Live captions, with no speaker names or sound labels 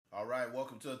All right,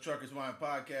 welcome to the Trucker's Mind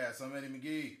Podcast. I'm Eddie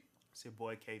McGee. It's your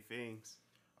boy K Fings.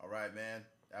 All right, man.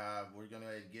 We're going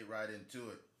to get right into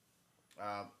it.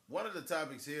 One of the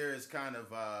topics here is kind of,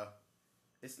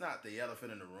 it's not the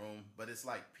elephant in the room, but it's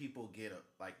like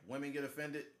women get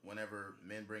offended whenever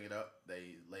men bring it up.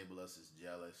 They label us as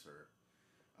jealous or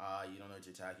you don't know what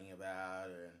you're talking about,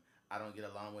 or I don't get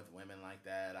along with women like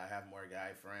that. I have more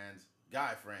guy friends.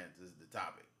 Guy friends is the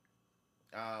topic.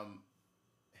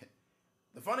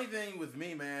 The funny thing with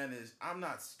me, man, is I'm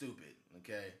not stupid.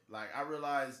 Okay, like I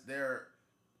realize they're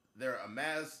a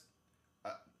mass.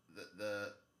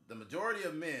 The majority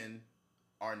of men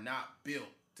are not built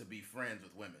to be friends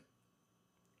with women.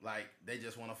 Like they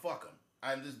just want to fuck them.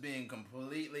 I'm just being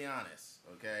completely honest.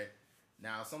 Okay.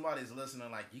 Now somebody's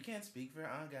listening, like you can't speak for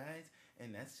all guys,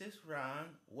 and that's just wrong.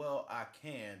 Well, I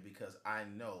can because I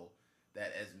know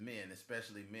that as men,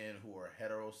 especially men who are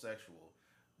heterosexual,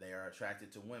 they are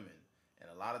attracted to women. And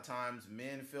a lot of times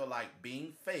men feel like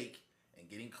being fake and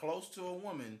getting close to a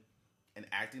woman and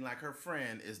acting like her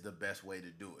friend is the best way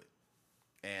to do it.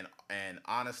 And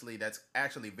honestly, that's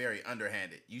actually very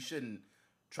underhanded. You shouldn't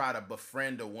try to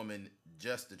befriend a woman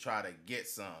just to try to get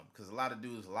some, because a lot of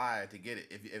dudes lie to get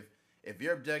it. If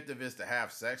your objective is to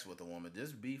have sex with a woman,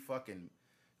 just be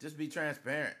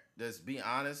transparent. Just be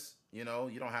honest. You know,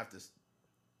 you don't have to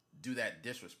do that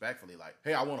disrespectfully. Like,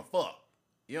 hey, I want to fuck.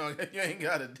 You ain't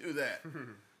got to do that.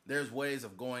 There's ways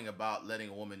of going about letting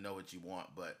a woman know what you want,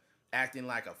 but acting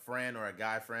like a friend or a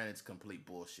guy friend, it's complete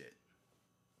bullshit.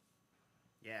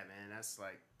 Yeah, man,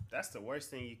 that's the worst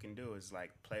thing you can do is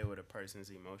like play with a person's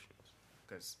emotions,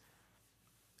 because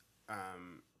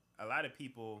a lot of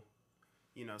people,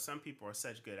 some people are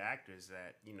such good actors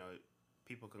that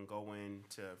people can go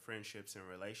into friendships and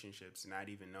relationships not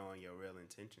even knowing your real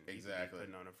intentions. Exactly. You can be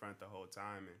putting on the front the whole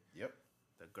time, and yep.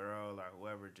 The girl or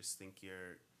whoever just think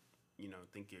you're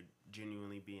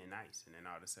genuinely being nice, and then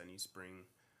all of a sudden you spring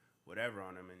whatever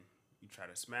on them and you try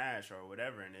to smash or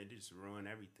whatever, and they just ruin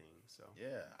everything. So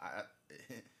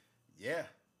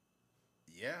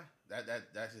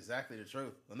that's exactly the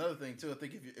truth. Another thing too, I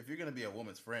think if you're gonna be a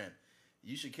woman's friend,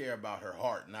 you should care about her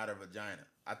heart, not her vagina.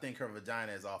 I think her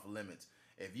vagina is off limits.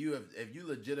 If you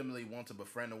legitimately want to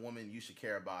befriend a woman, you should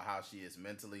care about how she is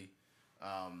mentally.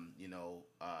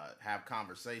 Have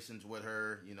conversations with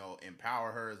her,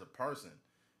 empower her as a person.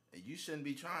 And you shouldn't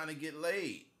be trying to get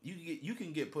laid. You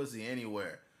can get pussy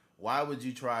anywhere. Why would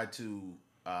you try to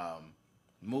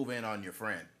move in on your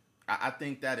friend? I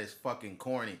think that is fucking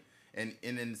corny. And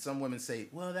then some women say,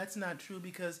 well, that's not true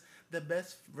because the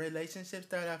best relationships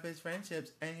start off as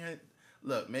friendships. And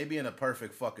look, maybe in a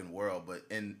perfect fucking world, but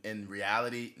in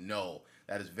reality, no.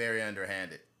 That is very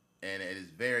underhanded. And it is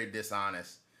very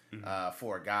dishonest.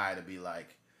 For a guy to be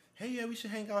like, hey, yeah, we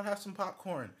should hang out and have some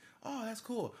popcorn. Oh, that's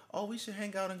cool. Oh, we should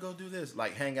hang out and go do this.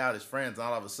 Like, hang out as friends, and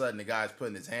all of a sudden, the guy's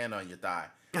putting his hand on your thigh.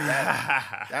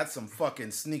 That's some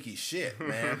fucking sneaky shit,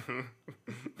 man.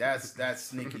 That's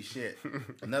sneaky shit.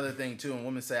 Another thing, too, when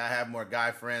women say, I have more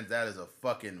guy friends, that is a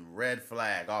fucking red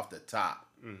flag off the top.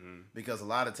 Mm-hmm. Because a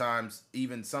lot of times,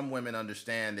 even some women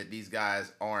understand that these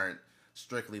guys aren't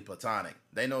strictly platonic.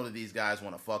 They know that these guys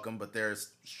want to fuck them, but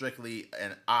there's strictly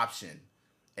an option.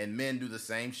 And men do the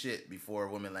same shit before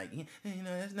women like,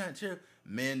 that's not true.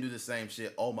 Men do the same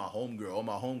shit. Oh, my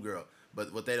homegirl.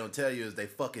 But what they don't tell you is they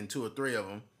fucking 2 or 3 of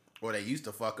them, or they used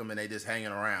to fuck them and they just hanging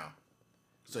around.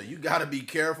 So you got to be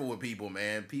careful with people,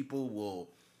 man. People will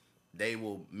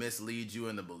mislead you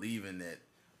into believing that,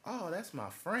 oh, that's my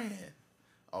friend.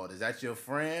 Oh, is that your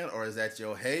friend or is that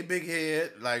your hey big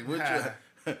head? Like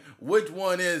which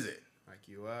one is it? Like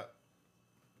you up?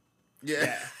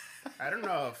 Yeah. I don't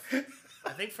know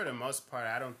I think for the most part,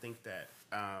 I don't think that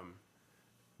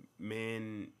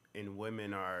men and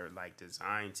women are like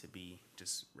designed to be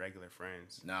just regular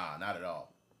friends. Nah, not at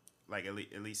all. Like at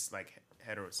least like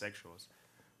heterosexuals.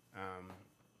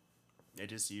 It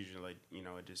just usually,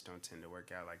 it just don't tend to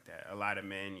work out like that. A lot of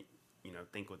men,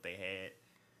 think what they had,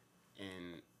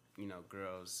 and,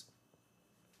 girls,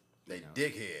 they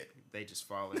dickhead. They just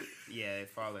fall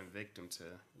in victim to,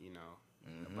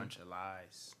 a bunch of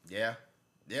lies. Yeah.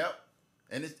 Yep.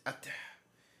 And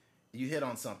you hit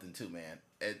on something too, man.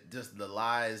 Just the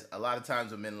lies. A lot of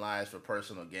times, men lies for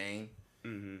personal gain,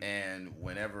 and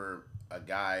whenever a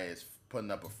guy is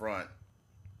putting up a front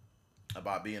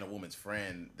about being a woman's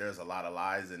friend, there's a lot of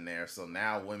lies in there. So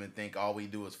now women think all we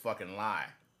do is fucking lie.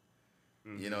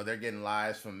 Mm-hmm. They're getting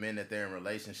lies from men that they're in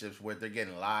relationships with. They're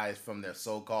getting lies from their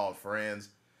so-called friends.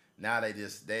 Now they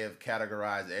have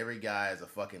categorized every guy as a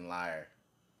fucking liar.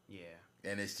 Yeah.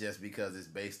 And it's just because it's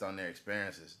based on their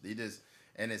experiences.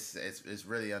 It's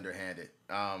really underhanded.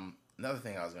 Another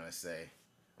thing I was gonna say,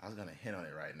 I was gonna hint on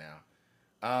it right now.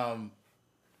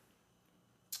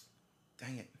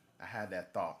 Dang it, I had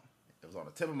that thought. It was on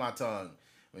the tip of my tongue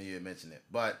when you had mentioned it.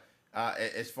 But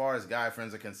as far as guy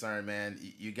friends are concerned, man,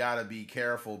 you gotta be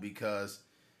careful because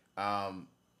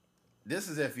this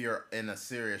is if you're in a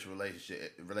serious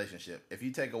relationship. If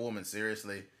you take a woman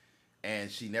seriously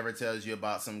and she never tells you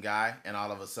about some guy, and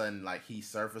all of a sudden like he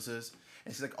surfaces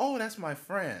and she's like, "Oh, that's my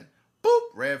friend." Boop,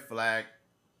 red flag.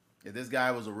 If this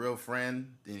guy was a real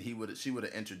friend, then she would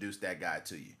have introduced that guy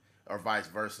to you, or vice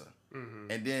versa.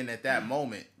 Mm-hmm. And then at that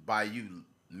moment, by you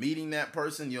meeting that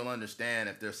person, you'll understand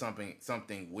if there's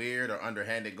something weird or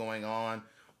underhanded going on,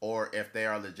 or if they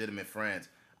are legitimate friends.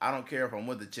 I don't care if I'm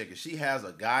with the chick. If she has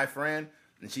a guy friend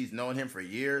and she's known him for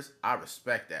years, I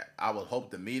respect that. I would hope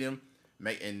to meet him.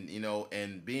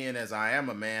 And being as I am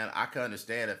a man, I can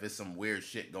understand if it's some weird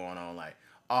shit going on. Like,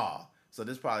 oh, so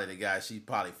this is probably the guy she's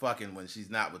probably fucking when she's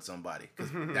not with somebody.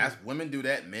 Because that's, women do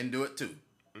that, men do it too.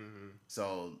 Mm-hmm.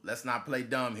 So let's not play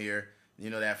dumb here.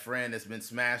 That friend that's been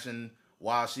smashing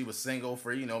while she was single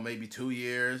for, maybe 2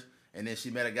 years. And then she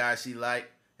met a guy she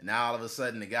liked. And now all of a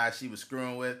sudden the guy she was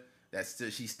screwing with,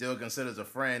 she still considers a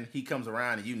friend, he comes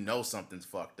around and something's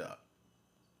fucked up.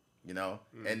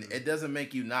 Mm-hmm. And it doesn't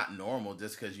make you not normal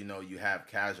just because you have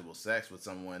casual sex with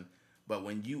someone. But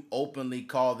when you openly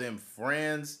call them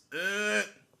friends,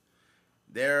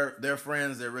 they're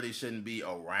friends that really shouldn't be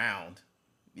around.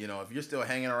 If you're still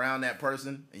hanging around that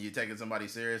person and you're taking somebody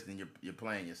serious, then you're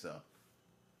playing yourself.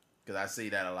 Because I see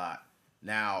that a lot.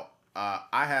 Now,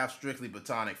 I have strictly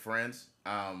platonic friends,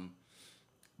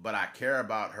 but I care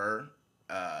about her.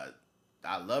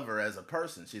 I love her as a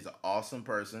person. She's an awesome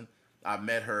person. I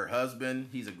met her husband.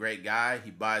 He's a great guy.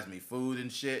 He buys me food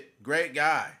and shit. Great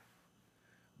guy.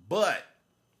 But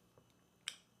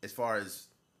as far as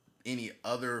any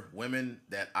other women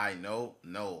that I know,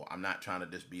 no, I'm not trying to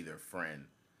just be their friend.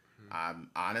 I'm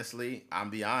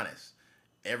be honest.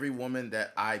 Every woman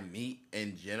that I meet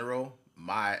in general,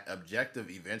 my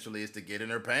objective eventually is to get in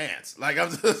her pants. Like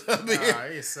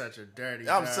he's such a dirty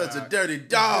dog. I'm such a dirty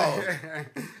dog.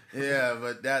 Yeah,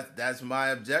 but that's my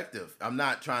objective. I'm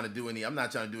not trying to do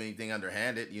anything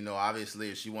underhanded.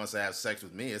 Obviously if she wants to have sex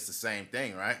with me, it's the same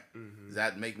thing, right? Mm-hmm. Does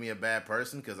that make me a bad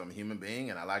person because I'm a human being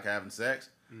and I like having sex?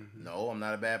 Mm-hmm. No, I'm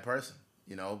not a bad person.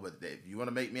 But if you want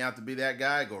to make me out to be that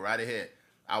guy, go right ahead.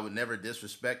 I would never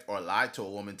disrespect or lie to a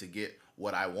woman to get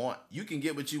what I want. You can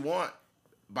get what you want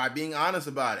by being honest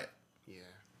about it. Yeah.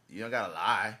 You don't gotta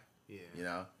lie.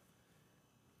 Yeah.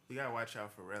 You gotta watch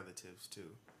out for relatives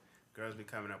too. Girls be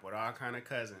coming up with all kind of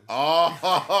cousins.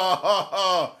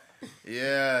 Oh,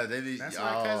 yeah. That's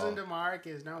my cousin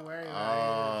DeMarcus. Don't worry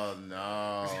about it.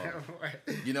 Oh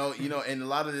no. And a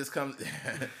lot of this comes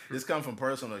from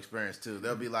personal experience too.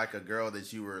 There'll be like a girl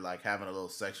that you were like having a little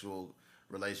sexual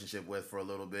relationship with for a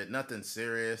little bit, nothing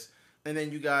serious. And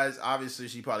then you guys, obviously,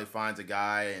 she probably finds a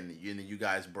guy, and you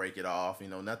guys break it off.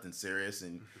 Nothing serious,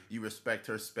 and you respect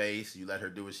her space. You let her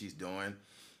do what she's doing,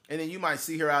 and then you might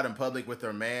see her out in public with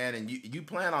her man, and you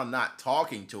plan on not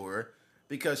talking to her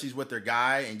because she's with her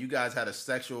guy, and you guys had a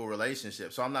sexual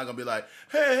relationship. So I'm not gonna be like,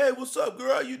 hey, what's up,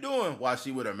 girl? How you doing? While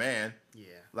she with her man.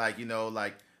 Yeah.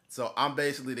 So I'm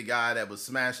basically the guy that was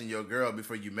smashing your girl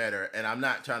before you met her, and I'm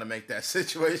not trying to make that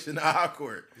situation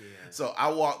awkward. Yeah. So I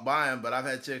walk by him, but I've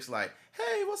had chicks like,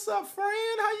 hey, what's up,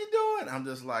 friend? How you doing? I'm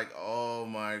just like, oh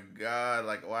my God,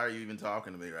 like, why are you even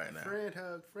talking to me right now?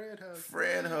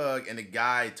 Friend hug. And the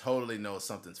guy totally knows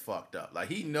something's fucked up. Like,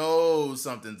 he knows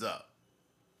something's up.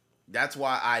 That's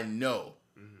why I know,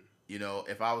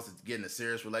 if I was to get in a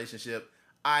serious relationship,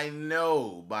 I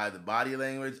know by the body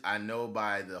language, I know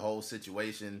by the whole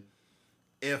situation,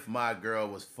 if my girl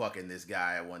was fucking this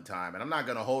guy at one time. And I'm not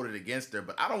going to hold it against her,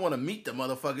 but I don't want to meet the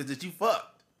motherfuckers that you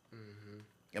fucked.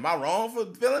 Mm-hmm. Am I wrong for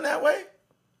feeling that way?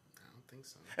 I don't think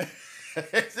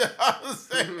so. I'm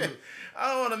saying.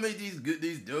 I don't want to meet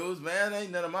these dudes, man.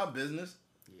 Ain't none of my business.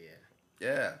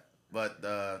 Yeah. But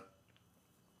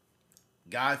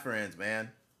guy friends,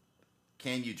 man.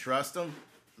 Can you trust them?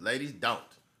 Ladies, don't.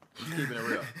 I'm just keeping it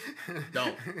real.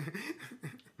 Don't.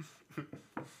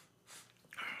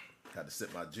 Got to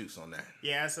sip my juice on that.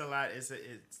 Yeah, it's a lot.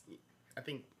 I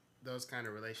think those kind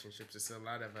of relationships, it's a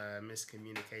lot of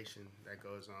miscommunication that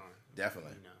goes on.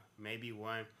 Definitely. Maybe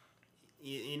one,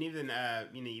 and even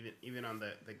even on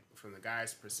the from the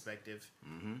guy's perspective,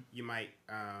 mm-hmm. you might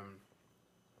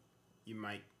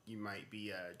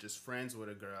be just friends with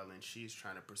a girl and she's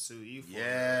trying to pursue you for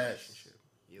a relationship.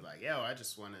 You're like, yo, I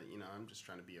just want to, I'm just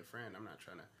trying to be a friend. I'm not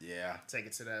trying to take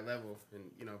it to that level,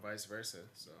 and vice versa.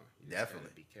 So you definitely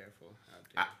just gotta be careful out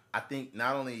there. I think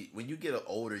not only when you get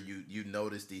older, you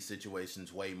notice these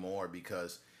situations way more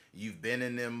because you've been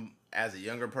in them as a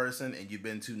younger person and you've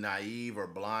been too naive or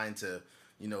blind to,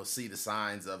 see the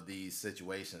signs of these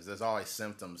situations. There's always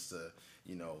symptoms to,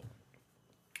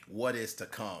 what is to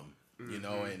come.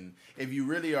 And if you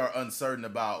really are uncertain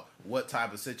about what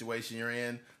type of situation you're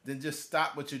in, then just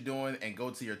stop what you're doing and go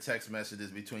to your text messages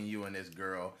between you and this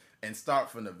girl and start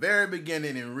from the very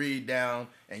beginning and read down,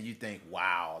 and you think,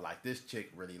 wow, like this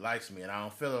chick really likes me and I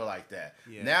don't feel her like that.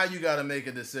 Yeah. Now you got to make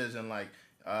a decision like,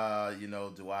 do I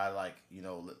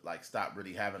stop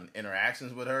really having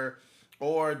interactions with her,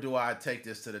 or do I take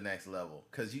this to the next level?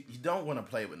 Because you don't want to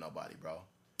play with nobody, bro.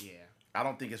 Yeah. I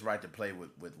don't think it's right to play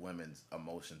with women's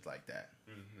emotions like that.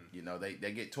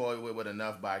 They get toyed with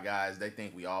enough by guys. They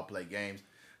think we all play games.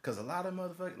 Because a lot of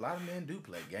men do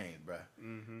play games, bro.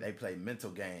 They play mental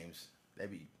games.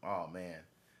 Oh, man.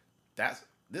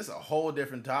 This is a whole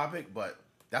different topic, but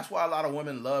that's why a lot of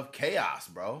women love chaos,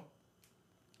 bro.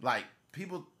 Like,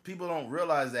 people don't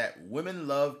realize that women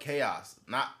love chaos.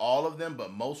 Not all of them,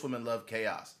 but most women love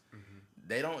chaos.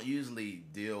 They don't usually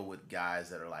deal with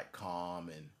guys that are, like, calm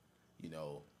and,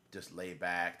 just lay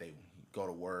back. They go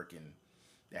to work and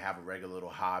they have a regular little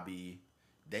hobby.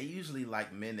 They usually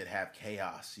like men that have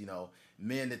chaos,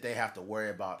 men that they have to worry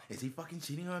about. Is he fucking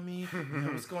cheating on me?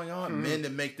 What's going on? Men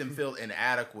that make them feel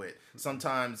inadequate,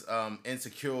 sometimes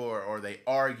insecure, or they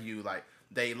argue. Like,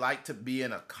 they like to be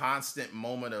in a constant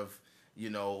moment of,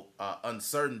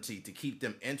 uncertainty to keep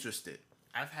them interested.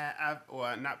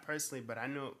 Well, not personally, but I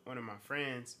know one of my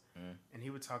friends, and he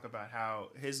would talk about how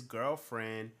his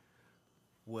girlfriend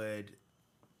would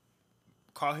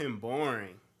call him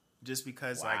boring just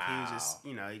because, like, he was just,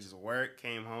 he just worked,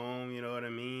 came home, you know what I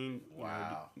mean?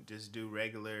 Just do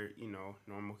regular,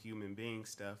 normal human being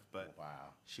stuff. But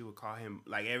she would call him,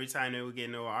 like, every time they would get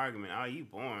into an argument, oh, you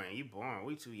boring.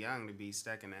 We too young to be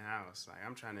stuck in the house. Like,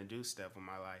 I'm trying to do stuff with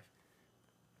my life.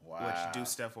 What you do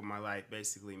stuff with my life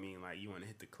basically mean, like, you want to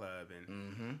hit the club and, you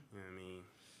know what I mean?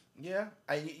 Yeah.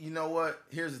 You know what?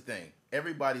 Here's the thing.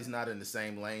 Everybody's not in the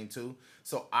same lane, too.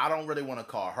 So I don't really want to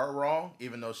call her wrong,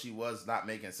 even though she was not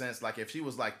making sense. Like, if she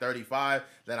was, like, 35,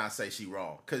 then I say she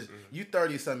wrong. Because you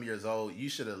 30-some years old, you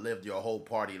should have lived your whole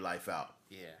party life out.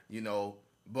 Yeah.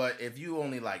 But if you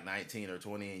only, like, 19 or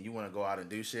 20 and you want to go out and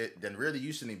do shit, then really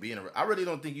you shouldn't be I really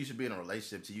don't think you should be in a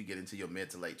relationship till you get into your mid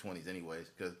to late 20s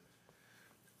anyways. Because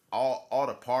all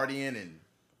the partying and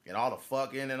all the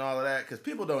fucking and all of that, because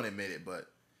people don't admit it, but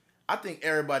I think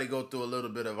everybody go through a little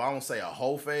bit of, I won't say a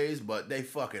whole phase, but they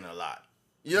fucking a lot.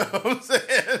 You know what I'm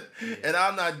saying? Yeah. And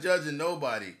I'm not judging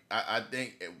nobody. I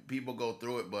think people go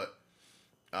through it, but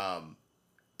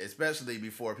especially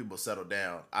before people settle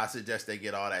down, I suggest they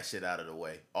get all that shit out of the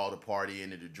way. All the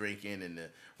partying and the drinking and the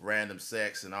random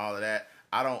sex and all of that.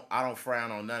 I don't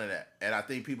frown on none of that. And I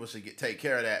think people should take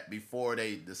care of that before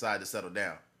they decide to settle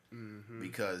down.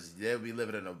 Because they'll be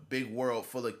living in a big world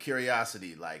full of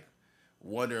curiosity, like,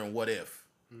 wondering what if.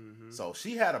 So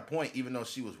she had a point, even though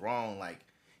she was wrong. Like,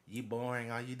 you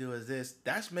boring, all you do is this.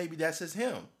 That's just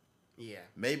him. Yeah.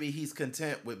 Maybe he's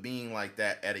content with being like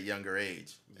that at a younger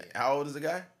age. Yeah. How old is the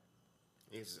guy?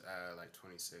 He's like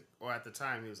 26. Or at the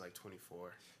time, he was like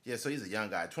 24. Yeah, so he's a young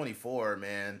guy. 24,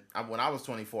 man. When I was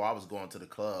 24, I was going to the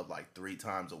club like 3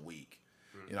 times a week.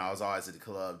 I was always at the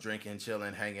club, drinking,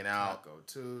 chilling, hanging out.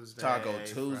 Taco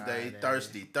Tuesday,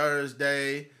 Thirsty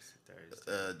Thursday.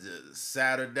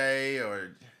 Saturday,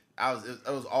 or it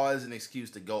was always an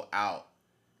excuse to go out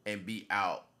and be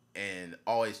out and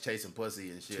always chasing pussy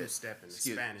and shit. Two-stepping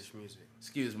Spanish music.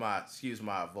 Excuse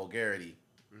my vulgarity.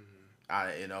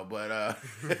 But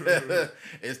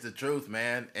it's the truth,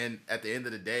 man. And at the end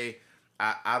of the day,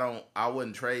 I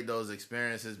wouldn't trade those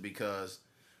experiences, because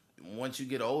once you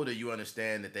get older, you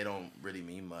understand that they don't really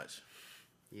mean much.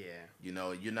 Yeah.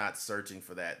 You're not searching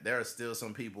for that. There are still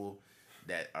some people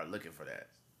that are looking for that.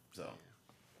 So,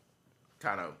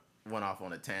 kind of went off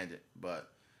on a tangent, but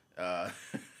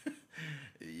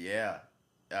yeah.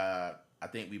 I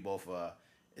think we both,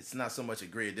 it's not so much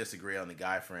agree or disagree on the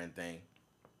guy friend thing,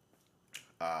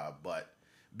 but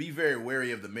be very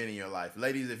wary of the men in your life.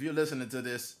 Ladies, if you're listening to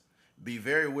this, be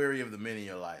very wary of the men in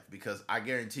your life, because I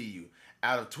guarantee you,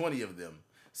 out of 20 of them,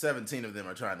 17 of them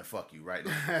are trying to fuck you right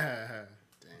now. Dang.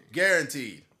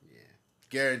 Guaranteed. Yeah.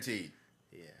 Guaranteed.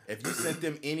 Yeah. If you sent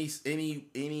them any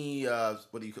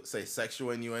what do you say,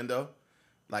 sexual innuendo,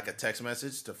 like a text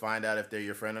message to find out if they're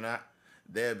your friend or not,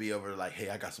 they'll be over like, hey,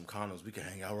 I got some condoms, we can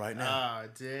hang out right now. Oh,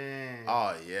 dang.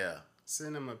 Oh, yeah.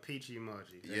 Send them a peachy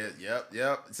emoji. Yeah,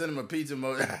 yep. Send them a pizza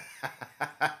emoji.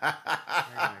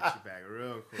 I get you back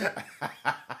real quick.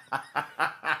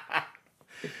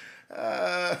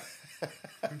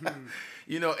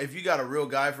 You know, if you got a real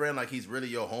guy friend, like he's really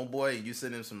your homeboy, and you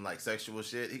send him some like sexual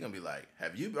shit, he gonna be like,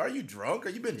 are you drunk? Or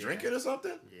you been drinking or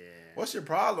something? Yeah. What's your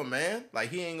problem, man? Like,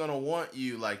 he ain't gonna want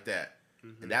you like that.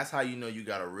 Mm-hmm. And that's how you know you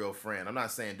got a real friend. I'm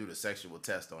not saying do the sexual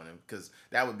test on him, because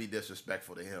that would be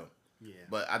disrespectful to him. Yeah.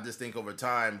 But I just think over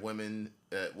time, women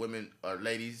or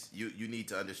ladies, you need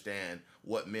to understand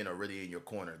what men are really in your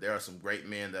corner. There are some great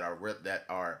men that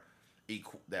are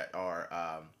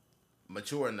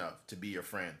mature enough to be your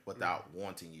friend without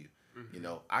wanting you. Mm-hmm. You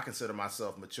know, I consider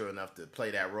myself mature enough to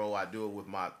play that role. I do it with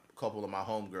my couple of my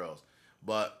homegirls,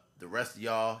 but the rest of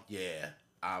y'all, yeah,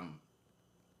 I'm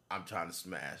trying to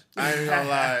smash. I ain't gonna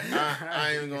lie.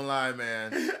 I ain't even gonna lie,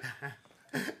 man.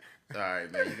 All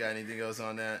right, man. You got anything else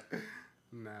on that?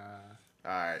 Nah.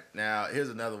 All right. Now, here's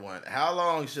another one. How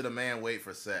long should a man wait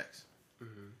for sex?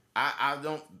 Mm-hmm. I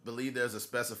don't believe there's a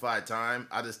specified time.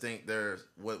 I just think there's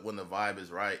when the vibe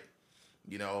is right,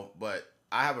 you know. But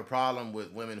I have a problem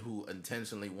with women who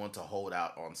intentionally want to hold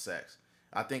out on sex.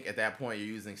 I think at that point you're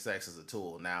using sex as a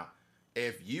tool. Now,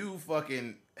 if you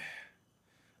fucking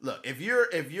look, if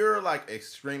you're like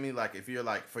extremely like if you're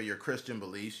like for your Christian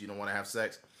beliefs, you don't want to have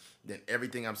sex, then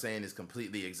everything I'm saying is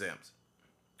completely exempt.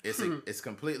 It's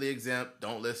completely exempt.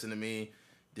 Don't listen to me.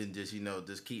 Then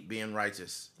just keep being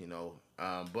righteous, you know.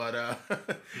 But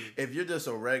if you're just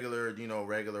a regular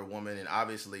woman, and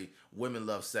obviously women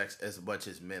love sex as much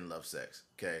as men love sex,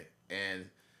 okay? And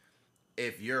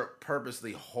if you're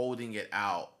purposely holding it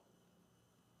out,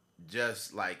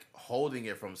 just like holding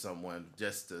it from someone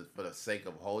for the sake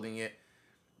of holding it,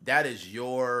 that is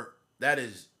your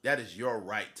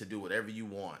right to do whatever you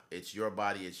want. It's your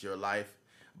body, it's your life.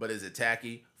 But is it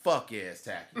tacky? Fuck yeah, it's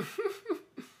tacky.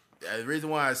 The reason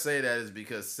why I say that is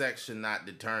because sex should not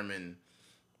determine.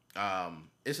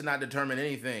 It should not determine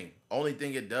anything. Only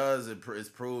thing it does is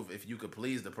prove if you could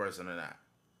please the person or not.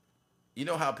 You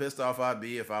know how pissed off I'd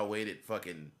be if I waited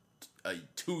fucking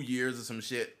 2 years or some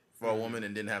shit for a woman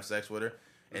and didn't have sex with her,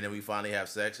 and then we finally have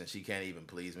sex and she can't even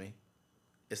please me.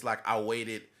 It's like I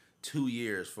waited 2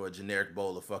 years for a generic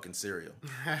bowl of fucking cereal.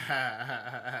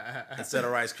 Instead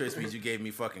of Rice Krispies, you gave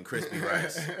me fucking crispy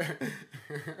rice.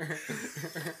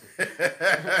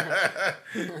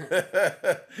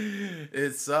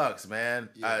 It sucks, man.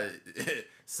 Yeah.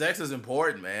 Sex is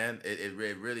important, man. It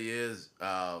really is.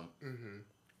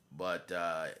 But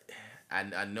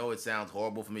I know it sounds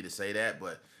horrible for me to say that,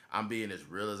 but I'm being as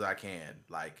real as I can.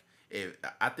 Like,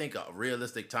 I think a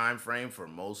realistic time frame for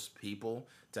most people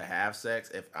to have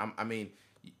sex,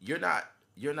 you're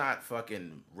not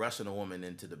fucking rushing a woman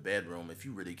into the bedroom if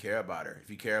you really care about her. If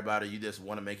you care about her, you just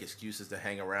want to make excuses to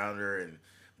hang around her and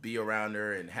be around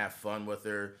her and have fun with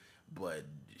her, but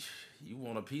you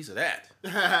want a piece of that.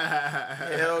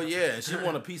 Hell yeah, and she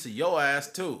want a piece of your ass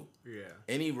too. Yeah.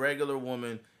 Any regular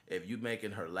woman, if you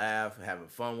making her laugh, having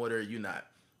fun with her, you're not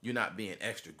being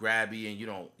extra grabby, and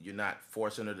you're not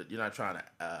forcing her you're not trying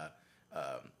to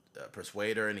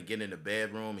persuade her and get in the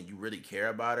bedroom, and you really care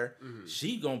about her. Mm-hmm.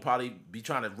 She gonna probably be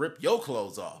trying to rip your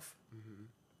clothes off. Mm-hmm.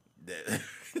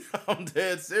 I'm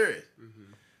dead serious.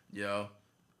 Mm-hmm. You know,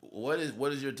 what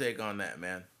is your take on that,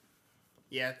 man?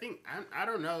 Yeah, I think I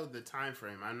don't know the time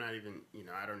frame. I'm not even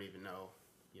I don't even know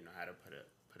how to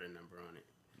put a number on it.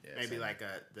 Yeah, maybe like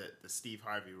the Steve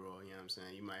Harvey rule. You know what I'm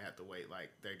saying? You might have to wait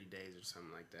like 30 days or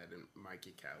something like that and mark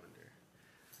your calendar.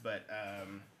 But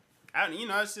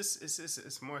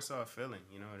it's more so a feeling.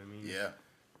 You know what I mean? Yeah.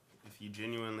 If you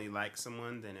genuinely like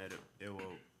someone, then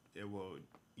it will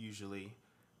usually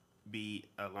be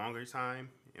a longer time.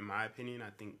 In my opinion, I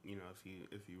think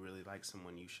if you really like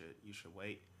someone, you should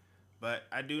wait. But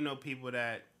I do know people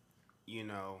that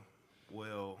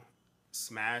will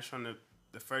smash on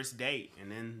the first date, and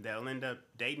then they'll end up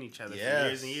dating each other for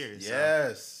years and years.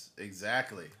 Yes, so,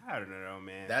 exactly. I don't know,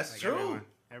 man. That's like true.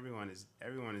 Everyone is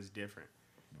different.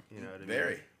 You know what I mean?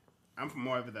 Very. I'm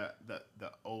more of the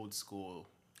old school.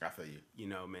 I feel you.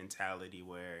 Mentality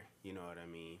where you know what I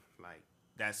mean. Like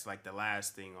that's like the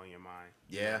last thing on your mind.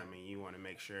 Yeah. You know what I mean, you want to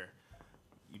make sure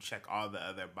you check all the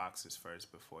other boxes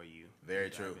first before you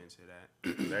dive into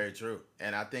that. Very true.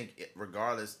 And I think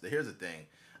regardless, here's the thing.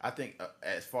 I think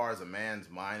as far as a man's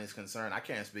mind is concerned, I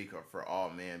can't speak for all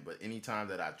men, but anytime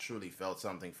that I truly felt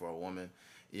something for a woman,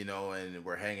 and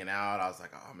we're hanging out, I was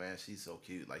like, oh man, she's so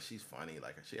cute. Like, she's funny.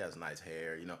 Like, she has nice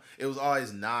hair. It was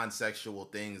always non-sexual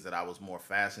things that I was more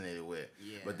fascinated with.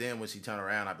 Yeah. But then when she turned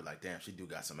around, I'd be like, damn, she do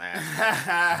got some ass.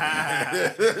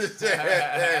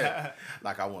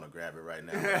 Like, I want to grab it right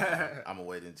now. I'm going to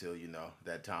wait until,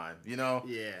 that time,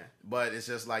 Yeah. But it's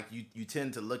just like you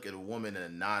tend to look at a woman in a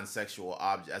non-sexual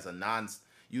object,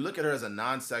 you look at her as a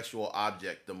non-sexual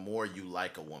object the more you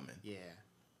like a woman. Yeah.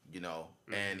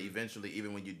 and eventually,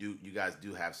 even when you guys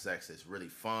do have sex, it's really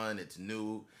fun, it's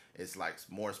new, it's like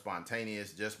more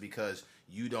spontaneous, just because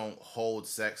you don't hold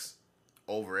sex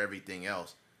over everything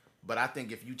else. But I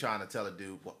think if you trying to tell a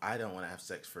dude, well, I don't want to have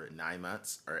sex for 9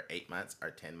 months or 8 months or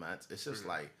 10 months, it's just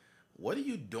like, what are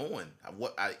you doing?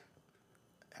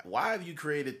 Why have you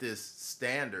created this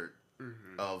standard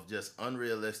of just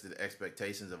unrealistic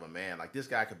expectations of a man? Like, this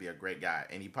guy could be a great guy,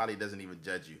 and he probably doesn't even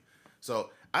judge you.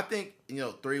 So I think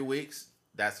 3 weeks,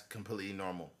 that's completely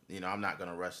normal. I'm not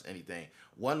gonna rush anything.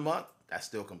 1 month, that's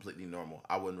still completely normal.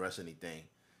 I wouldn't rush anything.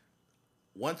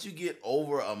 Once you get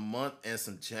over a month and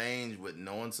some change with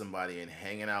knowing somebody and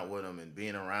hanging out with them and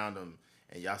being around them,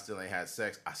 and y'all still ain't had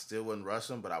sex, I still wouldn't rush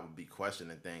them, but I would be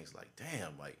questioning things like,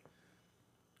 damn, like,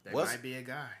 that might be a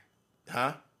guy.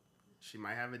 Huh? She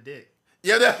might have a dick.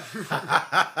 Yeah,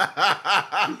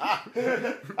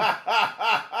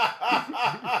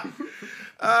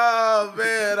 oh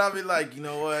man, I'll be like, you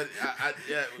know what?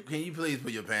 Yeah, can you please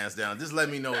put your pants down? Just let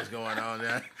me know what's going on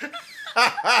there.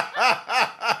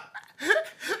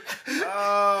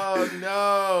 Oh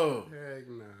no! Heck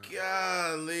no!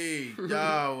 Golly,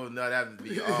 oh no, that would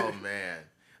be. Oh man.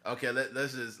 Okay,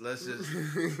 let's just.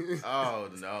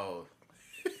 Oh no.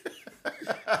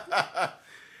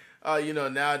 Oh,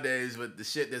 nowadays with the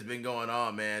shit that's been going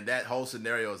on, man, that whole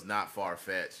scenario is not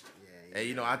far-fetched. Yeah.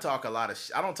 And, I talk a lot of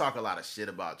I don't talk a lot of shit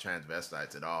about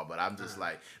transvestites at all, but I'm just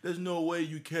like, there's no way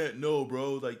you can't know,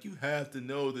 bro. Like, you have to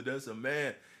know that that's a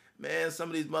man. Man, some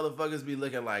of these motherfuckers be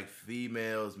looking like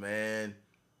females, man.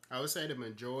 I would say the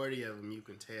majority of them you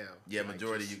can tell. Yeah,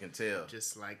 majority you can tell.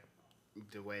 Just like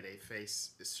the way they face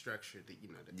is structured, the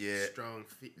strong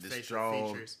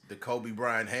facial features. The Kobe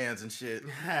Bryant hands and shit.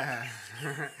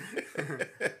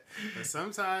 But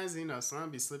sometimes, some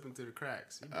be slipping through the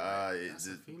cracks. It's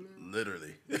just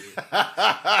literally.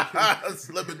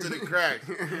 Slipping through the cracks.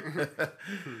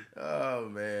 Oh,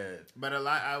 man. But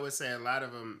I would say a lot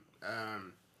of them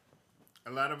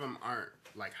aren't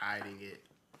like hiding it.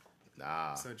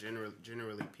 Nah. So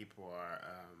generally people are,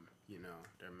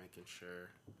 they're making sure.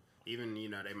 Even,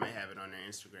 they might have it on their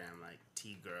Instagram, like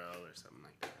T-Girl or something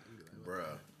like that. Like,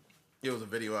 bruh. It was a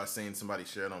video I seen somebody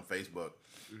shared on Facebook.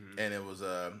 And it was,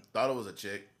 thought it was a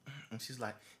chick. And she's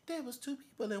like, there was 2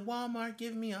 people in Walmart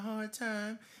giving me a hard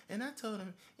time. And I told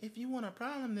them, if you want a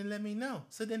problem, then let me know.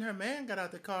 So then her man got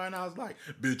out the car and I was like,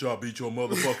 bitch, I'll beat your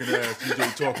motherfucking ass. You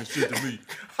just talking shit to me.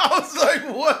 I was like,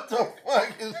 what the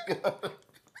fuck is going on?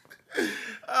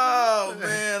 Oh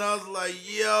man, I was like,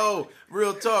 yo,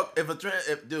 real talk. If a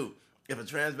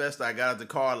transvestite got out the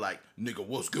car like, nigga,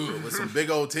 what's good, with some big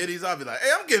old titties, I'll be like,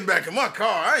 hey, I'm getting back in my car.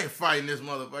 I ain't fighting this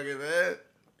motherfucker, man.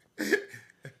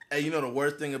 Hey, the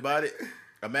worst thing about it?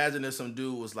 Imagine if some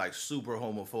dude was like super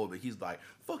homophobic. He's like,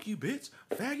 fuck you, bitch,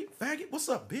 faggot. What's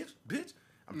up, bitch?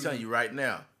 I'm telling you right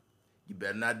now, you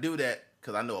better not do that.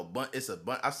 Cause I know a bunch.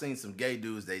 I've seen some gay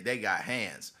dudes. They got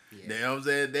hands. Yeah. You know what I'm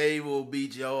saying? They will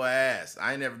beat your ass.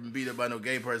 I ain't never been beat up by no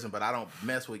gay person, but I don't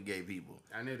mess with gay people.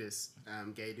 I knew this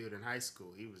gay dude in high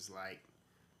school. He was like,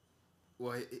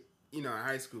 well, in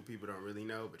high school people don't really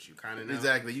know, but you kind of know.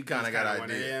 Exactly, you kind of got an idea.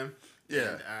 One of them.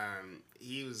 Yeah. And,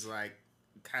 he was like,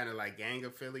 kind of like gang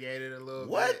affiliated a little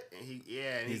what? bit.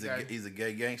 And he's a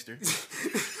gay gangster.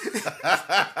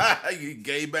 You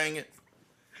gay banging.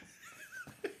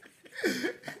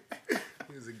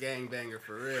 He was a gangbanger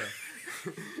for real.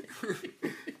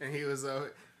 And he was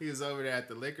over there at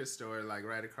the liquor store, like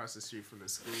right across the street from the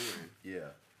school. And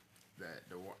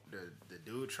the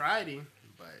dude tried him,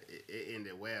 but it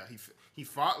ended well. He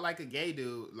fought like a gay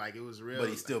dude, like it was real. But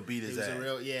he still beat his ass.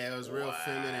 It was real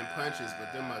feminine punches,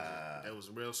 but it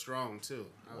was real strong too.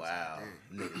 Wow,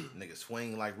 like, nigga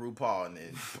swing like RuPaul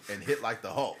and hit like the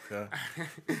Hulk, huh?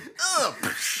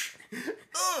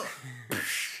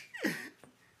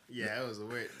 Yeah, it was the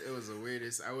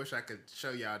weirdest. I wish I could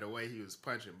show y'all the way he was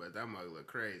punching, but that mug looked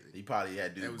crazy. He probably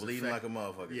had dude bleeding like a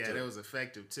motherfucker. Yeah, that was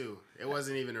effective too. It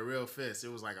wasn't even a real fist.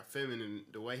 It was like a feminine.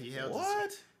 The way he held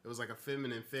what? It was like a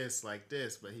feminine fist like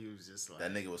this, but he was just like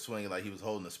that nigga was swinging like he was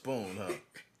holding a spoon, huh?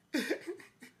 Yeah,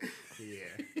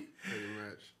 pretty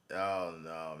much. Oh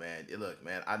no, man! Look,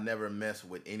 man, I never mess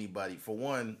with anybody. For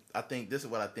one, I think this is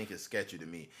what I think is sketchy to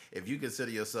me. If you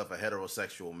consider yourself a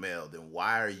heterosexual male, then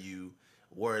why are you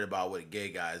worried about what a gay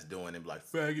guy is doing and be like,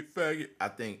 faggot? I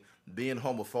think being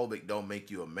homophobic don't make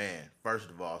you a man, first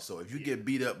of all. So if you get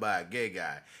beat up by a gay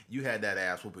guy, you had that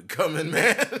ass whooping coming,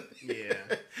 man. Yeah.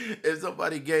 If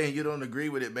somebody gay and you don't agree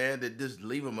with it, man, then just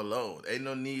leave them alone. Ain't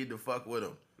no need to fuck with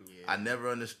them. Yeah. I never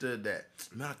understood that.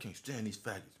 Man, I can't stand these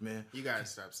faggots, man. You gotta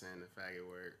stop saying the faggot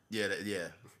word. Yeah.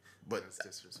 But that's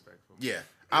disrespectful. Yeah.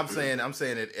 I'm saying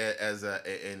it as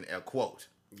in a quote.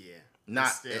 Yeah. Not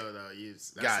still though,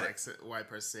 that's got like a white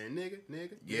person saying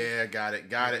nigga. Yeah, got it.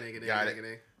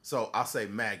 Nigga. So I'll say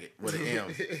maggot with an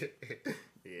M.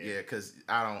 Yeah, because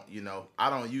I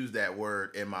don't use that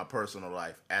word in my personal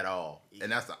life at all,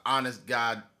 and that's the honest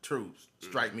God truth.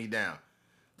 Strike me down,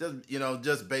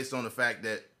 just based on the fact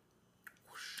that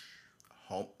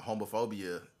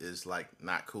homophobia is like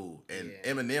not cool, and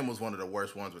Eminem was one of the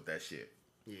worst ones with that shit.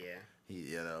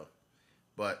 Yeah,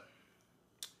 but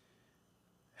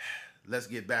let's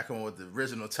get back on what the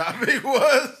original topic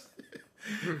was.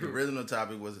 The original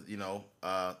topic was,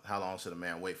 how long should a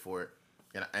man wait for it?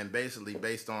 And basically,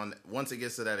 based on, once it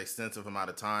gets to that extensive amount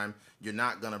of time, you're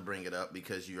not going to bring it up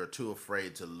because you're too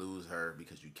afraid to lose her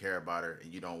because you care about her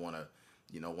and you don't want to,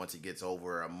 once it gets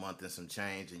over a month and some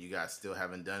change and you guys still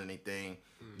haven't done anything,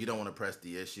 you don't want to press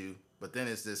the issue. But then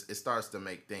it starts to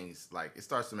make things like, it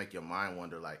starts to make your mind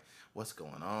wonder, like, what's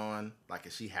going on? Like,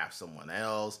 does she have someone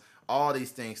else? All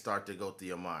these things start to go through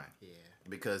your mind. Yeah.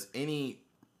 Because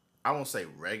I won't say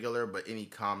regular, but any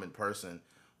common person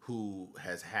who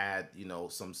has had,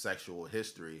 some sexual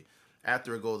history,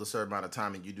 after it goes a certain amount of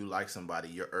time and you do like somebody,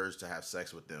 your urge to have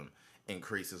sex with them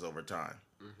increases over time.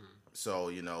 Mm-hmm. So,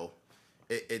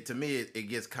 to me, it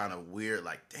gets kind of weird.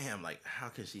 Like, damn, like, how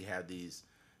can she have these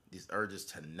urges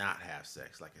to not have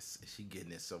sex? Like, is she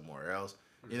getting it somewhere else?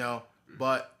 Mm-hmm.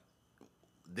 But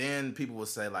then people will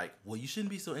say, like, well, you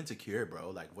shouldn't be so insecure, bro.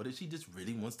 Like, what if she just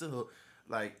really wants to hook?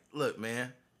 Like, look,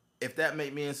 man. If that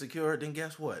make me insecure, then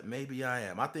guess what? Maybe I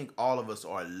am. I think all of us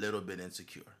are a little bit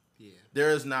insecure. Yeah.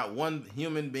 There is not one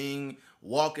human being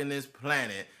walking this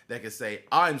planet that can say,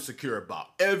 I'm secure about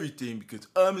everything because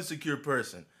I'm a secure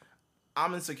person.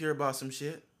 I'm insecure about some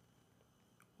shit.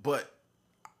 But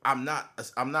I'm not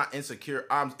insecure.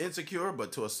 I'm insecure,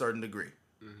 but to a certain degree.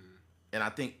 Mm-hmm. And I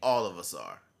think all of us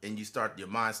are. And your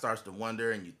mind starts to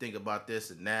wonder and you think about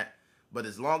this and that. But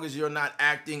as long as you're not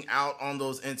acting out on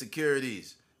those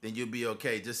insecurities, then you'll be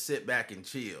okay. Just sit back and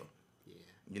chill.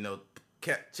 Yeah.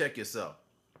 Check yourself.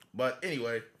 But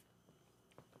anyway,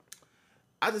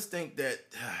 I just think that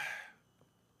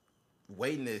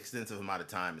waiting an extensive amount of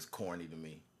time is corny to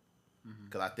me.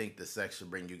 Because I think the sex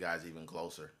should bring you guys even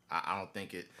closer. I don't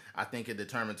think it. I think it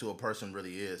determines who a person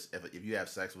really is. If you have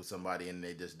sex with somebody and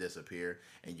they just disappear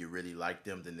and you really like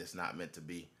them, then it's not meant to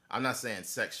be. I'm not saying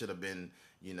sex should have been,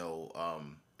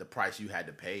 the price you had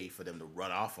to pay for them to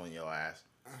run off on your ass.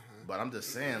 But I'm just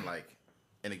saying, like,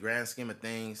 in the grand scheme of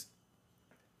things,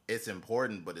 it's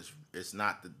important, but it's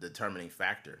not the determining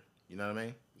factor. You know what I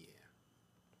mean? Yeah.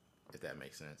 If that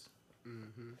makes sense.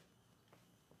 Mm-hmm.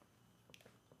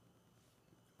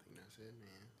 I think that's it,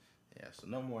 man. Yeah, so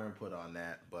no more input on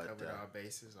that. But covered all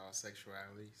bases, all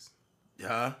sexualities.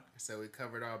 Huh? So we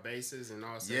covered all bases and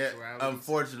all sexualities. Yeah,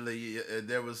 unfortunately,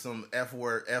 there was some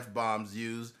F-bombs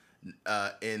used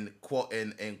in quote,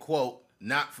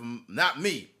 not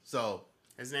me. So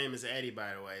his name is Eddie,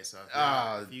 by the way. So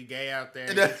if you gay out there,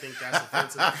 and you think that's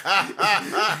offensive,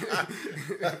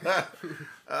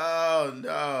 oh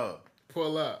no,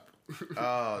 pull up.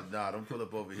 Oh no, don't pull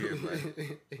up over here,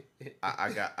 man.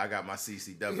 I got my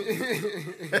CCW.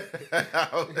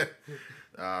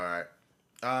 All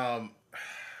right.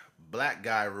 Black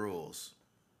guy rules.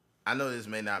 I know this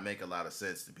may not make a lot of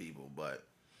sense to people, but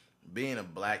being a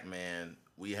black man,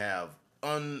 we have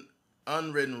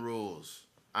unwritten rules.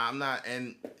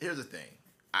 And here's the thing.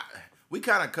 We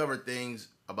kind of cover things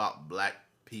about black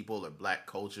people or black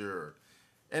culture,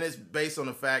 and it's based on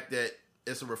the fact that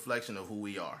it's a reflection of who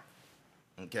we are.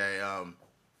 Okay?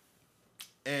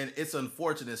 And it's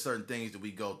unfortunate certain things that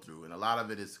we go through, and a lot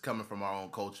of it is coming from our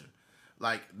own culture.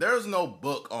 Like, there's no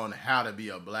book on how to be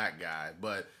a black guy,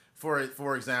 but for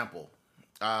example,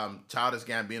 Childish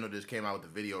Gambino just came out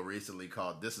with a video recently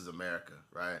called "This Is America,"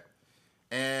 right?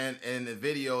 And in the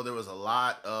video, there was a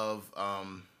lot of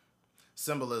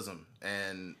symbolism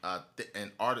and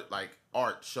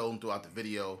art shown throughout the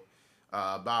video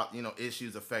about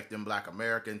issues affecting Black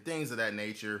America and things of that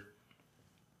nature.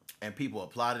 And people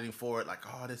applauded him for it, like,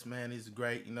 oh, this man is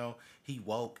great, he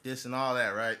woke, this and all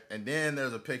that, right? And then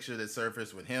there's a picture that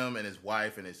surfaced with him and his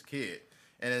wife and his kid,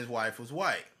 and his wife was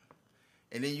white.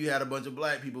 And then you had a bunch of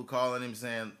black people calling him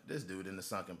saying, this dude in the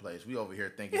sunken place. We over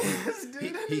here thinking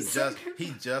he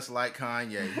just like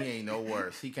Kanye. He ain't no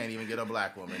worse. He can't even get a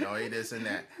black woman. No, he this and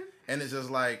that. And it's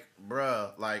just like,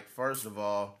 bruh, like, first of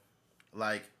all,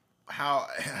 like, how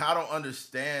I don't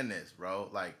understand this, bro.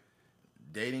 Like,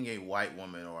 dating a white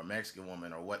woman or a Mexican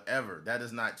woman or whatever, that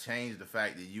does not change the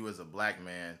fact that you as a black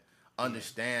man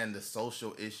understand the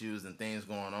social issues and things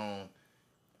going on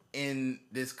in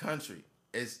this country.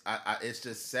 It's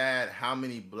just sad how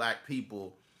many black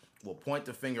people will point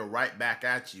the finger right back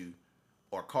at you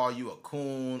or call you a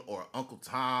coon or Uncle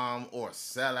Tom or a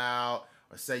sellout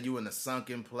or say you in a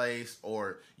sunken place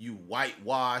or you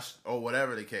whitewashed or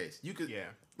whatever the case. You could,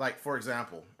 like, for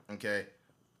example, okay,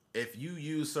 if you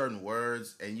use certain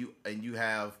words and you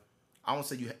have, I won't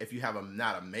say you, if you have a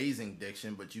not amazing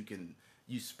diction, but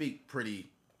you speak pretty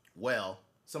well,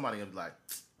 somebody gonna be like,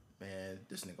 man,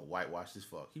 this nigga whitewashed as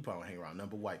fuck. He probably hang around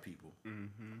number white people.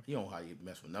 Mm-hmm. You know how you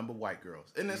mess with number white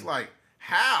girls. And it's like,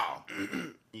 how?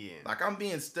 Yeah. Like, I'm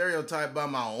being stereotyped by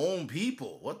my own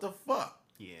people. What the fuck?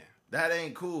 Yeah. That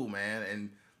ain't cool, man.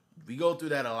 And we go through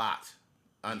that a lot,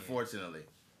 unfortunately.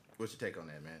 Yeah. What's your take on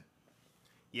that, man?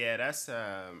 Yeah, that's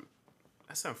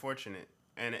unfortunate.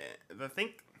 And I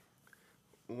think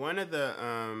one of the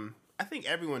I think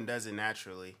everyone does it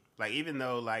naturally. Like, even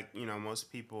though, like, you know,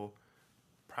 most people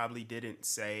probably didn't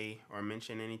say or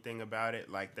mention anything about it,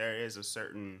 like, there is a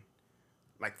certain,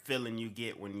 like, feeling you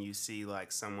get when you see,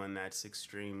 like, someone that's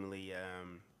extremely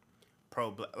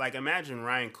pro-black. Like, imagine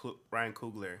Ryan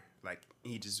Coogler, like,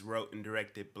 he just wrote and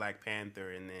directed Black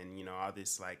Panther, and then, you know, all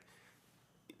this, like,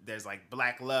 there's, like,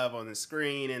 black love on the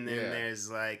screen, and then there's,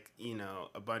 like, you know,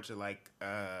 a bunch of, like,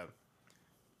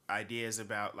 ideas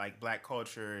about, like, black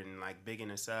culture and, like, bigging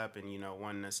us up and, you know,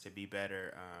 wanting us to be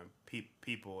better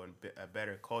people and a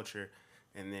better culture.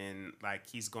 And then, like,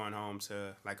 he's going home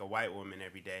to, like, a white woman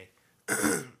every day.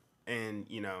 And,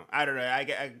 you know, I don't know.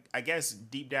 I guess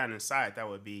deep down inside that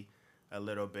would be a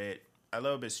little bit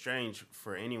strange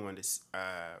for anyone to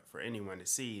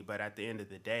see. But at the end of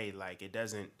the day, like, it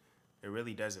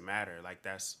really doesn't matter. Like,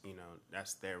 that's, you know,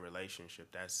 that's their relationship.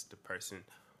 That's the person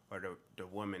or the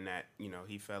woman that, you know,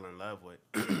 he fell in love with.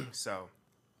 So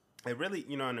it really,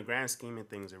 you know, in the grand scheme of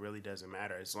things, it really doesn't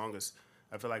matter. As long as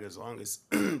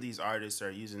these artists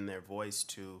are using their voice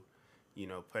to, you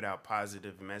know, put out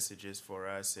positive messages for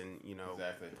us and, you know,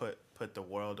 put the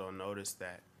world on notice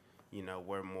that, you know,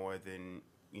 we're more than,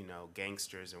 you know,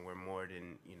 gangsters, and we're more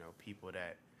than, you know, people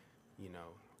that, you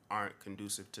know, aren't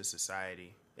conducive to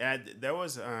society. Yeah, there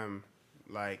was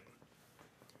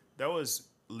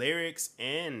lyrics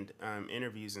and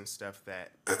interviews and stuff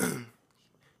that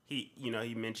he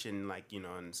mentioned, like, you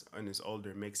know, on his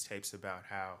older mixtapes about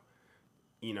how,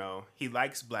 you know, he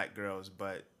likes black girls,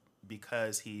 but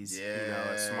because he's you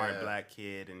know, a smart black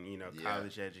kid and, you know,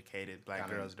 college educated, black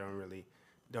girls don't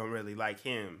really like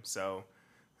him. So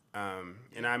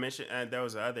and I mentioned there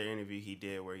was another interview he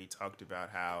did where he talked about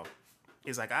how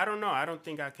he's like, I don't know, I don't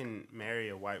think I can marry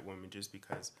a white woman just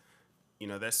because, you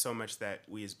know, there's so much that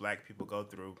we as black people go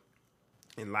through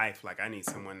in life. Like, I need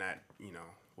someone that, you know,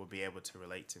 will be able to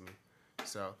relate to me.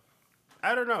 So,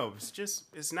 I don't know.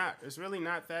 It's really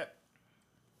not that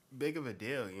big of a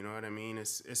deal. You know what I mean?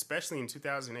 It's especially in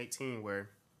 2018 where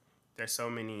there's so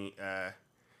many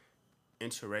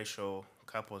interracial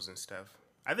couples and stuff.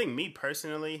 I think me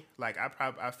personally, like,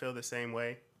 I feel the same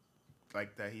way,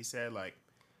 like that he said, like,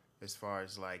 as far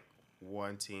as, like,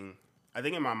 wanting. I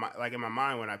think in my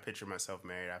mind when I picture myself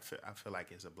married, I feel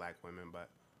like it's a black woman, but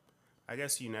I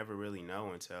guess you never really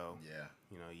know until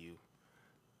you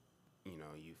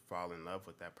fall in love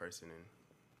with that person and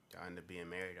you end up being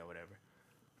married or whatever.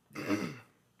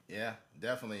 Yeah,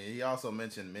 definitely. He also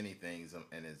mentioned many things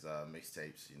in his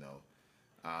mixtapes. You know,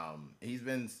 he's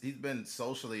been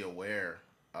socially aware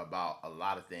about a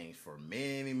lot of things for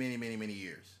many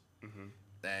years. Mm-hmm.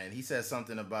 And he said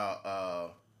something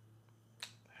about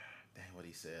what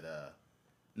he said.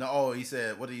 He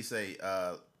said, what did he say?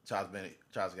 Charles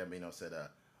Gambino said,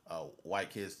 white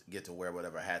kids get to wear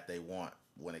whatever hat they want.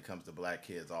 When it comes to black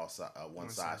kids, one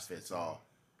size fits all.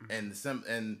 Mm-hmm.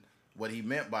 And what he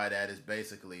meant by that is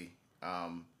basically,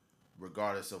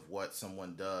 regardless of what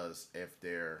someone does, if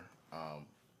they're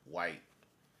white,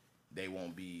 they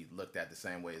won't be looked at the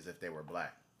same way as if they were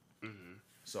black. Mm-hmm.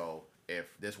 So if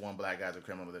this one black guy's a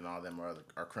criminal, then all of them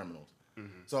are criminals.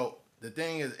 Mm-hmm. So the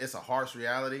thing is, it's a harsh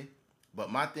reality.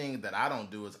 But my thing that I don't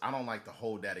do is I don't like to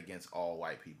hold that against all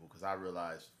white people, because I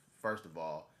realize, first of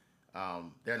all,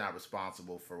 they're not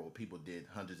responsible for what people did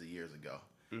hundreds of years ago.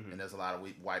 Mm-hmm. And there's a lot of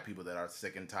white people that are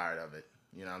sick and tired of it.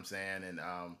 You know what I'm saying?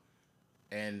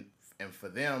 And for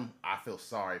them, I feel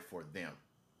sorry for them.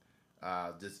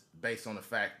 Just based on the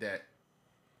fact that,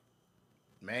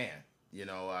 man, you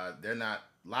know, they're not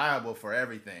liable for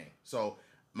everything. So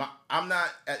I'm not,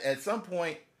 at some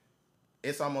point,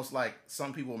 it's almost like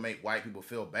some people make white people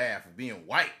feel bad for being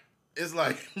white. It's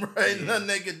like, right, nothing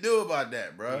they can do about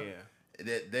that, bro.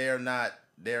 Yeah. They're not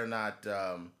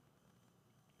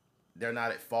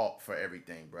at fault for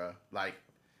everything, bro. Like,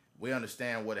 we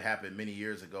understand what happened many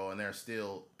years ago, and there are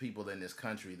still people in this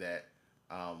country that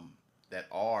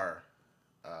are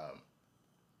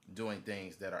doing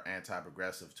things that are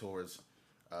anti-progressive towards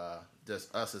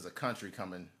just us as a country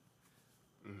coming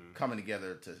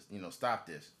together to stop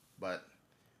this. But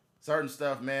certain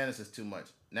stuff, man, it's just too much.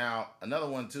 Now another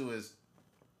one too is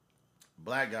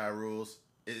black guy rules.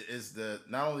 Is the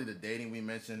not only the dating we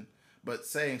mentioned, but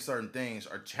saying certain things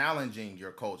are challenging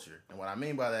your culture. And what I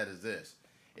mean by that is this: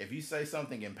 if you say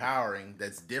something empowering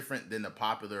that's different than the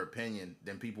popular opinion,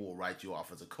 then people will write you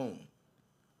off as a coon,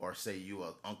 or say you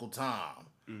a Uncle Tom,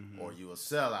 or you a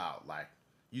sellout. Like,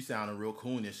 you sounding real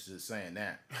coonish just saying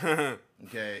that.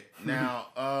 Okay,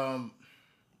 now,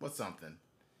 what's something?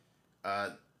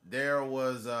 There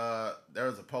was a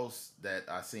post that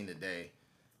I seen today,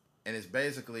 and it's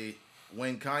basically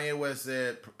when Kanye West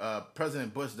said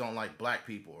President Bush don't like black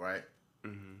people, right?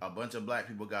 A bunch of black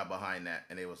people got behind that,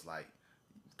 and it was like,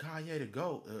 Kanye the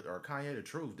GOAT, or Kanye the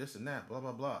truth, this and that, blah,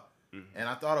 blah, blah. And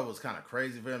I thought it was kind of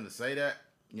crazy for him to say that.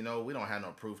 We don't have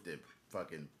no proof that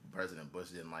fucking President Bush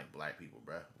didn't like black people,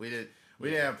 bro. We didn't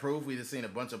have proof. We just seen a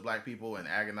bunch of black people in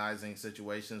agonizing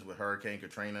situations with Hurricane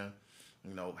Katrina.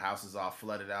 Houses all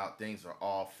flooded out. Things are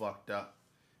all fucked up.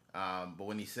 But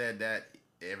when he said that,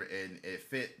 it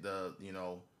fit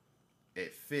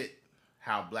it fit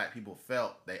how black people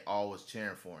felt. They all was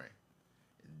cheering for him.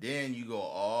 Then you go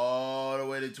all the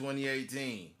way to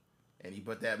 2018, and he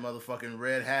put that motherfucking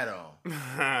red hat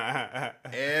on.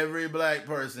 Every black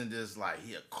person just like,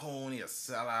 he a coon, he a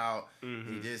sellout,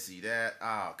 he this, he that.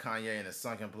 Kanye in a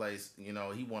sunken place, he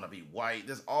want to be white.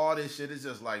 Just all this shit is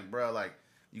just like, bro, like,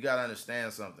 you got to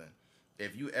understand something.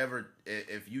 If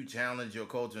you challenge your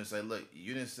culture and say, look,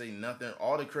 you didn't see nothing,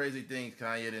 all the crazy things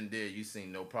Kanye done did, you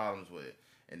seen no problems with it.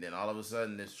 And then all of a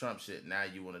sudden, this Trump shit, now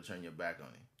you want to turn your back on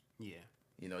him.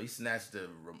 Yeah. He snatched the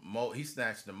remote. He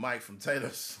snatched the mic from Taylor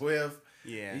Swift.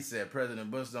 Yeah. He said President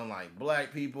Bush don't like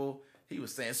black people. He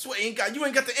was saying, Sway, you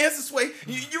ain't got the answers, Sway.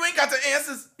 You ain't got the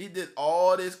answers. He did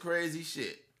all this crazy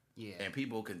shit. Yeah. And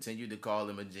people continued to call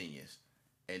him a genius.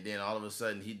 And then all of a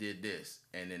sudden he did this,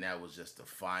 and then that was just the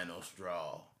final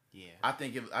straw. Yeah. I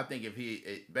think if he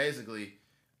basically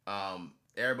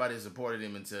everybody supported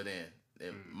him until then.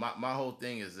 My whole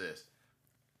thing is this.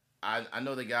 I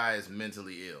know the guy is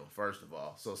mentally ill, first of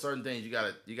all. So certain things you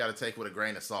gotta take with a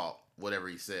grain of salt, whatever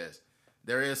he says.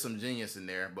 There is some genius in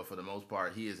there, but for the most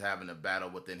part, he is having a battle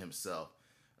within himself.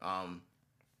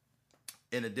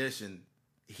 In addition,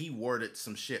 he worded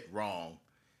some shit wrong.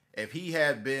 If he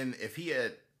had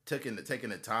taken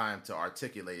the time to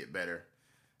articulate it better,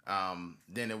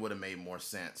 then it would have made more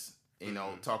sense.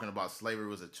 Talking about slavery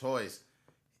was a choice.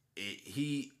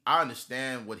 I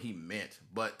understand what he meant,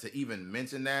 but to even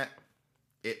mention that,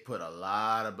 it put a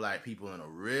lot of black people in a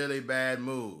really bad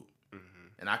mood.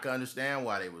 And I can understand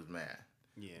why they was mad.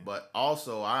 Yeah. But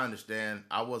also, I understand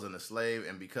I wasn't a slave,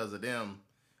 and because of them,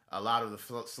 a lot of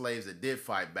the slaves that did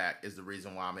fight back is the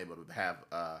reason why I'm able to have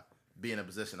be in a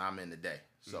position I'm in today.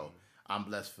 So I'm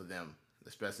blessed for them,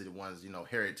 especially the ones,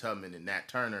 Harriet Tubman and Nat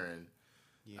Turner and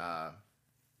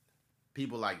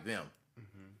people like them.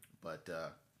 But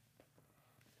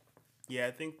yeah,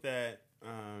 I think that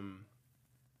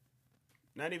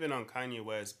not even on Kanye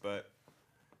West, but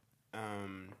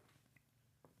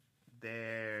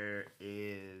there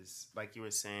is, like you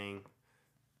were saying,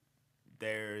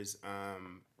 there's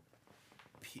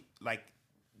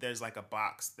there's like a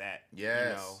box that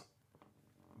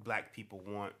black people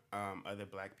want other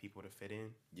black people to fit in.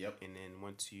 Yep. And then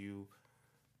once you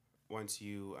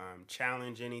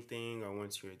challenge anything, or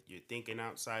once you're thinking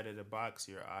outside of the box,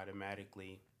 you're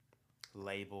automatically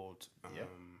labeled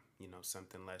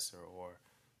something lesser, or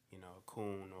a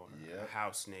coon, or a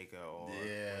house nigga, or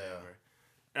whatever.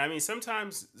 And I mean,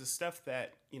 sometimes the stuff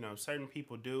that certain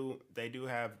people do, they do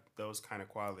have those kind of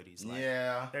qualities. Like,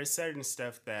 there's certain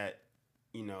stuff that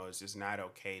it's just not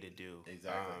okay to do.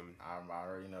 Exactly. I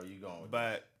already know you going with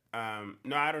but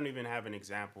no, I don't even have an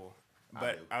example.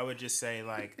 But I would just say,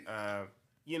 like,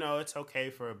 it's okay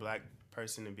for a black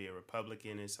person to be a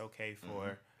Republican. It's okay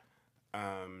for,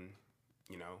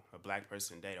 a black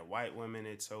person to date a white woman.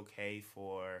 It's okay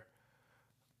for,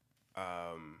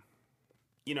 a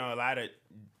lot of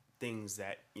things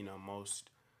that,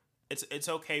 it's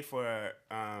okay for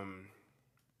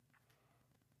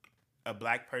a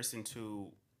black person to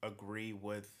agree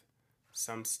with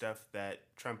some stuff that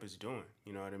Trump is doing.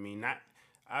 You know what I mean?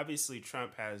 Obviously,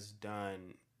 Trump has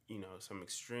done, some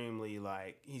extremely,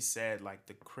 like, he said, like,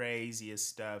 the craziest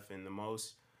stuff and the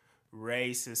most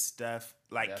racist stuff,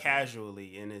 like, Definitely.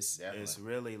 Casually, and it's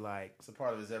really, like... It's a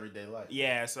part of his everyday life.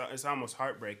 Yeah, so it's almost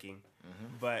heartbreaking.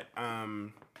 But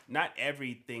not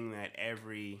everything that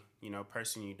every,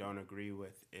 person you don't agree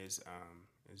with is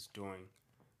doing.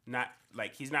 Not,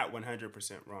 like, he's not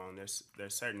 100% wrong. There's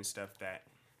certain stuff that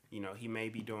he may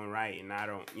be doing right, and I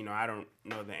don't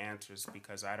know the answers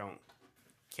because I don't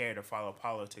care to follow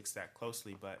politics that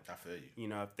closely. But I feel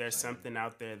you. if there's something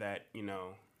out there that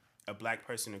a black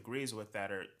person agrees with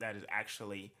that, or that is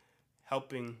actually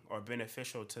helping or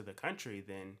beneficial to the country,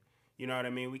 then you know what I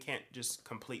mean. We can't just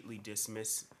completely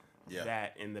dismiss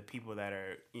that and the people that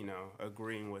are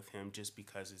agreeing with him just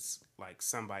because it's like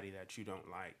somebody that you don't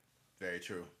like. Very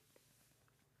true.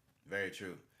 Very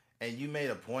true. And you made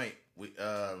a point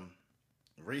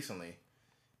recently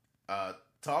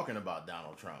talking about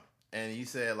Donald Trump, and you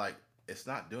said like it's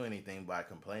not doing anything by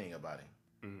complaining about him.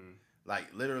 Mm-hmm.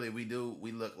 Like literally, we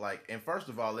look like. And first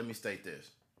of all, let me state this: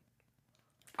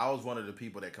 I was one of the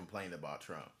people that complained about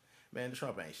Trump. Man,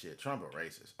 Trump ain't shit. Trump a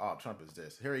racist. Oh, Trump is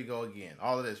this. Here he go again.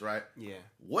 All of this, right? Yeah.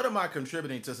 What am I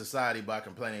contributing to society by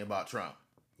complaining about Trump?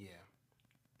 Yeah.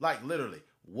 Like literally,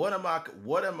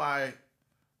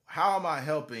 how am I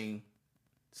helping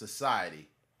society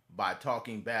by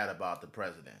talking bad about the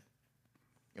president?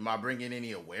 Am I bringing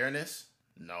any awareness?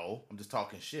 No, I'm just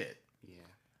talking shit. Yeah.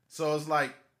 So it's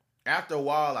like, after a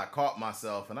while, I caught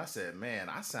myself and I said, man,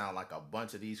 I sound like a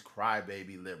bunch of these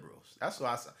crybaby liberals. That's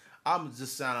what I'm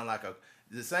just sounding like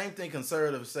the same thing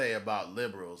conservatives say about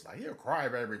liberals. Like, you're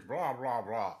crybabies, blah, blah,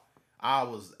 blah. I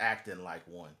was acting like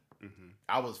one. Mm-hmm.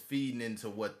 I was feeding into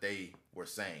what they were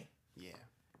saying. Yeah.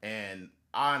 And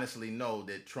I honestly know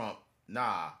that Trump,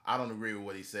 I don't agree with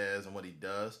what he says and what he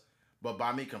does. But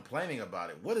by me complaining about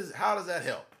it, how does that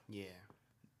help? Yeah.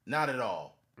 Not at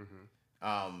all.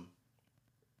 Mm-hmm.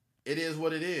 It is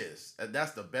what it is.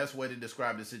 That's the best way to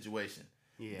describe the situation.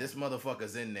 Yeah. This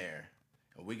motherfucker's in there,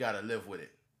 and we got to live with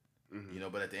it. Mm-hmm.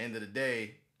 But at the end of the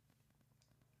day,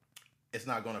 it's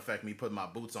not going to affect me putting my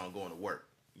boots on going to work.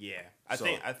 Yeah. I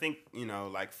think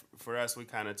like for us, we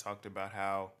kind of talked about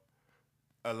how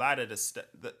a lot of the stuff,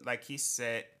 like he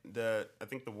said, I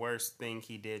think the worst thing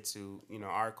he did to,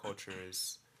 our culture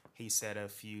is he said a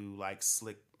few like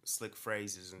slick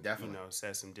phrases and, Definitely.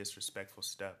 Said some disrespectful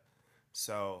stuff.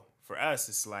 So for us,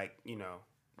 it's like,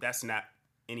 that's not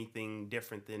anything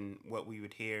different than what we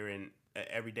would hear in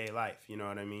everyday life. You know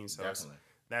what I mean? So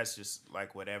that's just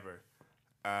like whatever.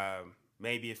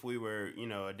 Maybe if we were,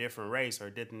 a different race or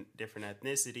different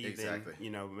ethnicity, exactly.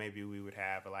 Then, maybe we would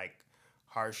have like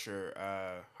harsher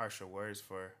words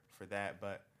for that.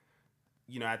 But,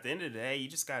 at the end of the day, you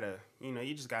just gotta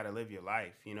live your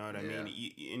life. You know what I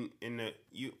mean?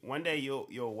 One day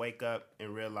you'll wake up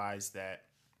and realize that,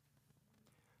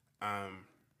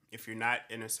 if you're not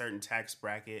in a certain tax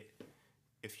bracket,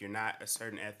 if you're not a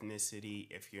certain ethnicity,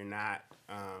 if you're not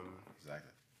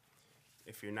exactly,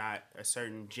 if you're not a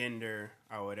certain gender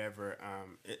or whatever,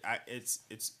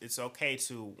 it's okay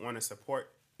to want to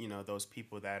support those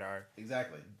people that are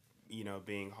exactly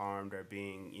being harmed or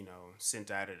being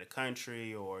sent out of the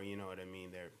country, or what I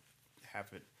mean,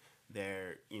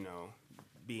 they're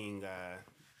being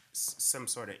some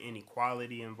sort of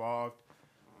inequality involved.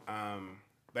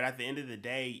 But at the end of the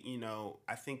day,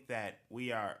 I think that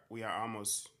we are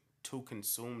almost too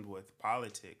consumed with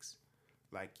politics.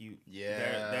 Like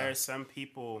there are some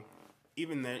people,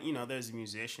 even there, there's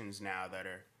musicians now that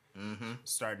are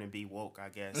starting to be woke, I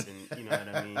guess, and you know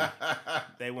what I mean.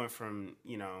 They went from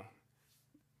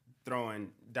throwing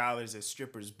dollars at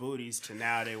strippers' booties to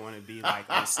now they want to be like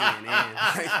on CNN,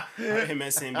 like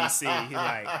MSNBC. He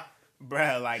like,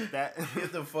 bruh, like that.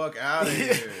 Get the fuck out of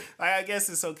here. Like, I guess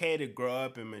it's okay to grow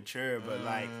up and mature, but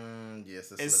like,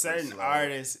 yes, it's certain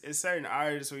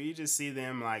artists where you just see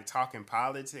them like talking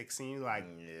politics, and you like,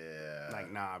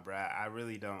 like, nah, bruh, I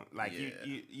really don't like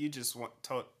you just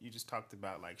talked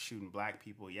about like shooting black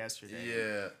people yesterday.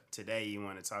 Yeah. Today you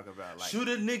want to talk about like shoot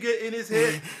a nigga in his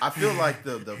head. I feel like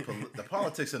the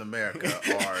politics in America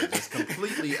are just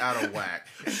completely out of whack.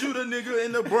 Shoot a nigga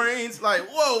in the brains. Like,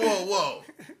 whoa.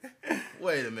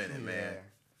 Wait a minute, man.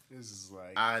 This is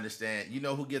like, I understand. You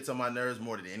know who gets on my nerves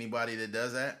more than anybody that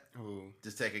does that? Who?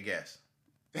 Just take a guess.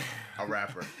 A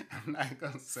rapper. I'm not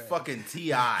gonna say. Fucking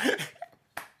T.I.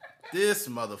 This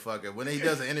motherfucker, when he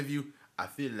does an interview, I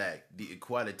feel like the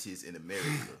equalities in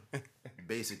America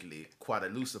basically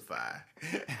quadlucify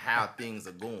how things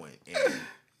are going. And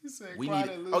we need.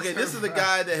 Okay, this is the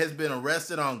guy that has been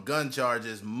arrested on gun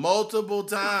charges multiple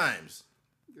times.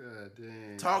 God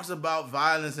dang. Talks about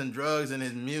violence and drugs in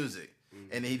his music.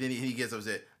 And he gets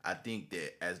upset. I think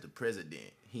that as the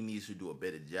president, he needs to do a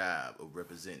better job of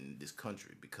representing this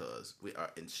country because we are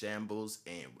in shambles.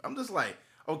 And I'm just like,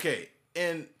 okay.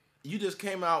 And you just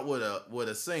came out with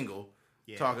a single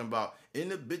talking about in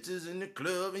the bitches in the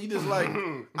club, and you just like,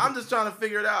 I'm just trying to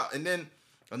figure it out. And then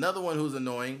another one who's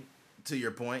annoying, to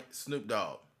your point, Snoop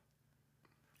Dogg.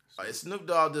 Snoop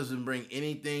Dogg doesn't bring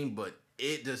anything but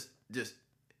it just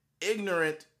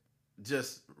ignorant,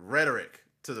 just rhetoric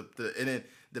to and then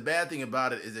the bad thing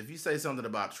about it is if you say something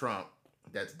about Trump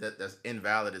that's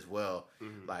invalid as well,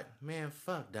 like, man,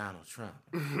 fuck Donald Trump,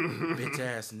 bitch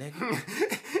ass nigga,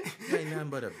 you ain't nothing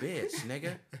but a bitch,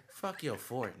 nigga, fuck your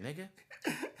fort, nigga.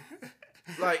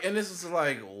 Like, and this is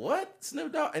like, what,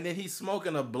 Snoop Dogg? And then he's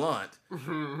smoking a blunt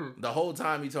the whole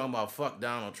time he talking about fuck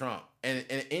Donald Trump. And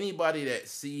anybody that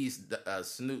sees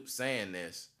Snoop saying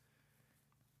this,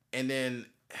 and then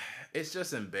it's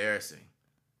just embarrassing.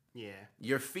 Yeah.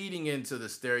 You're feeding into the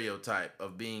stereotype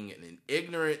of being an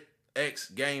ignorant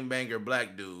ex-gangbanger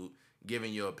black dude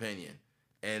giving your opinion.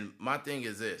 And my thing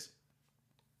is this.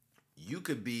 You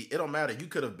could be, it don't matter, you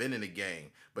could have been in a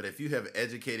gang, but if you have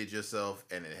educated yourself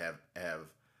and have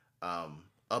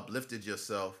uplifted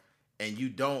yourself and you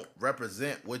don't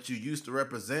represent what you used to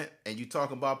represent and you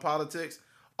talk about politics,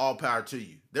 all power to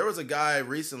you. There was a guy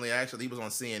recently, actually, he was on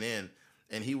CNN,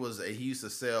 and he used to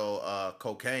sell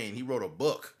cocaine. He wrote a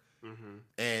book.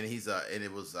 And it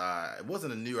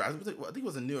wasn't a New York, I think it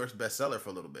was a New York bestseller for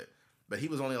a little bit, but he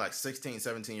was only like 16,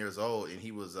 17 years old, and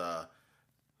he was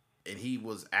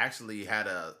actually had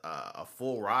a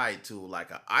full ride to like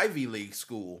an Ivy League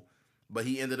school, but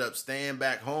he ended up staying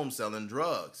back home selling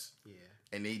drugs. Yeah.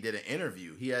 And he did an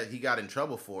interview. He got in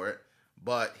trouble for it,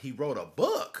 but he wrote a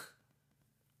book.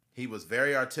 He was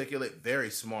very articulate, very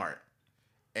smart,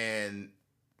 and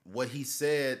what he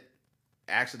said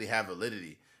actually had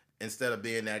validity. Instead of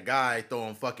being that guy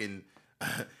throwing fucking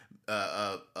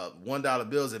 $1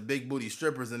 bills at big booty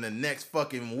strippers, and the next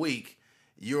fucking week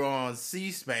you're on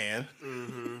C-SPAN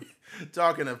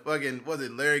talking to fucking, was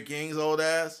it Larry King's old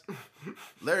ass?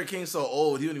 Larry King's so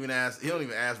old he don't even ask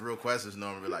real questions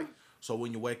normally. Like, so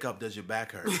when you wake up, does your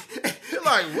back hurt? You're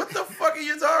like, what the fuck are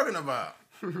you talking about?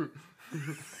 Do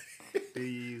you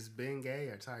use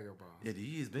Bengay or Tiger Balm? Yeah, do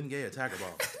you use Bengay or Tiger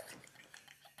Balm?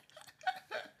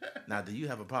 Now, do you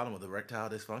have a problem with erectile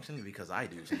dysfunction? Because I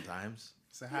do sometimes.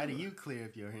 So how do you clear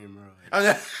up your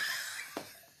hemorrhoids?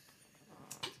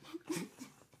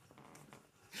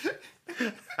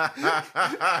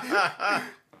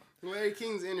 Larry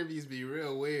King's interviews be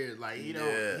real weird. Like he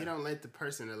don't let the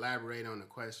person elaborate on the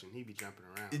question. He be jumping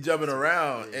around. He's jumping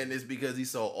around, and it's because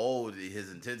he's so old.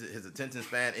 His attention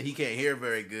span, and he can't hear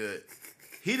very good.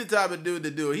 He the type of dude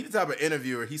to do it. He the type of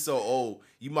interviewer. He's so old,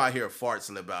 you might hear a fart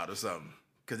slip out or something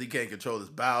because he can't control his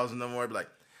bowels no more. Be like,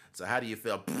 so how do you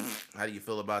feel? How do you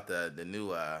feel about the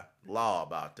new law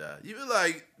about you be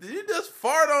like, did you just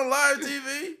fart on live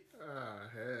TV? Oh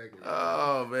heck!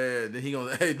 Oh man,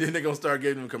 then they gonna start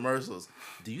giving him commercials.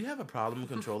 Do you have a problem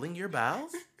controlling your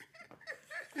bowels?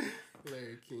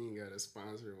 Larry King got a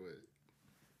sponsor with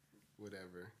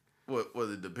whatever. What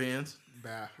it depends.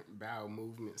 Bowel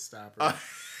movement stopper.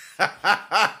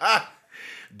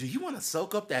 Do you want to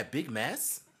soak up that big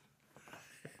mess?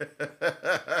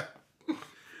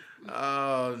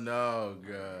 Oh no,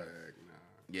 God. No.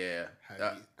 Yeah.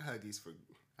 Huggies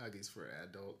for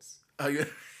adults.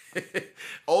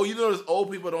 Oh, you notice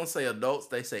old people don't say adults;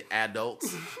 they say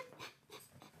adults.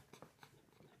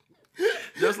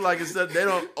 Just like instead,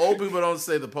 old people don't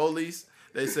say the police;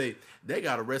 they say they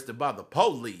got arrested by the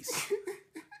police.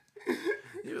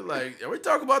 You're like, are we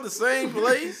talking about the same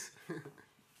place?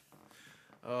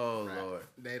 Oh right. Lord!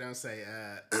 They don't say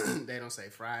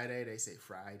Friday; they say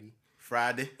Friday.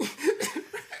 Friday.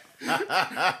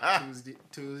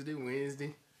 Tuesday,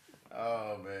 Wednesday.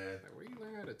 Oh man! Like, where you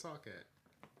learn how to talk at?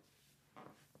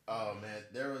 Oh man,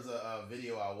 there was a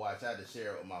video I watched. I had to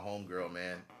share it with my homegirl,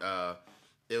 man.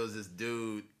 It was this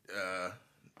dude.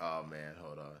 Oh man,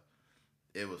 hold on.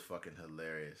 It was fucking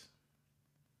hilarious.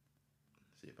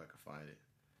 Let's see if I can find it.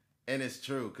 And it's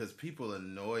true, because people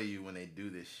annoy you when they do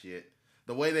this shit.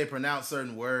 The way they pronounce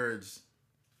certain words.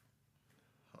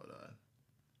 Hold on.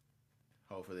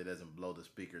 Hopefully it doesn't blow the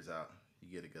speakers out. You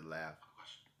get a good laugh.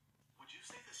 Would you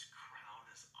say this crown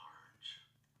is orange?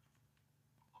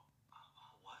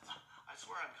 What? I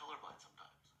swear I'm colorblind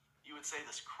sometimes. You would say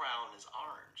this crown is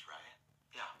orange, right?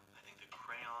 Yeah, I think the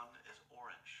crayon is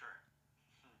orange, sure.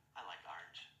 I like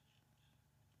orange.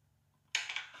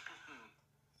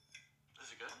 Is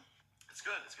it good? It's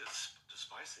good. It's good. It's just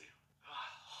spicy. I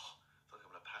feel like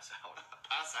I'm gonna pass out.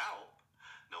 Pass out?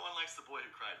 No one likes the boy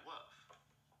who cried wolf.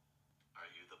 Are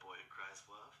you the boy who cries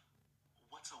wolf?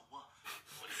 What's a wolf?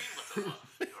 What do you mean what's a wolf?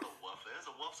 You know what a wolf is?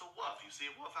 A wolf's a wolf. You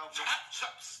see a wolf out there?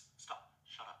 Stop.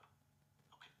 Shut up.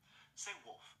 Okay. Say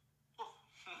wolf. Wolf.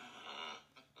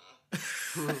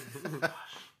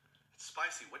 Gosh. It's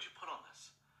spicy. What'd you put on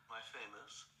this? My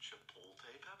famous chipotle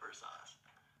pepper sauce.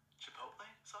 Chipotle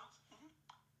sauce? Mm-hmm.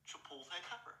 Chipotle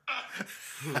pepper.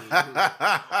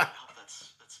 Help that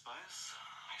spice.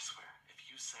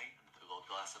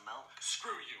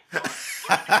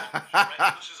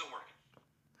 English isn't working.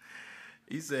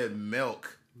 He said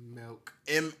milk. Milk.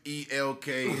 MELK.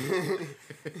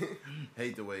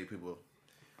 Hate the way people.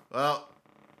 Well,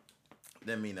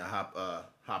 didn't mean to hop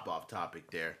off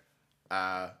topic there,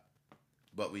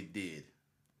 but we did.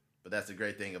 But that's the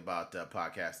great thing about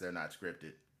podcasts; they're not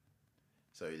scripted,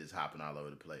 so you're just hopping all over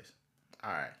the place.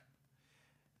 All right.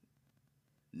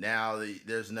 Now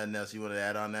there's nothing else you want to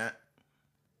add on that.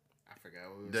 I forgot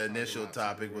what we was The talking initial about,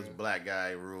 topic was black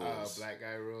guy rules. Oh, black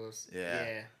guy rules.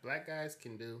 Yeah. Black guys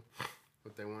can do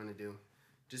what they want to do.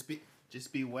 Just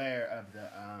beware of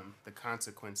the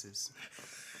consequences.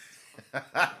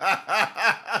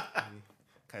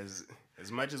 Because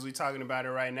as much as we talking about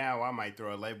it right now, I might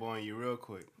throw a label on you real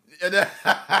quick.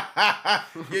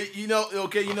 you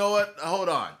know what? Hold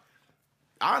on.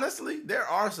 Honestly, there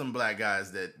are some black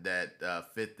guys that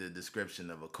fit the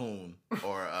description of a coon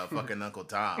or a fucking Uncle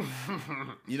Tom.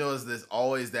 You know, there's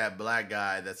always that black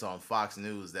guy that's on Fox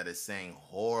News that is saying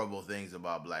horrible things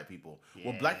about black people. Yeah.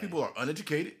 Well, black people are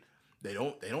uneducated. They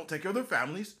don't take care of their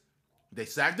families. They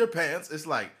sag their pants. It's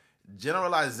like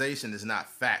generalization is not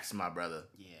facts, my brother.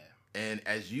 Yeah. And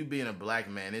as you being a black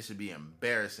man, it should be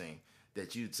embarrassing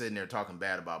that you sitting there talking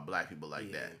bad about black people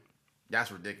like that. That's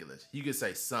ridiculous. You could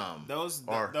say some. Those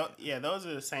are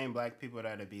the same black people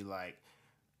that'd be like,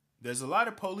 there's a lot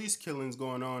of police killings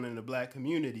going on in the black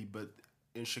community, but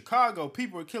in Chicago,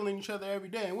 people are killing each other every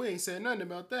day, and we ain't saying nothing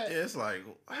about that. Yeah, it's like,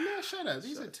 man, shut up.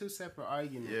 These are two separate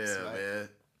arguments. Yeah, like, man.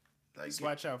 Like, just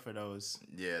watch out for those.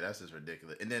 Yeah, that's just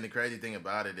ridiculous. And then the crazy thing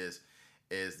about it is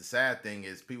the sad thing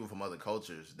is people from other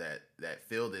cultures that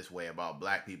feel this way about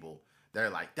black people. They're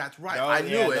like, that's right. I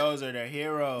knew it. Those are their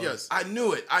heroes. Yes, I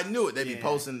knew it. They'd be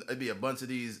posting. It'd be a bunch of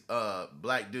these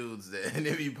black dudes and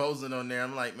they'd be posting on there.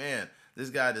 I'm like, man, this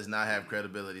guy does not have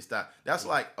credibility. Stop. That's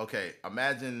like, okay,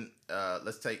 imagine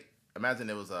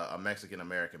it was a Mexican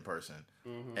American person,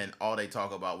 and all they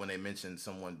talk about when they mention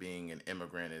someone being an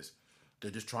immigrant is they're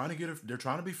just trying to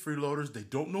be freeloaders. They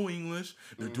don't know English.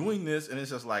 They're doing this, and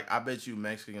it's just like, I bet you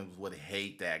Mexicans would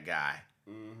hate that guy.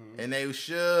 And they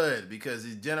should, because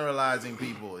he's generalizing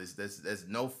people. There's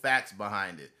no facts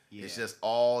behind it. Yeah. It's just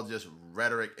all just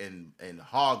rhetoric and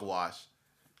hogwash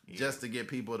just to get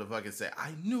people to fucking say,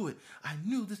 I knew it. I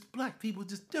knew this black people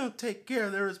just don't take care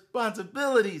of their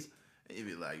responsibilities. And you'd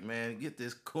be like, man, get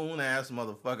this coon-ass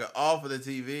motherfucker off of the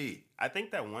TV. I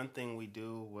think that one thing we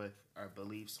do with our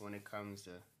beliefs when it comes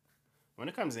to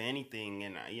anything,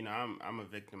 and you know, I'm a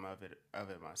victim of it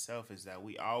myself, is that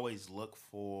we always look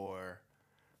for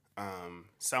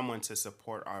someone to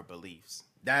support our beliefs.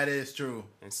 That is true.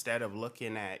 Instead of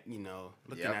looking at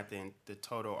the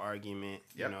total argument,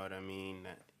 you know what I mean?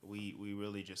 That we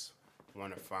really just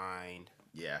want to find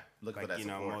look like, for that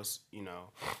support. Most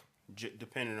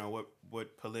depending on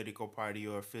what political party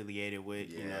you're affiliated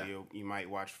with, you know, you might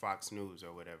watch Fox News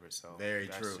or whatever. So very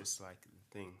that's true. Just like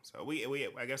the thing. So we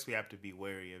I guess we have to be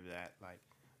wary of that. Like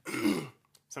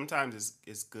sometimes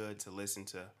it's good to listen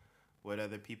to what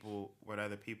other people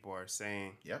are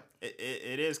saying. Yep.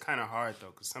 It is kind of hard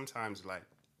though, because sometimes like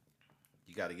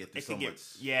you got to get through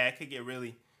it could get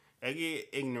really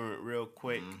ignorant real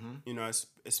quick. You know,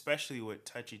 especially with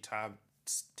touchy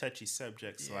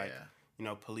subjects like, you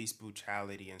know, police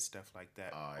brutality and stuff like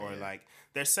that. Or like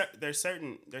there's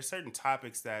certain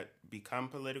topics that become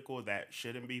political that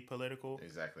shouldn't be political.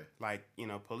 Exactly. Like, you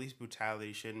know, police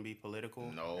brutality shouldn't be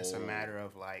political. No. It's a matter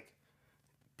of like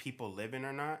people living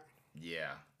or not.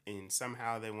 Yeah. And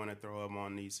somehow they want to throw them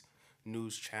on these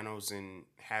news channels and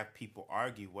have people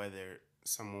argue whether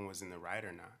someone was in the right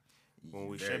or not. When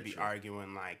we should be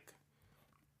arguing like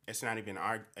it's not even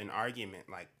an argument.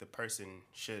 Like the person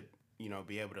should, you know,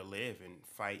 be able to live and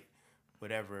fight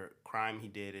whatever crime he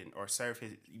did or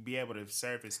be able to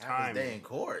serve his time. Have his day in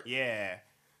court. Yeah.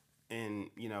 And,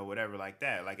 you know, whatever like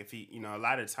that. Like if he, you know, a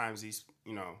lot of times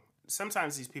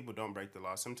sometimes these people don't break the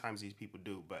law. Sometimes these people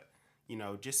do, but you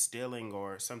know, just stealing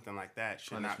or something like that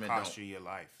should not cost you your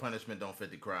life. Punishment don't fit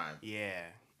the crime. Yeah.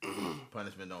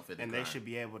 Punishment don't fit the crime. And they should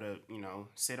be able to, you know,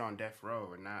 sit on death row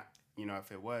or not, you know,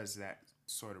 if it was that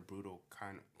sort of brutal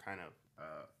kind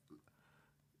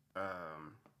of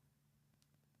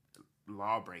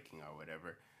law breaking or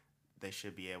whatever, they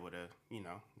should be able to, you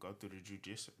know, go through the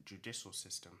judicial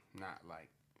system, not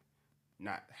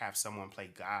have someone play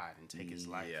God and take his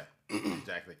life. Yeah,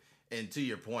 exactly. And to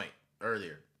your point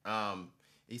earlier,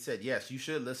 he said, yes, you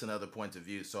should listen to other points of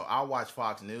view. So I'll watch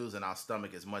Fox News and I'll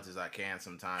stomach as much as I can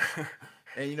sometimes.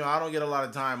 And, you know, I don't get a lot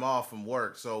of time off from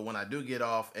work. So when I do get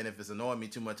off, and if it's annoying me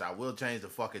too much, I will change the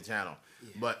fucking channel. Yeah.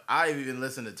 But I even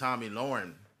listen to Tommy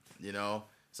Lauren, you know,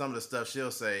 some of the stuff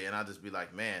she'll say, and I'll just be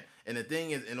like, man. And the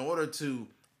thing is, in order to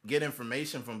get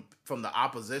information from the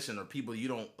opposition or people you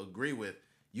don't agree with,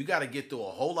 you got to get through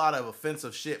a whole lot of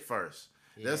offensive shit first.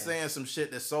 Yeah. They're saying some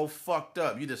shit that's so fucked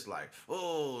up. You just like,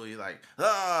 oh, you're like,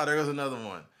 there's another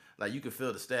one. Like, you can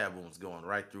feel the stab wounds going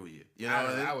right through you. You know what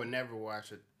I mean? I would never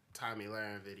watch a Tommy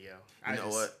Lauren video. You know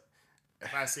what?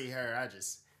 If I see her, I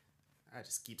just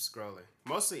keep scrolling.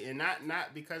 Mostly, and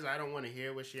not because I don't want to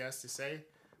hear what she has to say.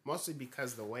 Mostly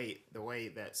because the way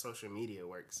that social media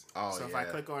works. Oh, so if I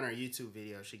click on her YouTube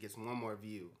video, she gets one more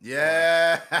view.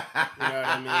 Yeah. You know what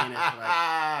I mean? It's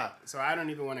like, so I don't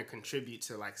even want to contribute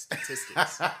to like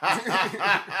statistics.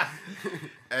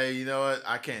 Hey, you know what?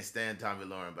 I can't stand Tommy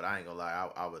Lauren, but I ain't gonna lie,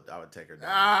 I would take her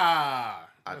down.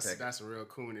 That's real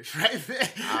coonish right there.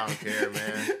 I don't care,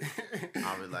 man.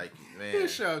 I'll be like, man. You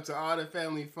show up to all the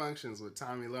family functions with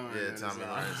Tommy Lauren. Yeah, Tommy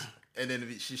Lauren. And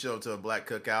then she showed up to a black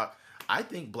cookout. I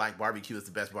think black barbecue is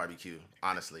the best barbecue,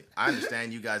 honestly. I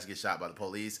understand you guys get shot by the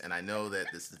police, and I know that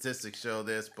the statistics show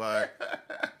this, but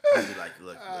I'll be like,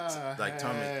 look,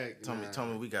 tell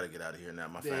me we got to get out of here now,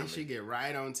 my family. Then she get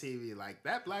right on TV like,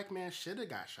 that black man should have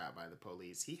got shot by the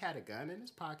police. He had a gun in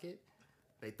his pocket.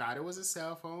 They thought it was a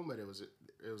cell phone, but it was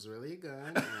really a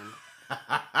gun.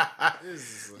 And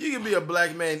you can be a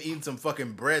black man eating some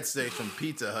fucking breadsticks from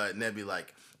Pizza Hut, and they'd be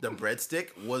like, the breadstick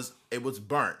was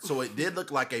burnt, so it did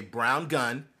look like a brown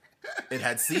gun. It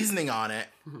had seasoning on it,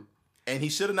 and he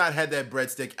should have not had that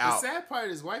breadstick out. The sad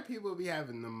part is white people be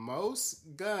having the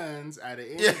most guns out of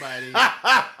anybody. They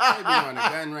be on the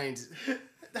gun range.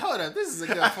 Hold up, this is a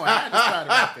good point. I just thought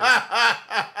about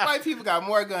this. White people got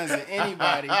more guns than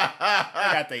anybody. They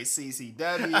got their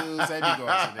CCWs. They be going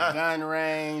to the gun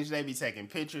range. They be taking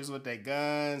pictures with their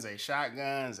guns, their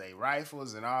shotguns, their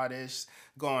rifles, and all this.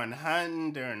 Going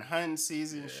hunting during hunting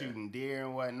season, shooting deer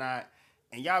and whatnot.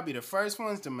 And y'all be the first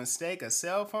ones to mistake a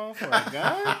cell phone for a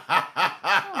gun?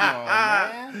 Come on,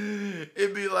 man.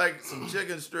 It'd be like some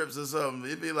chicken strips or something.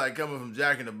 It'd be like coming from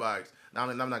Jack in the Box. Now,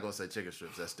 I'm not going to say chicken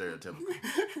strips. That's stereotypical.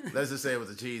 Let's just say it was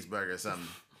a cheeseburger or something.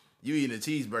 You eating a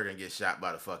cheeseburger and get shot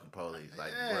by the fucking police.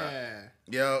 Like, bruh.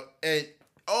 Yo, and,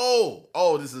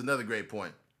 this is another great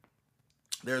point.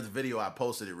 There's a video, I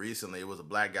posted it recently. It was a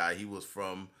black guy. He was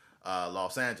from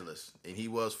Los Angeles. And he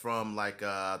was from, I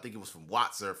think it was from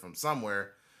Watts or from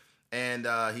somewhere. And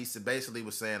he basically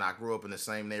was saying, I grew up in the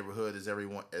same neighborhood as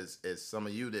everyone, as some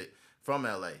of you that from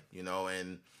LA, you know,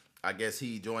 and I guess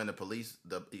he joined the police.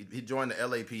 He joined the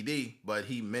LAPD, but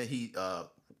he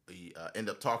ended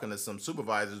up talking to some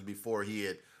supervisors before he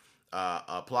had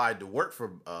applied to work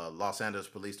for Los Angeles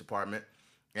Police Department.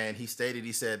 And he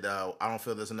said, I don't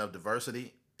feel there's enough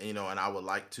diversity, you know, and I would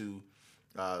like to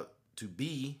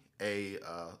be a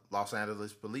Los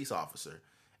Angeles police officer.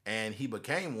 And he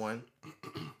became one.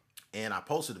 And I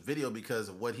posted a video because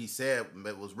of what he said.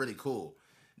 It was really cool.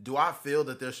 Do I feel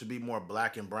that there should be more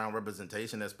black and brown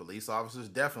representation as police officers?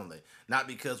 Definitely. Not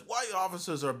because white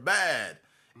officers are bad.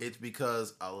 It's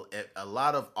because a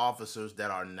lot of officers that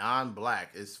are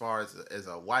non-black, as far as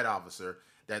a white officer,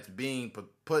 that's being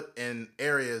put in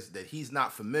areas that he's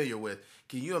not familiar with.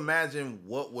 Can you imagine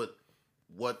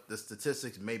what the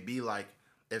statistics may be like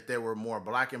if there were more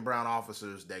black and brown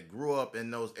officers that grew up in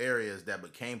those areas that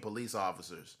became police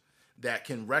officers, that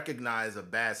can recognize a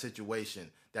bad situation,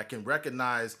 that can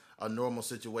recognize a normal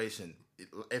situation?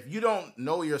 If you don't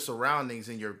know your surroundings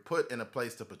and you're put in a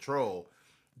place to patrol,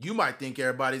 you might think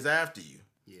everybody's after you.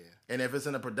 Yeah. And if it's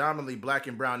in a predominantly black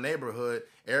and brown neighborhood,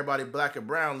 everybody black and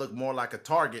brown look more like a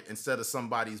target instead of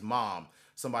somebody's mom,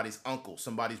 somebody's uncle,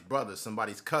 somebody's brother,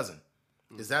 somebody's cousin.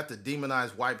 Is that to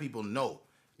demonize white people? No.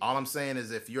 All I'm saying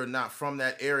is if you're not from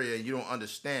that area and you don't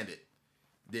understand it,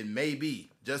 then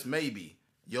maybe, just maybe,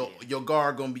 your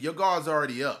guard's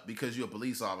already up because you're a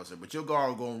police officer, but your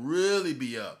guard gonna really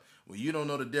be up when you don't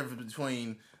know the difference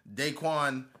between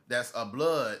Daquan, that's a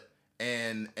blood,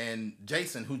 and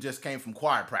Jason, who just came from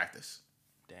choir practice.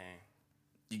 Dang.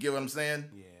 You get what I'm saying?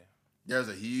 Yeah. There's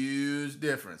a huge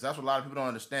difference. That's what a lot of people don't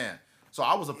understand. So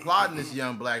I was applauding this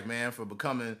young black man for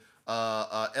becoming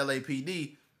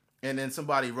LAPD, and then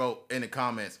somebody wrote in the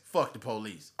comments, "Fuck the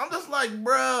police." I'm just like,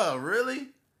 bruh, really?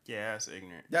 Yeah, that's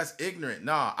ignorant. That's ignorant.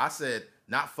 Nah, I said,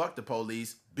 not fuck the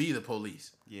police, be the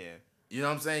police. Yeah. You know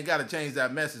what I'm saying? You got to change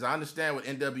that message. I understand what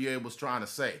NWA was trying to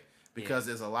say. Because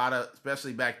there's a lot of,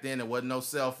 especially back then, there wasn't no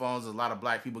cell phones. There's a lot of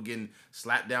black people getting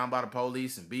slapped down by the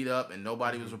police and beat up, and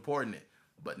nobody was reporting it.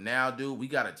 But now, dude, we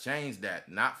got to change that.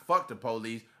 Not fuck the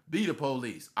police, be the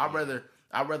police. I'd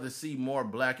rather see more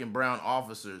black and brown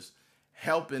officers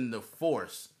helping the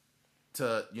force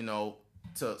so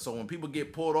when people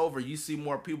get pulled over, you see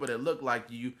more people that look like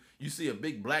you. You see a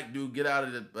big black dude get out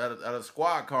of the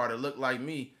squad car that look like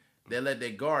me. they let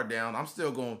their guard down. I'm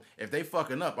still going, if they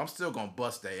fucking up, I'm still going to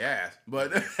bust their ass.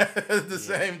 But at the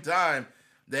same time,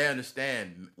 they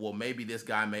understand, well, maybe this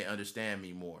guy may understand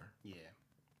me more. Yeah,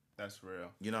 that's real.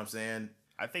 You know what I'm saying?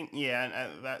 I think, and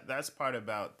that's part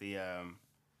about the,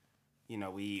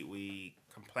 we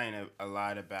complain a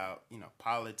lot about,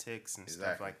 politics and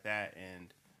stuff like that.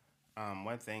 And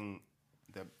one thing,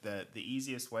 the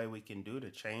easiest way we can do to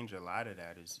change a lot of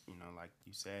that is, like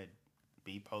you said,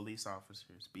 be police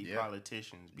officers, be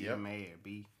politicians, be a mayor,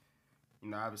 be,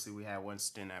 obviously we had one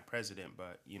stint at president,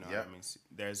 but, I mean,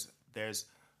 there's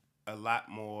a lot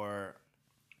more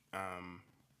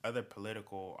other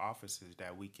political offices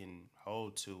that we can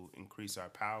hold to increase our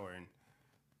power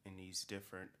in these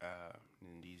different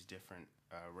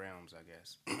realms, I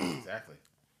guess. Exactly.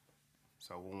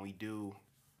 So when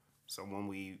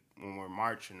we're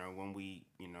marching, or when we,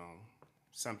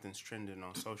 something's trending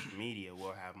on social media,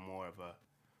 we'll have more of a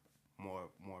more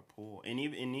pull. And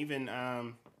even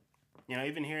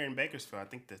even here in Bakersfield, I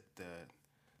think that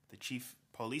the chief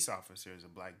police officer is a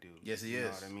black dude. Yes, he is. You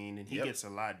know what I mean? And he gets a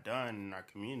lot done in our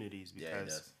communities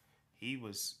because he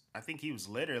was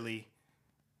literally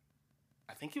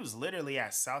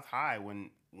at South High when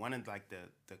one of like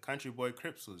the Country Boy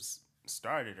Crips was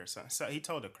started or something. So he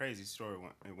told a crazy story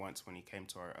once when he came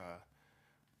to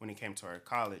our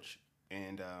college,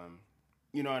 and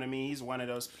you know what I mean? He's one of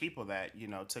those people that,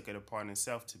 took it upon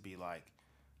himself to be like,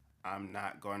 I'm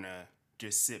not gonna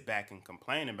just sit back and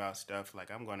complain about stuff. Like,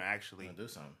 I'm gonna actually do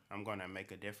something. I'm gonna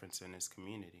make a difference in this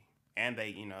community. And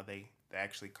they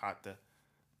actually caught the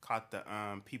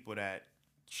people that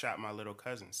shot my little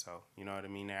cousin. So, you know what I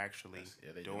mean? They're actually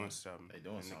doing something in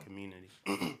the community.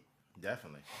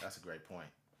 Definitely. That's a great point.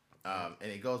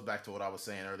 And it goes back to what I was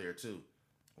saying earlier, too.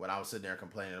 When I was sitting there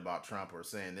complaining about Trump or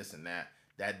saying this and that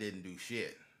didn't do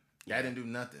shit. That didn't do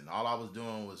nothing. All I was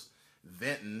doing was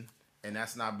venting, and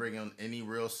that's not bringing any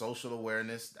real social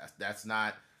awareness. That's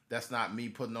not me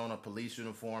putting on a police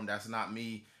uniform. That's not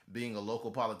me being a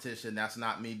local politician. That's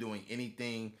not me doing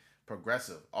anything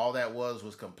progressive. All that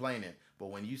was complaining. But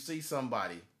when you see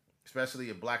somebody, especially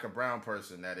a black or brown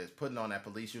person, that is putting on that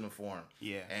police uniform,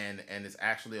 and is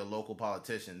actually a local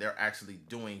politician, they're actually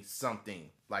doing something.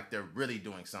 Like, they're really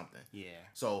doing something. Yeah.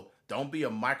 So don't be a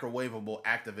microwavable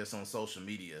activist on social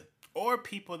media. Or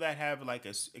people that have like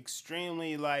a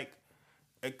extremely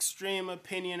extreme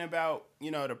opinion about,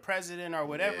 the president or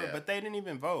whatever, but they didn't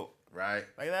even vote. Right.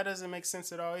 Like, that doesn't make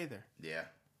sense at all either. Yeah.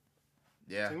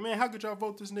 Yeah. Like, man, how could y'all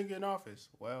vote this nigga in office?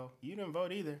 Well, you didn't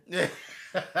vote either. Yeah.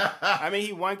 I mean,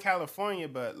 he won California,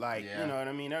 but you know what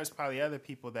I mean? There was probably other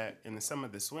people that in some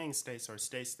of the swing states or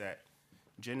states that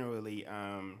generally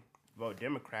vote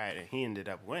Democrat, and he ended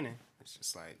up winning. It's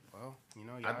just like, well,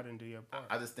 y'all didn't do your part.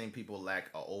 I just think people lack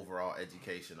an overall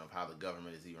education of how the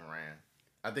government is even ran.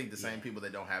 I think the same people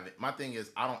that don't have it. My thing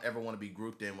is, I don't ever want to be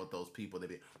grouped in with those people that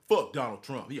be, fuck Donald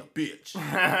Trump, he a bitch.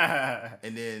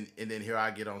 and then here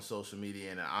I get on social media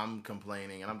and I'm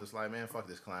complaining, and I'm just like, man, fuck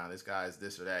this clown. This guy is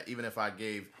this or that. Even if I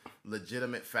gave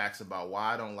legitimate facts about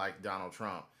why I don't like Donald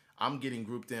Trump, I'm getting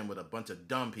grouped in with a bunch of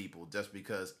dumb people just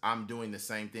because I'm doing the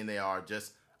same thing they are.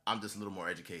 I'm just a little more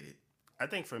educated. I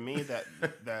think for me that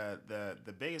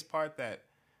the biggest part that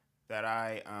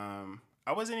I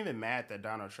wasn't even mad that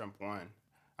Donald Trump won.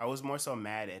 I was more so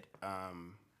mad at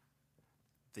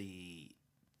the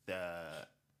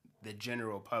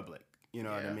general public. You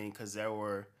know what I mean? Because there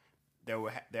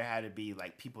had to be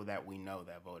like people that we know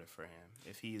that voted for him.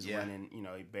 If he's winning,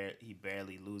 he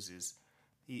barely loses.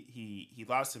 He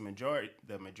lost the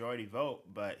majority vote,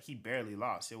 but he barely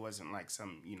lost. It wasn't like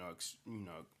some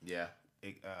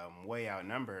way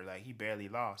outnumbered. Like, he barely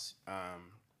lost.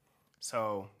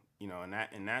 So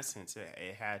in that sense,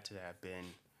 it had to have been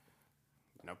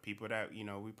people that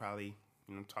we probably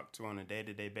talk to on a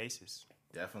day-to-day basis.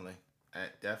 Definitely,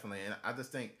 and I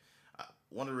just think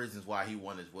one of the reasons why he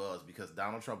won as well is because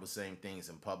Donald Trump was saying things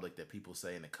in public that people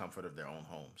say in the comfort of their own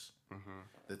homes. Mm-hmm.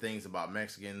 The things about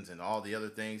Mexicans and all the other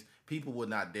things, people would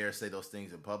not dare say those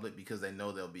things in public because they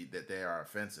know that they are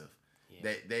offensive.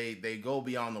 Yeah. They go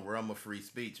beyond the realm of free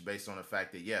speech based on the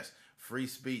fact that yes, free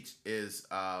speech is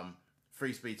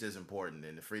important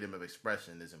and the freedom of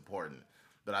expression is important.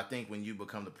 But I think when you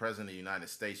become the president of the United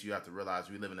States, you have to realize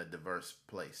we live in a diverse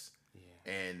place.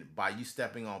 Yeah. And by you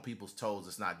stepping on people's toes,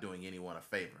 it's not doing anyone a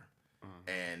favor.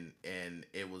 Mm-hmm. And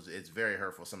it's very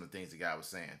hurtful, some of the things the guy was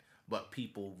saying. But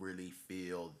people really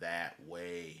feel that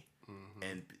way.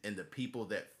 Mm-hmm. And the people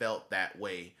that felt that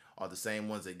way are the same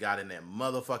ones that got in their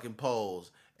motherfucking polls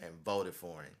and voted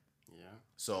for him. Yeah.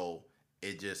 So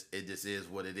it just is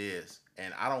what it is.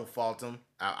 And I don't fault them.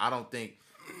 I don't think...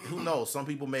 Who knows? Some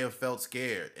people may have felt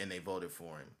scared and they voted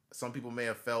for him. some people may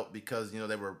have felt because they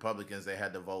were Republicans, they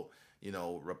had to vote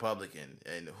Republican,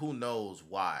 and who knows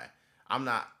why. I'm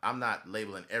not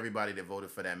labeling everybody that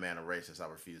voted for that man a racist. I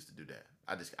refuse to do that.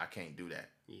 I can't do that.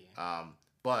 Yeah.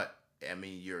 But I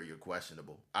mean, you're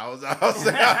questionable. I'll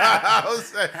say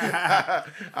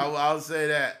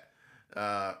that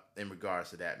in regards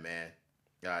to that, man.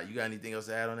 You got anything else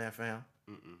to add on that, fam?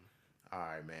 Mm-mm. All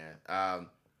right, man.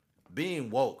 Being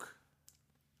woke.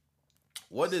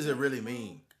 What does it really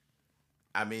mean?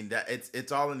 I mean, that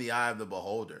it's all in the eye of the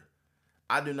beholder.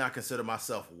 I do not consider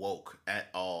myself woke at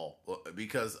all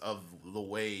because of the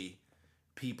way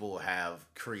people have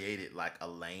created like a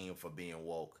lane for being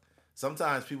woke.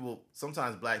 Sometimes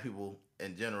black people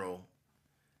in general,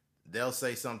 they'll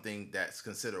say something that's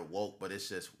considered woke, but it's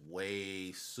just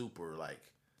way super like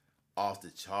off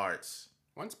the charts.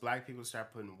 Once black people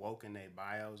start putting woke in their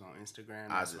bios on Instagram,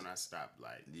 that's when I stopped.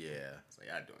 Like, yeah, it's like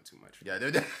y'all doing too much. Yeah,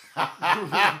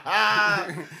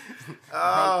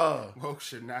 oh, woke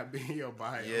should not be in your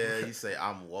bio. Yeah, you say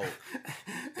I'm woke.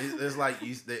 It's like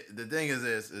the thing is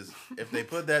this is if they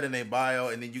put that in their bio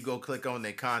and then you go click on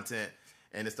their content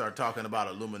and they start talking about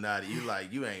Illuminati,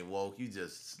 you ain't woke. You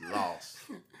just lost.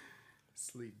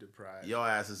 Sleep deprived. Your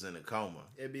ass is in a coma.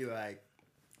 It'd be like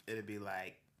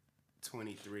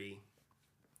 23.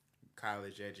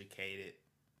 College educated,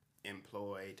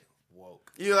 employed,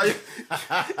 woke. You like?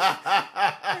 What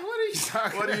are you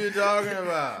talking? What are you talking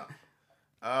about?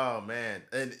 Oh man!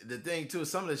 And the thing too,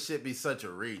 some of the shit be such a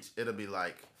reach. It'll be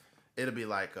like a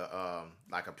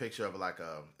picture of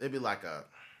it'd be like a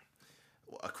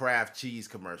Kraft cheese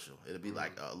commercial. It'll be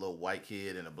like a little white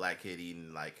kid and a black kid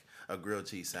eating like a grilled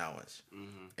cheese sandwich,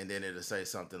 and then it'll say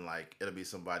something like it'll be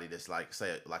somebody that's like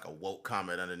say like a woke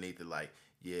comment underneath it like.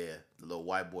 Yeah, the little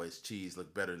white boy's cheese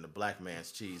look better than the black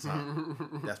man's cheese, huh?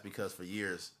 That's because for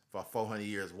 400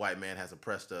 years, white man has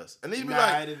oppressed us. And then you'd be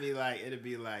it'd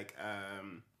be like,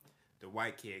 the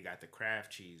white kid got the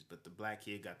Kraft cheese, but the black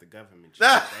kid got the government cheese.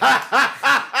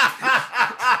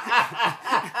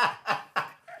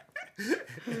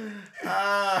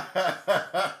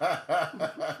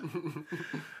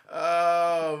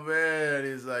 Oh man,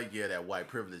 he's like, yeah, that white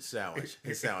privilege sandwich.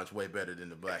 His sandwich way better than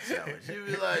the black sandwich. You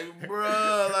be like,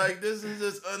 bruh, like this is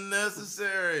just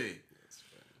unnecessary.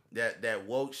 That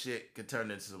woke shit could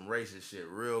turn into some racist shit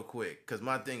real quick. Cause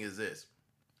my thing is this: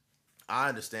 I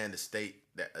understand the state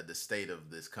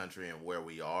of this country and where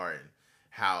we are and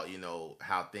how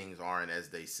how things aren't as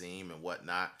they seem and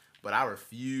whatnot. But I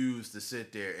refuse to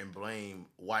sit there and blame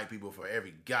white people for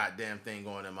every goddamn thing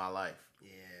going in my life. Yeah.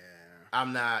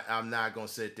 I'm not gonna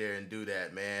sit there and do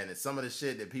that, man. And some of the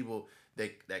shit that people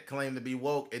that claim to be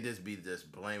woke, it just be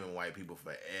blaming white people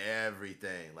for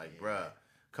everything. Like, bruh,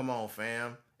 come on,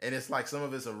 fam. And it's like some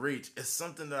of it's a reach. It's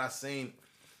something that I seen.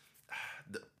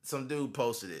 Some dude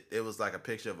posted it. It was like a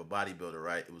picture of a bodybuilder,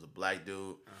 right? It was a black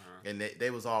dude, and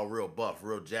they was all real buff,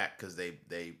 real jacked, because they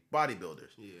bodybuilders.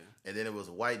 Yeah. And then it was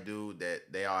a white dude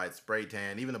that they all had spray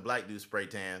tan. Even the black dude spray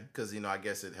tan, because I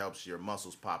guess it helps your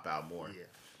muscles pop out more. Yeah.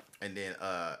 And then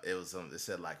it was it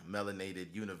said like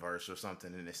melanated universe or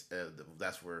something, and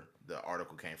that's where the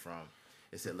article came from.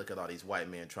 It said, look at all these white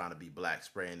men trying to be black,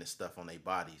 spraying this stuff on their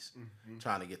bodies,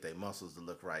 trying to get their muscles to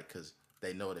look right, because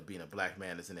they know that being a black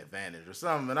man is an advantage or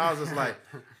something. And I was just like,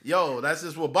 yo, that's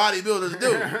just what bodybuilders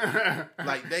do.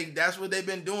 Like that's what they've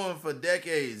been doing for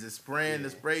decades, is spraying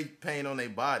the spray paint on their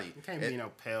body. You can't be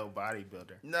no pale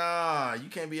bodybuilder. Nah, you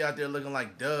can't be out there looking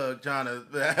like Doug trying to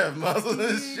have muscles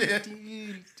and shit.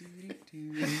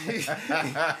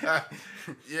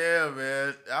 Yeah,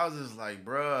 man. I was just like,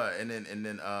 bruh. And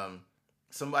then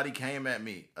somebody came at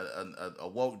me. A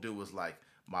woke dude was like,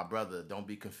 my brother, don't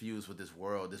be confused with this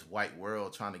world, this white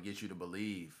world trying to get you to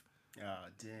believe. Oh,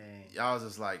 dang. I was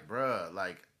just like, bruh,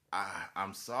 like,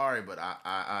 I'm sorry, but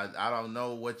I don't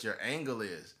know what your angle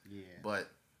is. Yeah. But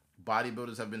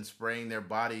bodybuilders have been spraying their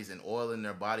bodies and oiling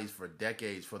their bodies for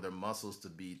decades for their muscles to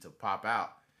pop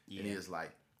out. Yeah. And he was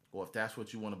like, well, if that's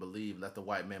what you want to believe, let the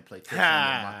white man play tricks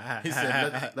on your mind. He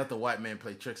said, let the white man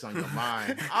play tricks on your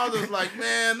mind. I was just like,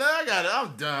 man, I got it.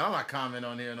 I'm done. I'm not commenting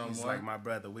on here no more. He's like, my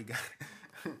brother, we got...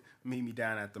 Meet me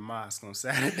down at the mosque on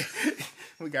Saturday.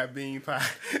 We got bean pie.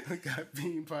 We got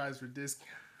bean pies for discount.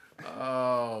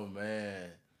 Oh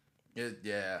man,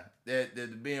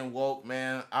 being woke,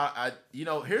 man.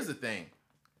 Here's the thing.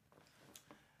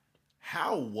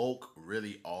 How woke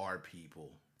really are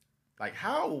people? Like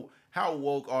how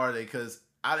woke are they? Because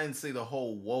I didn't see the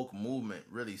whole woke movement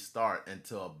really start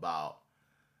until about.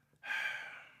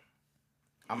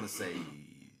 I'm gonna say.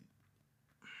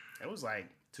 It was like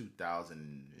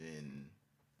 2000 and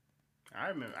I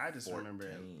remember. I just remember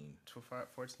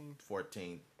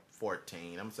 14.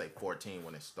 14. I'm gonna say 14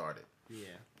 when it started. Yeah.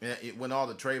 And when all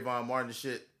the Trayvon Martin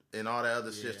shit and all that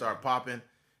other shit started popping,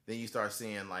 then you start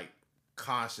seeing like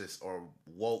conscious or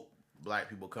woke black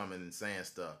people coming and saying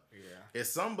stuff. Yeah. It's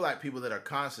some black people that are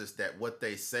conscious that what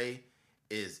they say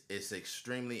is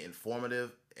extremely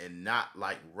informative and not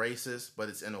like racist, but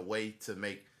it's in a way to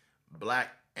make black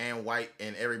and white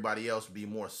and everybody else be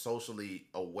more socially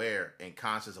aware and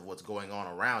conscious of what's going on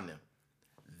around them.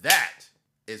 That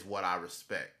is what I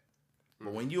respect.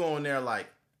 But when you on there like,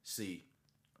 see,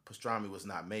 pastrami was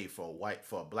not made for a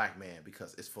black man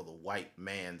because it's for the white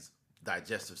man's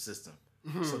digestive system.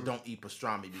 So don't eat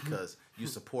pastrami because you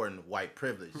supporting white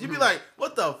privilege. You be like,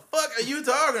 what the fuck are you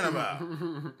talking about?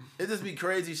 It just be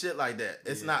crazy shit like that.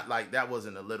 It's not like that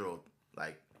wasn't a literal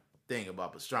like thing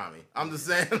about pastrami. I'm just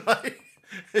saying like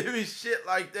it be shit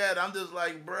like that. I'm just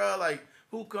like, bruh, like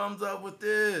who comes up with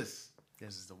this?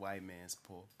 This is the white man's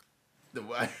pork. The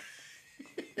white.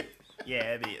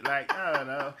 Yeah, it be like, I don't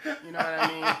know. You know what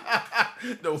I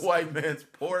mean? The white man's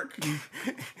pork.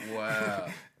 Wow.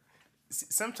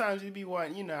 Sometimes you be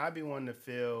wanting, you know, I be wanting to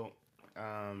feel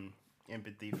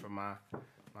empathy for my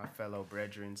fellow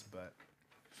brethren, but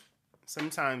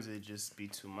sometimes it just be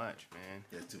too much, man.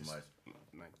 It's too much.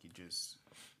 Like you just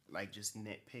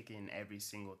nitpicking every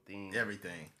single thing.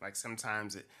 Everything. Like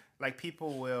sometimes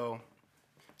people will.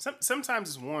 Sometimes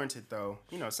it's warranted though.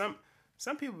 You know, some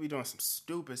people be doing some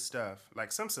stupid stuff.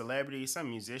 Like some celebrities, some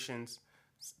musicians.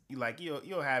 Like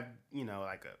you'll have, you know,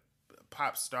 like a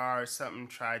pop star or something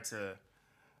try to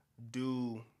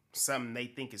do something they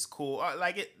think is cool. I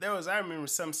remember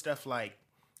some stuff like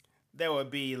there would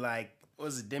be like,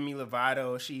 was it Demi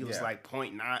Lovato? She was like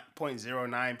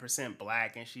 0.09%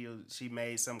 black, and she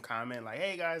made some comment like,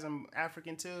 "Hey guys, I'm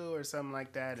African too," or something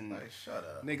like that. And like, shut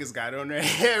up. Niggas got on their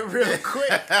head real quick.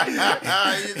 Shut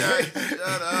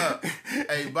up.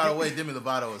 Hey, by the way, Demi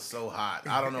Lovato is so hot.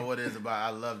 I don't know what it is about.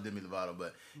 I love Demi Lovato,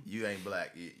 but you ain't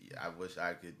black. I wish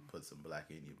I could put some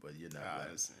black in you, but you're not black.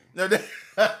 No, Demi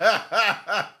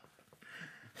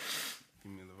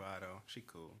Lovato, she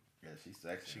cool. Yeah, she's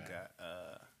sexy.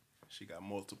 She got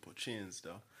multiple chins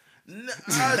though. No,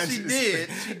 she did.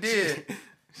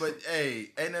 But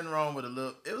hey, ain't nothing wrong with a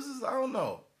little. It was just, I don't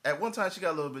know. At one time she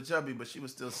got a little bit chubby, but she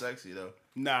was still sexy though.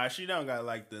 Nah, she don't got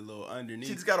like the little underneath.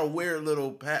 She's got a weird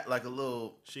little pat, like a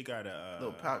little. She got a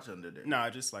little pouch under there. Nah,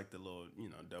 just like the little, you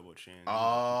know, double chin.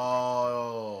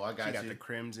 Oh, I got you. She got the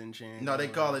crimson chin. No, they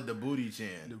call it the booty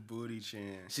chin. The booty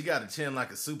chin. She got a chin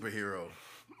like a superhero.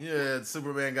 Yeah,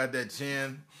 Superman got that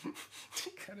chin.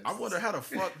 I wonder how the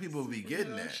fuck people be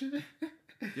getting that.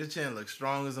 Your chin looks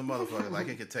strong as a motherfucker, like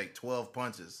it could take 12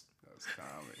 punches. That's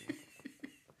comedy.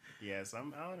 Yeah, I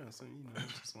don't know. Some, you know,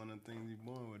 it's just one of the things you're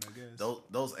born with, I guess.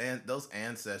 Those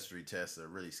ancestry tests are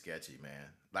really sketchy, man.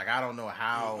 Like I don't know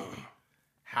how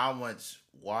much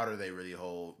water they really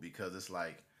hold, because it's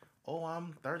like, oh,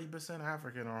 I'm 30%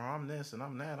 African, or I'm this and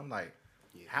I'm that. I'm like,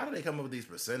 how do they come up with these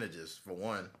percentages for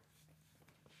one?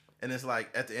 And it's like,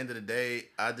 at the end of the day,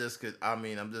 I'm just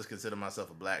considering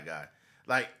myself a black guy.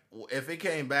 Like, if it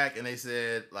came back and they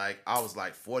said, like, I was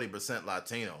like 40%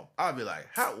 Latino, I'd be like,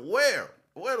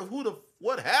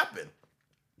 what happened?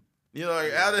 You know,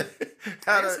 like,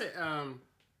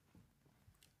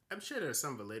 I'm sure there's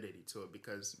some validity to it,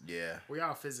 because we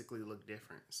all physically look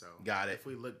different. So got it. If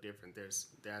we look different, there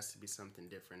has to be something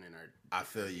different in our I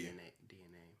feel you.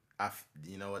 DNA.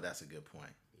 You know what? That's a good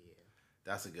point. Yeah.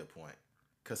 That's a good point.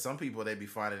 Because some people, they be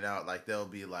finding out, like, they'll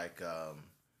be like,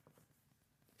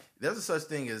 there's a such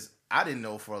thing as, I didn't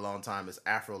know for a long time, as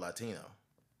Afro-Latino.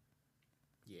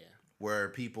 Yeah. Where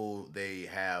people,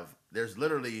 there's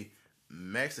literally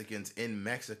Mexicans in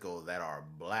Mexico that are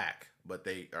black, but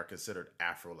they are considered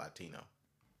Afro-Latino.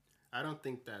 I don't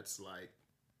think that's not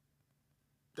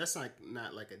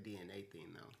like a DNA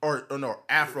thing, though. Or no,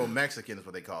 Afro-Mexican is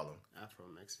what they call them.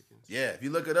 Afro-Mexicans. Yeah, if you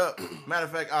look it up. Matter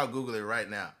of fact, I'll Google it right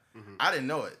now. Mm-hmm. I didn't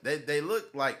know it. They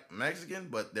look like Mexican,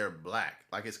 but they're black.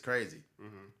 Like, it's crazy.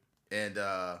 Mm-hmm. And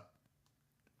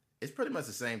it's pretty much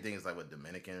the same thing as like with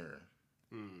Dominican or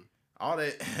all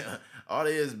they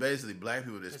is basically black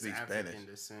people that speak Spanish.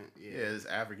 Descent, yeah, it's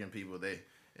African people. They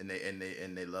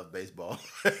love baseball.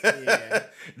 Yeah.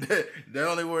 The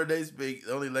only word they speak,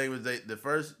 the only language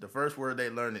the first word they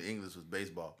learned in English was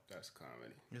baseball. That's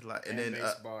comedy. It's like, and then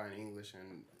baseball and English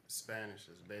and Spanish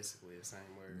is basically the same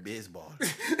word. Baseball.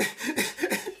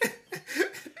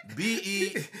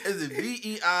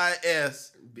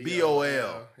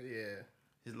 Veisbol. Yeah.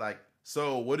 It's like,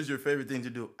 so what is your favorite thing to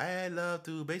do? I love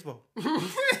to baseball.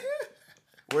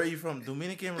 Where are you from?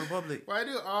 Dominican Republic. Why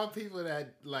do all people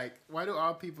that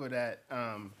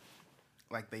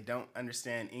like they don't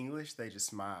understand English, they just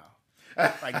smile?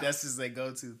 Like that's just their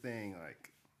go-to thing.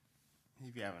 Like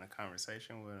if you're having a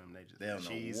conversation with them, they don't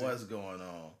know what's going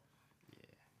on.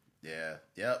 Yeah.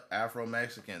 Yep.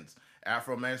 Afro-Mexicans.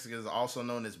 Afro-Mexicans, also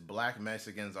known as Black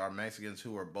Mexicans, are Mexicans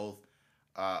who are both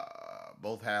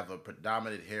have a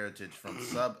predominant heritage from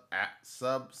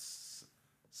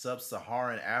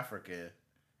sub-Saharan Africa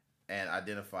and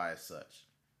identify as such.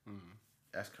 Mm-hmm.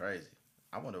 That's crazy.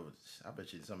 I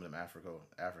bet you some of them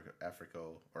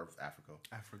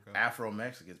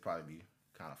Afro-Mexicans probably be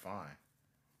kind of fine.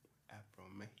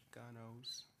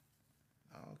 Afro-Mexicanos.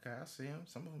 Okay, I see them.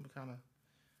 Some of them kind of,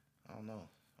 I don't know.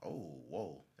 Oh,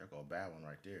 whoa. There go a bad one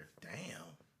right there.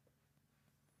 Damn.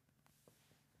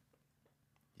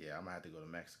 Yeah, I'm going to have to go to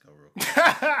Mexico real quick.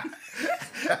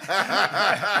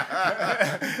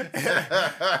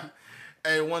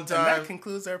 Hey, one time. And that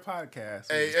concludes our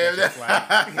podcast.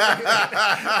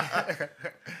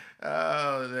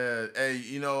 Oh, man. Hey,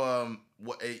 you know,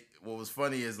 what was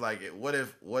funny is like, what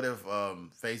if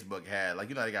Facebook had, like,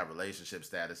 you know, they got relationship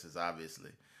statuses,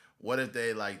 obviously. What if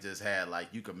they like just had like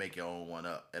you could make your own one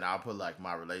up, and I'll put like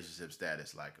my relationship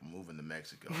status like moving to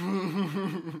Mexico.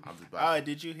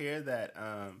 Did you hear that?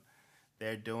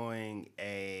 They're doing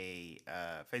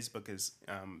Facebook is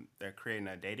they're creating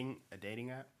a dating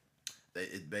app.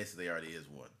 It basically already is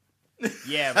one.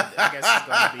 Yeah, but I guess it's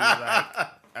going to be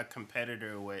like a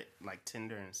competitor with like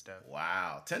Tinder and stuff.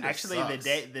 Wow, Tinder actually sucks.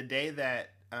 the day that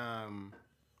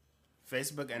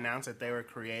Facebook announced that they were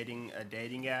creating a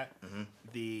dating app, mm-hmm.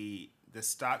 the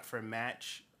stock for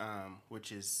Match,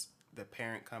 which is the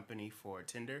parent company for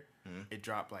Tinder, mm-hmm. it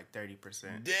dropped like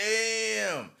 30%.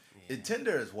 Damn! Yeah.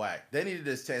 Tinder is whack. They needed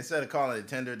to instead of calling it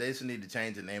Tinder, they just need to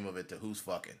change the name of it to Who's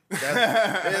Fucking. They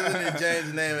just need to change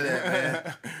the name of that,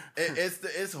 man.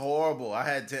 It's horrible.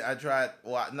 I tried.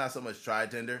 Well, not so much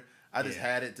tried Tinder. I just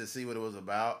had it to see what it was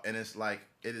about, and it's like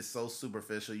it is so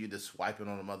superficial. You just swiping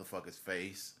on a motherfucker's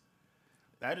face.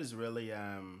 That is really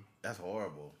that's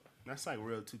horrible. That's like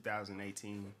real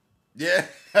 2018. Yeah.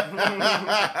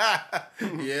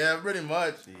 Yeah, pretty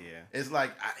much. Yeah. It's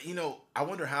like I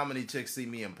wonder how many chicks see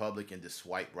me in public and just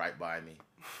swipe right by me.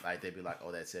 Like they'd be like,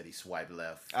 "Oh, that said he swiped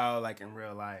left." Oh, like in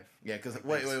real life. Yeah, because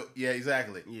wait, yeah,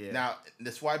 exactly. Yeah. Now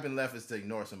the swiping left is to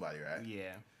ignore somebody, right?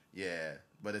 Yeah. Yeah,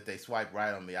 but if they swipe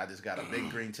right on me, I just got a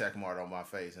big green check mark on my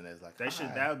face, and it's like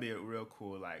that would be a real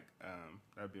cool that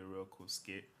would be a real cool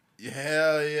skit.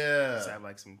 Hell yeah. Just have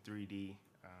like some 3D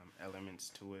elements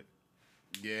to it.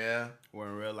 Yeah. Or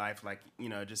in real life, like,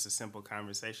 just a simple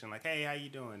conversation like, "Hey, how you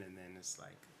doing?" And then it's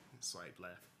like swipe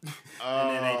left.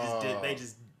 And then they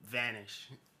just vanish.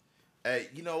 Hey,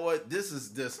 you know what? This is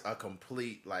just a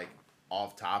complete like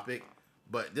off topic,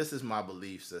 but this is my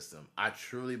belief system. I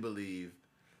truly believe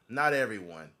not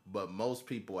everyone, but most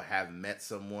people have met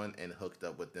someone and hooked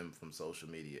up with them from social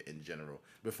media in general.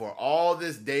 Before all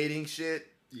this dating shit,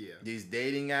 these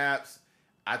dating apps,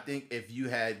 I think if you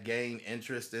had gained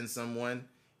interest in someone,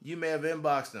 you may have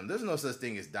inboxed them. There's no such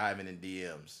thing as diving in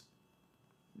DMs.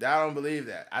 I don't believe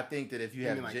that. I think that if you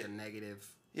have like the negative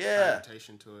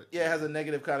connotation to it. Yeah, it has a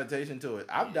negative connotation to it.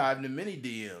 I've dived in many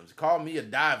DMs. Call me a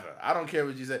diver. I don't care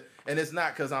what you say. And it's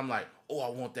not because I'm like, "Oh,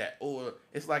 I want that." Or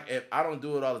it's like, if I don't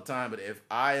do it all the time, but if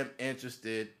I am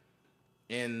interested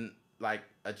in like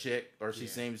a chick, or she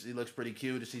looks pretty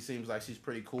cute, or she seems like she's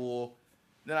pretty cool,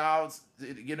 then I'll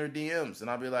get her DMs and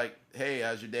I'll be like, "Hey,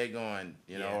 how's your day going?"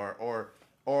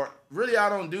 Or really, I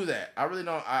don't do that. I really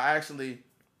don't.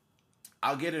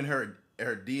 I'll get in her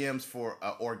DMs for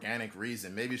an organic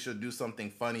reason. Maybe she'll do something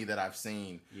funny that I've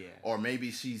seen. Yeah. Or maybe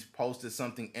she's posted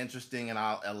something interesting and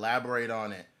I'll elaborate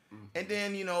on it. Mm-hmm. And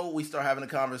then, we start having a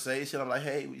conversation. I'm like,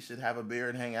 "Hey, we should have a beer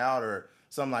and hang out," or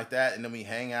something like that. And then we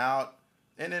hang out.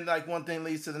 And then like one thing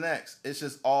leads to the next. It's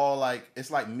just all like,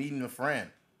 it's like meeting a friend.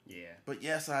 Yeah. But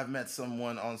yes, I've met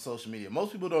someone on social media.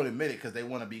 Most people don't admit it because they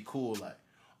want to be cool. Like,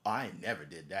 "Oh, I never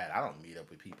did that. I don't meet up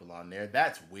with people on there.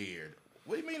 That's weird."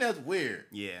 What do you mean that's weird?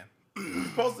 Yeah. It's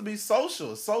supposed to be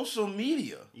social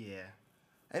media. Yeah.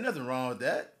 Ain't nothing wrong with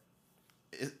that.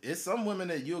 It's some women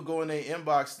that you'll go in their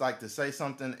inbox like to say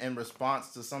something in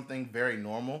response to something very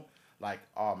normal. Like,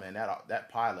 "Oh man, that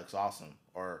pie looks awesome,"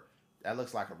 or "That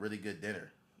looks like a really good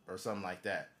dinner," or something like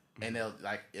that. Mm-hmm. And they'll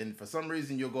like, and for some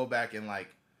reason you'll go back and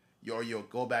like, you'll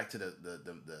go back to the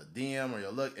DM, or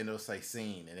you'll look and it'll say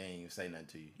 "seen," and they ain't even say nothing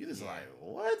to you. You just like,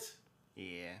 what?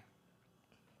 Yeah.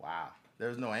 Wow.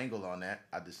 There's no angle on that.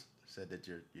 I just said that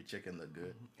your chicken looked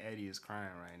good. Eddie is crying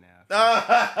right now.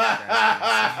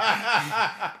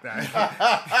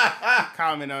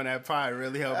 Comment on that pie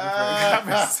really helped me for the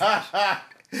conversation.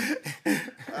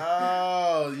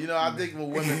 Oh, I think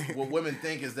what women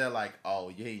think is they're like, "Oh,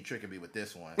 you ain't tricking me with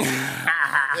this one."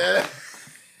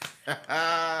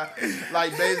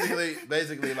 Like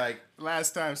basically like.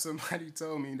 Last time somebody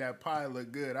told me that pie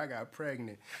looked good, I got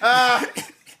pregnant.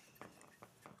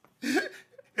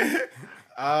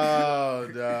 Oh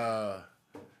no.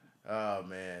 Oh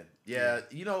man. Yeah,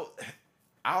 you know,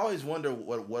 I always wonder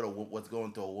what's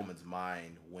going through a woman's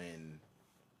mind when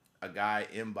a guy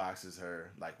inboxes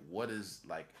her. Like, what is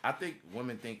like? I think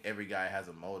women think every guy has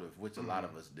a motive, which a lot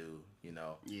of us do. You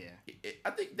know. Yeah.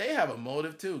 I think they have a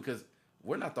motive too, because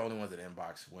we're not the only ones that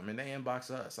inbox women. They inbox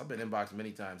us. I've been inboxed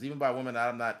many times, even by women that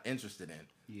I'm not interested in.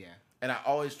 Yeah. And I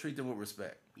always treat them with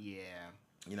respect. Yeah.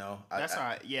 You know. That's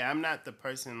how. I'm not the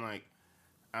person like,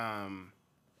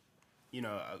 you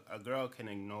know, a girl can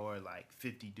ignore like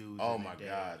 50 dudes. Oh in my a day,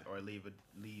 God. Or leave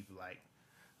like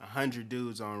 100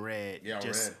 dudes on red. Yeah,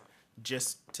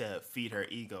 just to feed her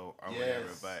ego or whatever.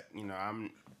 But you know, I'm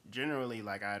generally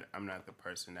like I'm not the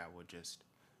person that would just.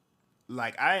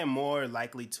 Like, I am more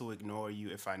likely to ignore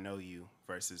you if I know you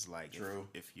versus, like,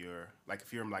 if you're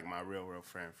like, my real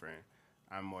friend,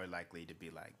 I'm more likely to be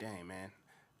like, dang, man,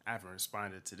 I haven't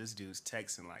responded to this dude's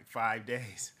text in, like, 5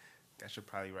 days. I should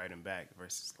probably write him back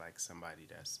versus, like, somebody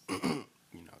that's,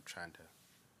 you know, trying to,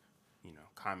 you know,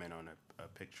 comment on a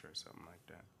picture or something like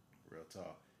that. Real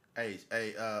talk. Hey,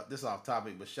 this is off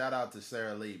topic, but shout out to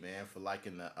Sarah Lee, man, for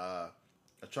liking the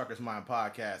a Trucker's Mind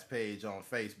podcast page on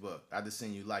Facebook. I just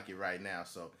seen you like it right now,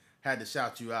 so had to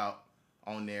shout you out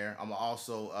on there. I'm gonna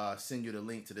also send you the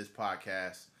link to this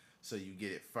podcast so you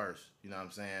get it first. You know what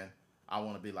I'm saying? I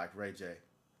want to be like Ray J.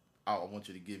 I want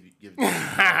you to give it.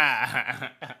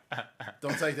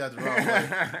 Don't take that the wrong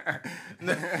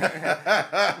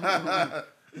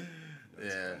way.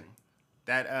 Yeah.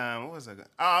 That what was I?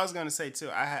 I was gonna say too.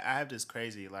 I have this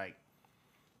crazy like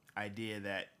idea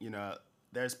that, you know,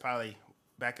 there's probably.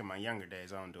 Back in my younger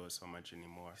days, I don't do it so much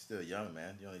anymore. Still young,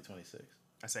 man. You're only 26.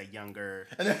 I say younger.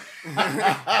 Like,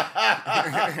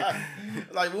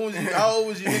 when was you? How old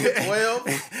was you? Nigga, 12?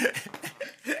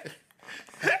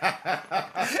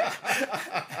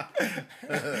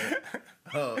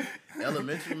 Oh,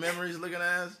 elementary memories looking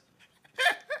ass.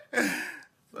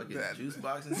 Fucking juice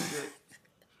box and shit.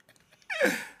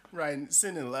 Right,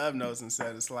 sending love notes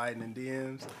instead of sliding in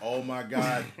DMs. Oh my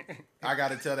God. I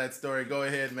gotta tell that story. Go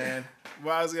ahead, man.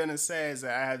 What I was gonna say is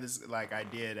that I have this like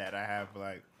idea that I have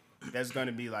like there's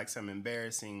gonna be like some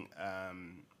embarrassing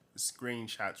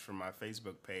screenshots from my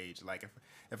Facebook page. Like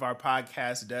if our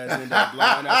podcast does end up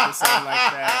blowing up or something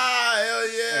like that. Hell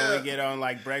yeah. And we get on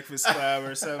like Breakfast Club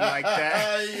or something like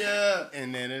that. Yeah.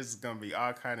 And then there's gonna be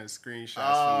all kind of screenshots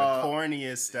from the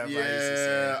corniest stuff I used to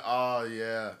say. Oh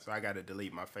yeah. So I gotta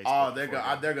delete my Facebook. Oh,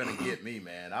 they're gonna get me,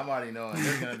 man. I'm already knowing.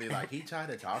 They're gonna be like, he tried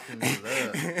to talk to me,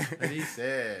 look, and he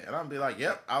said, and I'm be like,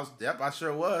 yep, I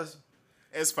sure was.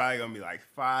 It's probably gonna be like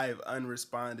 5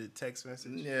 unresponded text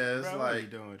messages. Yeah, it's bro, like, what are you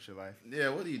doing with your life? Yeah,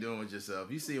 what are you doing with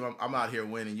yourself? You see, I'm out here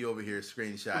winning. You over here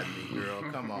screenshotting me, girl.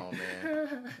 Come on,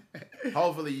 man.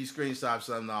 Hopefully you screenshot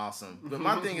something awesome. But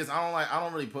my thing is, I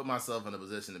don't really put myself in a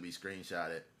position to be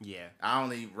screenshotted. Yeah. I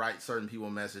only write certain people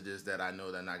messages that I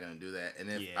know they're not gonna do that. And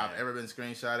if I've ever been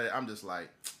screenshotted, I'm just like,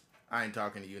 I ain't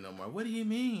talking to you no more. What do you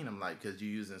mean? I'm like, because you're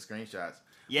using screenshots.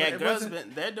 Yeah, girls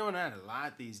they're doing that a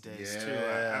lot these days too.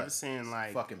 I've seen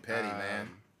like fucking petty, man.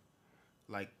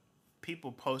 Like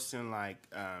people posting like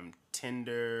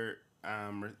Tinder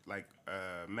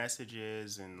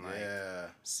messages and like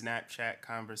Snapchat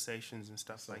conversations and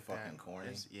stuff like that. Fucking corny.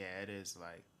 It is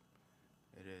like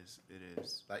it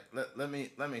is. Like let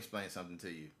me explain something to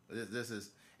you. This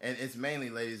is. And it's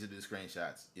mainly ladies that do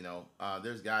screenshots. You know,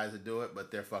 there's guys that do it, but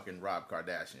they're fucking Rob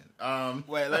Kardashian.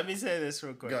 Wait, let me say this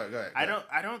real quick. Go ahead. I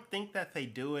don't think that they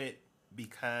do it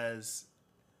because,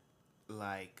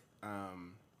 like,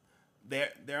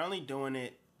 they're only doing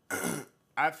it.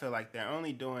 I feel like they're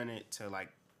only doing it to like,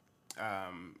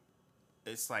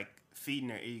 it's like feeding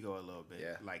their ego a little bit.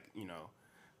 Yeah. Like, you know,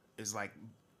 it's like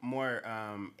more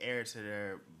air to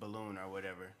their balloon or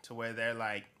whatever, to where they're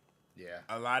like. Yeah.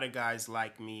 A lot of guys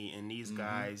like me, and these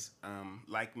guys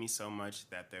like me so much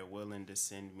that they're willing to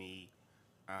send me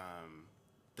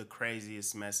the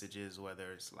craziest messages,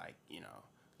 whether it's like, you know,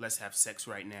 let's have sex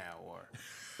right now, or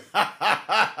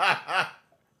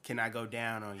can I go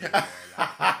down on you?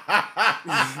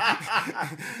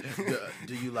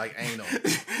 Do you like anal?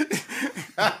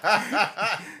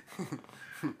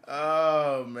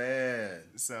 Oh, man.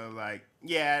 So, like,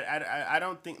 yeah, I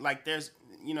don't think, like, there's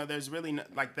really,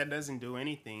 like, that doesn't do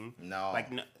anything. No.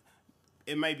 Like, no,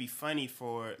 it may be funny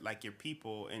for, like, your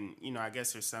people, and, you know, I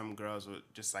guess there's some girls with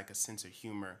just, like, a sense of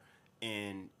humor,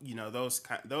 And you know those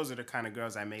are the kind of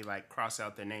girls I may like cross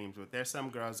out their names with. There's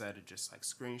some girls that are just like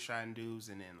screenshotting dudes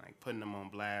and then like putting them on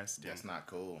blast. That's not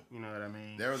cool. You know what I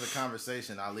mean? There was a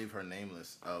conversation. I'll leave her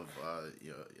nameless. Of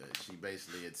she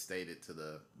basically had stated to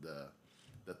the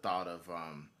thought of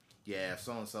if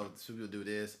so and so people do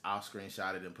this, I'll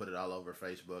screenshot it and put it all over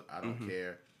Facebook. I don't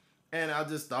care. And I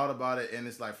just thought about it, and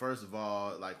it's like, first of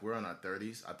all, like, we're in our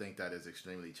 30s. I think that is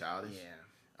extremely childish.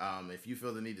 Yeah. If you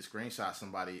feel the need to screenshot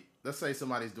somebody, let's say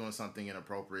somebody's doing something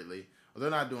inappropriately, or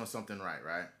they're not doing something right,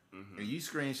 and you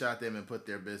screenshot them and put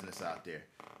their business out there.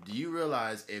 Do you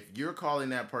realize if you're calling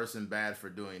that person bad for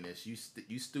doing this, you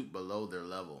stoop below their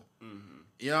level?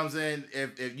 You know what I'm saying?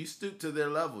 If you stoop to their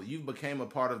level, you became a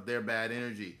part of their bad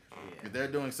energy. Yeah. If they're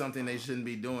doing something they shouldn't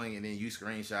be doing, and then you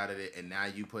screenshotted it, and now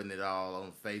you putting it all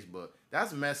on Facebook,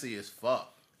 that's messy as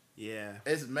fuck. Yeah.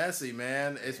 It's messy,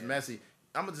 man. It's messy.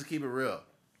 I'm going to just keep it real.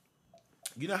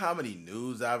 You know how many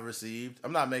nudes I've received?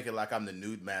 I'm not making like I'm the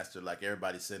nude master, like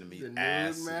everybody's sending me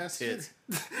ass and tits.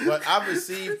 But I've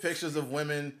received pictures of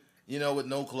women, you know, with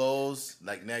no clothes,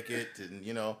 like naked, and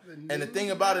you know. And the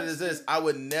thing about it is this: I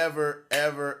would never,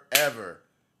 ever, ever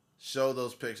show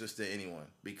those pictures to anyone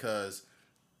because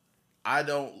I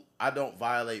don't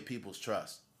violate people's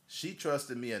trust. She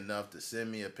trusted me enough to send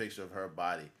me a picture of her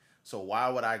body. So why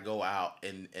would I go out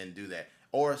and do that?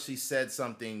 Or she said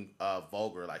something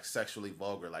vulgar, like sexually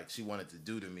vulgar, like she wanted to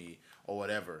do to me or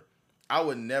whatever. I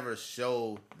would never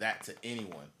show that to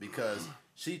anyone because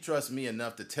she trusts me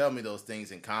enough to tell me those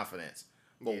things in confidence.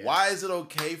 But why is it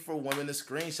okay for women to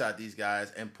screenshot these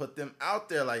guys and put them out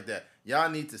there like that? Y'all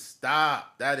need to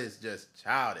stop. That is just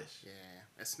childish. Yeah,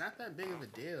 it's not that big of a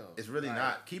deal. It's really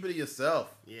not. Keep it to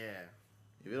yourself. Yeah.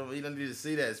 You don't need to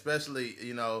see that, especially,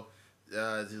 you know,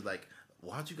 just like,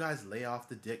 why don't you guys lay off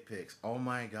the dick pics? Oh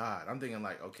my God. I'm thinking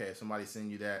like, okay, if somebody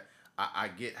send you that, I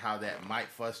get how that might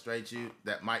frustrate you.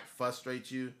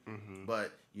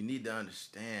 But you need to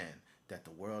understand that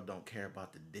the world don't care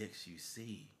about the dicks you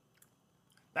see.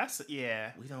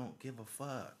 We don't give a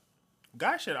fuck.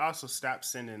 Guys should also stop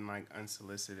sending like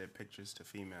unsolicited pictures to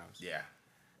females. Yeah.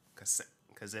 Cause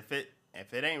if it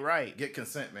ain't right, get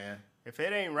consent, man. If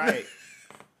it ain't right,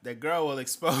 the girl will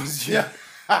expose you. Yeah.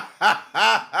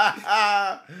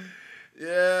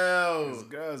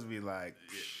 Girls be like,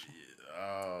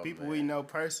 people we know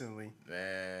personally,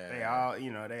 man. They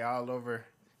all over,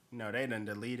 they done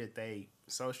deleted they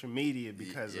social media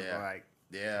because of like,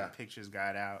 pictures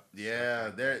got out.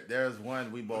 Yeah, like there's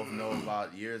one we both know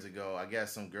about years ago. I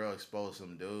guess some girl exposed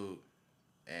some dude,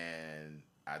 and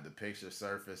the picture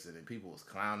surfaced, and then people was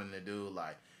clowning the dude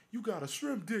like, "You got a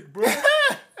shrimp dick, bro."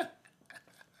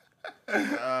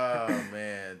 Oh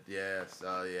man, yes,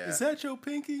 oh yeah. Is that your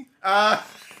pinky?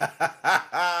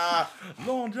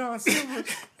 Long John Silver.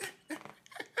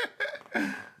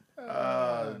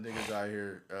 Niggas out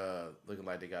here looking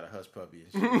like they got a hush puppy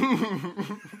and shit.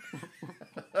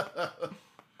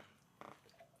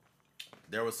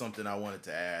 There was something I wanted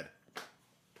to add,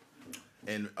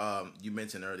 and you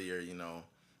mentioned earlier,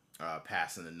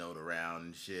 passing the note around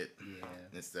and shit.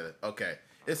 Yeah.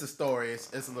 It's a story.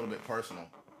 It's a little bit personal.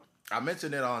 I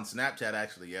mentioned it on Snapchat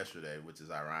actually yesterday, which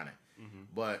is ironic. Mm-hmm.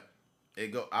 But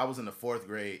I was in the 4th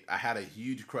grade. I had a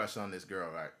huge crush on this girl,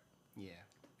 right? Yeah.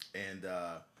 And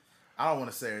I don't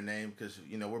want to say her name because,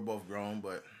 we're both grown,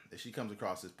 but if she comes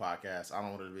across this podcast, I don't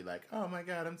want her to be like, "Oh my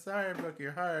God, I'm sorry I broke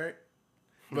your heart."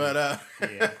 But I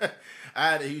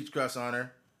had a huge crush on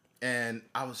her, and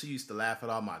she used to laugh at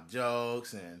all my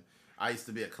jokes, and I used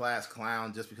to be a class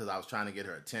clown just because I was trying to get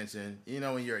her attention.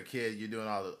 When you're a kid, you're doing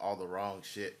all the wrong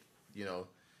shit.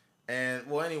 And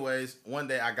well, anyways, one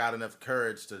day I got enough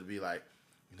courage to be like,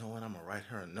 you know what, I'm gonna write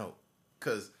her a note,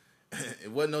 because it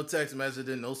wasn't no text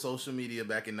messaging, no social media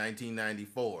back in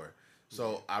 1994.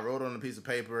 So I wrote on a piece of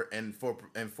paper, and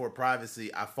for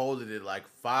privacy, I folded it like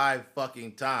 5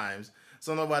 fucking times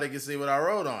so nobody could see what I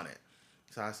wrote on it.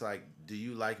 So I was like, "Do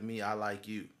you like me? I like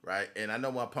you," right? And I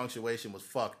know my punctuation was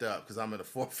fucked up because I'm in the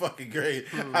 4th fucking grade.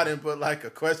 I didn't put like a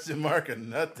question mark or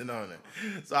nothing on it.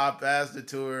 So I passed it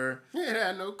to her.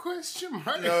 Yeah, no question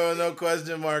mark. No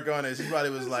question mark on it. She probably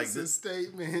was like, "This is a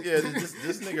statement." Yeah,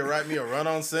 this nigga write me a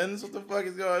run-on sentence? What the fuck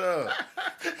is going on?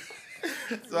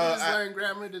 So I just learned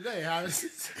grammar today. How does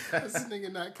this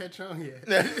nigga not catch on yet?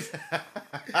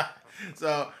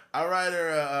 So I write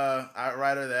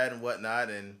her that and whatnot,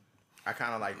 and I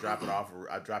kind of like drop it off.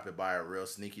 I drop it by her real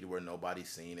sneaky to where nobody's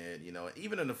seen it,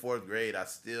 Even in the 4th grade, I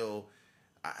still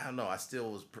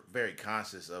was very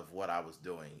conscious of what I was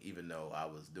doing, even though I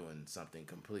was doing something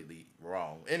completely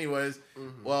wrong. Anyways,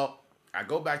 well, I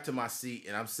go back to my seat,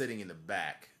 and I'm sitting in the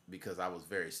back because I was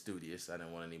very studious. I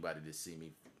didn't want anybody to see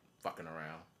me fucking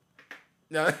around.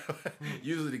 No,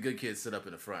 usually the good kids sit up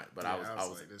in the front, but Yeah, I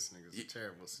was like, this nigga's a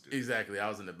terrible student. Exactly. I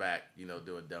was in the back,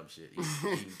 doing dumb shit,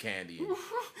 eating candy and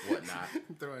whatnot.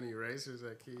 Throwing erasers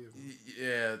at kids.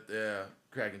 Yeah,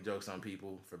 cracking jokes on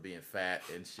people for being fat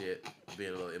and shit,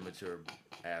 being a little immature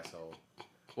asshole.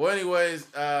 Well, anyways,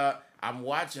 I'm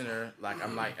watching her. Like,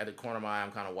 I'm like at the corner of my eye,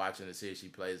 I'm kind of watching to see if she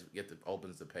plays.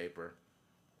 Opens the paper.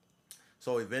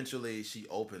 So eventually, she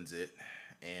opens it,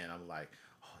 and I'm like,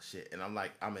 oh shit. And I'm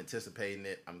anticipating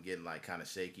it. I'm getting like kind of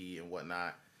shaky and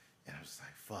whatnot, and I'm just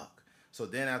like, fuck. So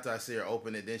then after I see her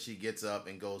open it, then she gets up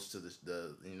and goes to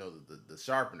the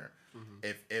sharpener. Mm-hmm.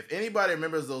 If anybody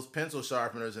remembers those pencil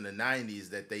sharpeners in the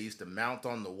 90s that they used to mount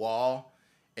on the wall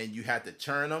and you had to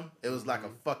churn them, it was like a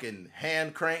fucking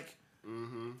hand crank.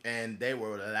 Mm-hmm. And they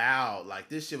were loud. Like,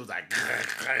 this shit was like,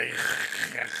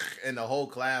 and the whole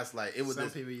class, like, it was.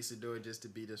 Some people used to do it just to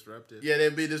be disruptive. Yeah,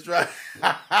 they'd be disruptive.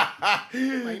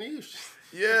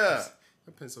 Yeah.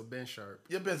 Your pencil been sharp.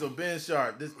 Your pencil been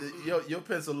sharp. Your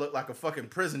pencil looked like a fucking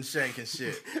prison shank and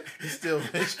shit. It's still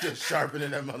sharpening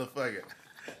that motherfucker.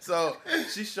 So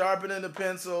she's sharpening the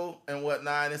pencil and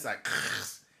whatnot. And it's like,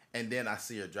 and then I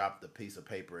see her drop the piece of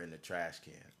paper in the trash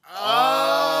can. Oh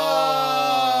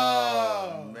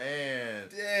man.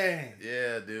 Dang.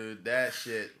 Yeah, dude. That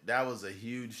shit. That was a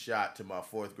huge shot to my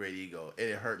 4th grade ego.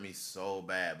 It hurt me so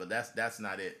bad. But that's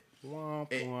not it.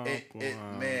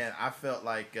 Man, I felt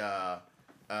like I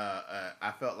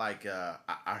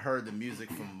heard the music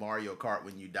from Mario Kart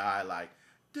when you die, like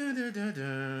dun, dun, dun,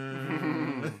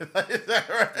 dun. Is that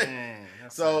right?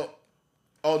 So,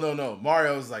 oh no,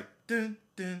 Mario was like dun,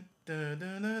 dun, dun,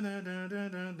 dun, dun, dun, dun,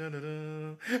 dun,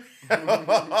 dun,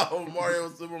 dun. Mario,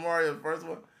 Super Mario, the first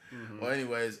one. Mm-hmm. Well,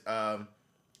 anyways,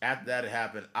 after that had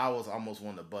happened, I was almost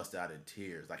wanting to bust out in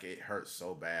tears. Like, it hurt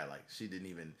so bad. Like, she didn't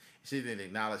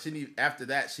acknowledge. After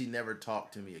that, she never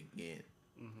talked to me again.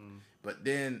 Mm-hmm. But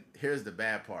then, here's the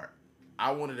bad part.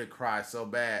 I wanted to cry so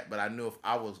bad, but I knew if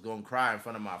I was going to cry in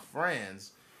front of my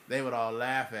friends, they would all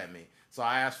laugh at me. So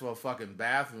I asked for a fucking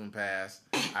bathroom pass.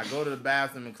 I go to the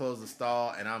bathroom and close the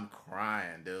stall, and I'm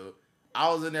crying, dude. I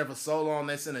was in there for so long,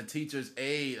 they sent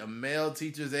a male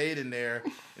teacher's aide in there,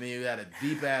 and then he had a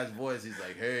deep-ass voice. He's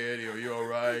like, hey, Eddie, are you all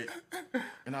right?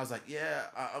 And I was like, yeah,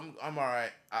 I'm all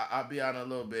right. I'll be out in a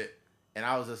little bit. And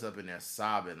I was just up in there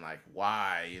sobbing, like,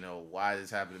 why? Why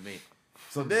this happened to me?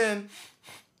 So then,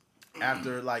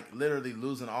 after, like, literally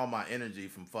losing all my energy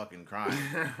from fucking crying,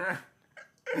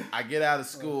 I get out of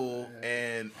school,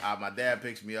 and my dad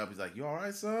picks me up. He's like, you all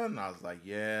right, son? And I was like,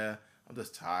 yeah, I'm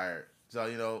just tired.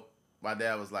 So, my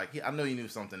dad was like, I know you knew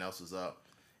something else was up.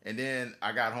 And then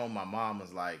I got home, my mom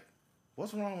was like,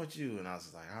 what's wrong with you? And I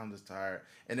was like, I'm just tired.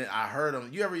 And then I heard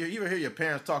them. You ever hear your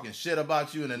parents talking shit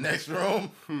about you in the next room?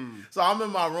 So I'm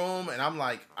in my room, and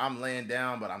I'm laying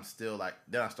down, but I'm still like,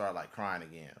 then I start like crying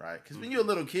again, right? Because when you're a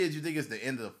little kid, you think it's the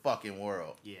end of the fucking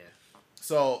world. Yeah.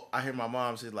 So I hear my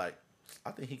mom, she's like, I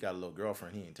think he got a little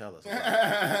girlfriend he didn't tell us about.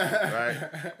 Right?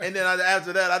 And then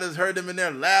after that, I just heard them in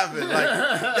there laughing. Like,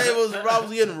 I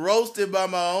was getting roasted by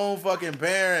my own fucking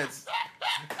parents.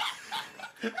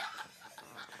 And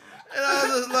I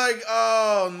was just like,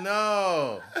 oh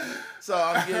no. So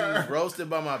I'm getting roasted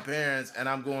by my parents, and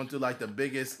I'm going through like the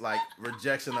biggest like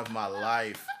rejection of my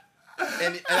life.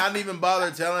 And I didn't even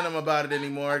bother telling them about it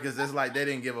anymore because it's like they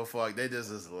didn't give a fuck. They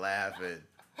just was laughing.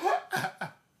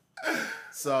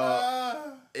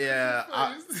 So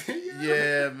yeah,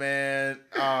 yeah, man.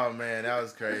 Oh man, that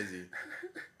was crazy.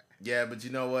 Yeah, but you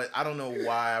know what? I don't know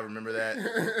why I remember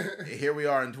that. Here we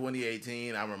are in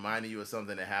 2018. I'm reminding you of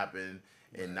something that happened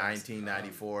in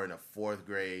 1994 in the 4th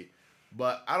grade.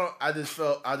 But I just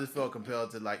felt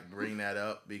compelled to like bring that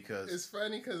up because it's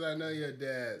funny because I know your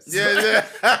dad. So. Yeah.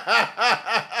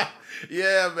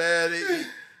 Yeah, man.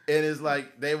 And it's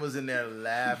like they was in there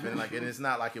laughing, like, and it's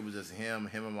not like it was just him.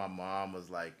 Him and my mom was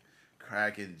like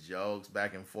cracking jokes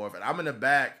back and forth, and I'm in the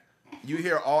back. You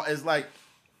hear it's like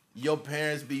your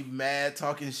parents be mad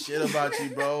talking shit about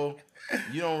you, bro.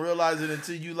 You don't realize it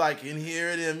until you like can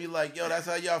hear them. You like, yo, that's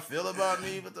how y'all feel about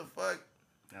me? What the fuck?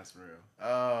 That's real.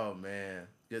 Oh man,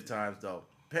 good times though.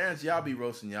 Parents, y'all be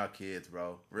roasting y'all kids,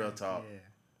 bro. Real talk. Yeah.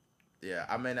 Yeah,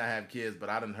 I may not have kids, but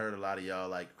I done heard a lot of y'all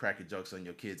like cracking jokes on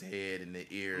your kid's head and their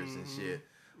ears and shit.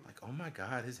 Like, oh my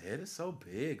God, his head is so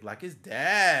big, like his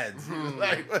dad's.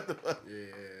 Like, what the fuck?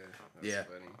 Yeah,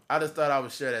 funny. I just thought I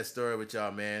would share that story with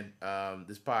y'all, man.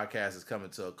 This podcast is coming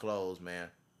to a close, man.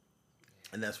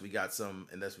 Unless we got some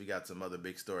other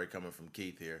big story coming from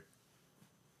Keith here.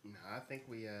 No, I think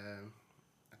we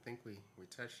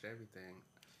touched everything.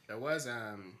 There was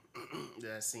that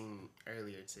I seen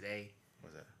earlier today.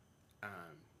 What's that?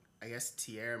 I guess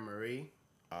Tierra Marie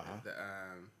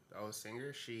the old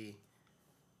singer,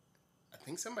 I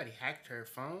think somebody hacked her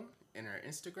phone and her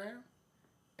Instagram,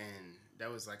 and there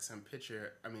was like some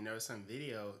picture. I mean, there was some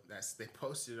video they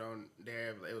posted on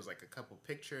there. It was like a couple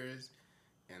pictures,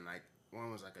 and like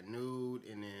one was like a nude,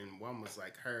 and then one was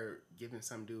like her giving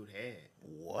some dude head.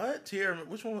 What? Tierra?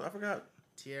 Which one? I forgot.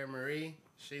 Tierra Marie.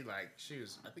 I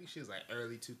think she was like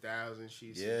early 2000s. She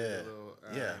used to Yeah. do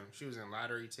a little, she was in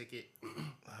Lottery Ticket.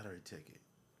 Lottery Ticket.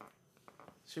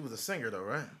 She was a singer though,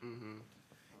 right? Mm-hmm.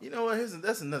 You know what?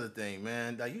 That's another thing,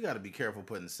 man. Like you got to be careful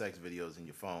putting sex videos in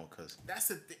your phone, cause that's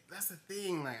the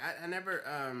thing. Like I never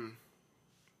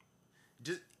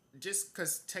just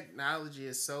because technology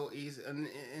is so easy, and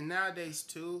nowadays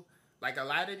too, like a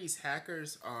lot of these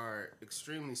hackers are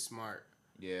extremely smart.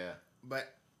 Yeah.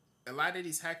 But a lot of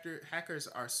these hackers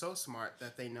are so smart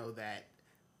that they know that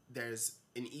there's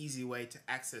an easy way to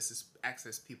access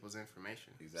people's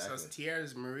information. Exactly. So Tierra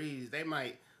Marie's, they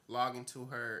might log into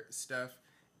her stuff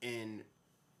and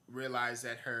realize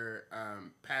that her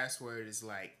password is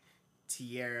like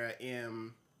Tierra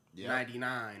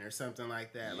M99 or something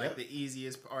like that. Yep. Like the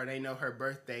easiest, or they know her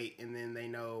birth date, and then they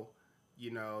know,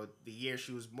 the year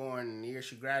she was born and the year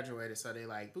she graduated. So they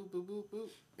like boop boop boop boop,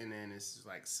 and then it's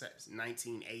like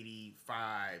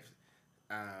 1985,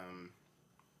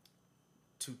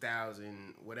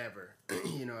 2000, whatever.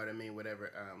 You know what I mean?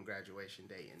 Whatever graduation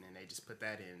date, and then they just put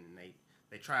that in, and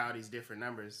they try all these different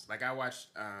numbers. Like I watched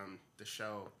the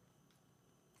show.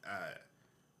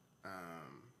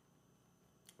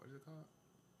 What is it called?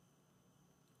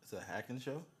 It's a hacking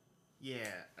show?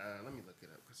 Yeah, let me look it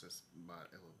up because it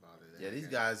will bother that. Yeah, these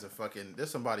guys are fucking.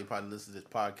 There's somebody probably listening to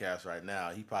this podcast right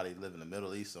now. He probably live in the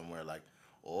Middle East somewhere. Like,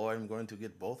 I'm going to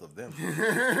get both of them.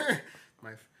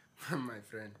 my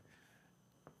friend.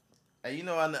 Hey,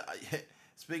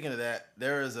 speaking of that,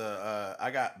 there is I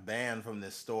got banned from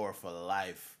this store for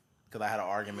life because I had an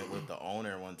argument with the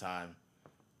owner one time.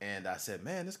 And I said,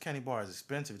 man, this candy bar is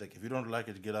expensive. He's like, if you don't like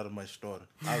it, get out of my store.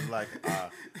 I was like,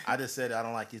 I just said I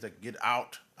don't like it. He's like, get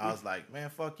out. I was like, man,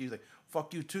 fuck you. He's like,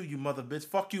 fuck you too, you mother bitch.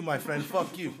 Fuck you, my friend.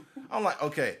 Fuck you. I'm like,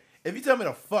 okay, if you tell me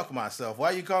to fuck myself,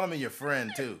 why are you calling me your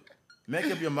friend too? Make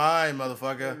up your mind,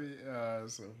 motherfucker.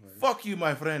 So funny. Fuck you,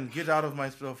 my friend. Get out of my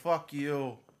store. Fuck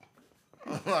you.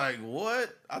 I'm like,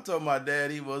 what? I told my dad,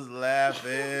 he was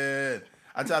laughing.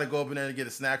 I tried to go up in there to get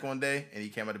a snack one day, and he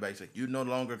came out the back. He's like, you no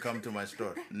longer come to my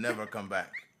store. Never come back.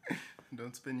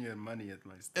 Don't spend your money at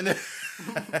my store.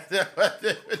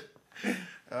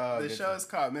 The show is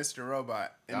called Mr.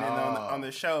 Robot. And then on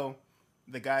the show,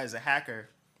 the guy is a hacker,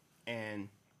 and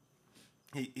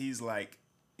he's like,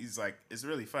 it's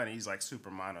really funny. He's like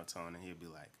super monotone, and he'll be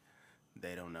like,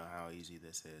 they don't know how easy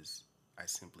this is. I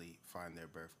simply find their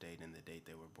birth date and the date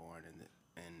they were born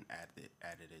and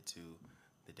added it to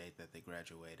the date that they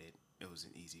graduated. It was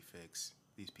an easy fix.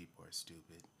 These people are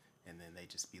stupid. And then they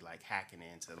just be like hacking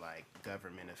into like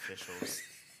government officials,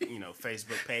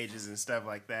 Facebook pages and stuff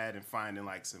like that, and finding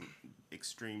like some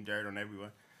extreme dirt on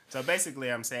everyone. So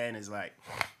basically I'm saying is like,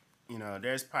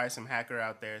 there's probably some hacker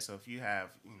out there. So if you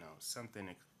have,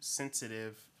 something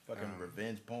sensitive, fucking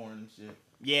revenge porn and shit.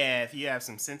 Yeah, if you have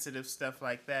some sensitive stuff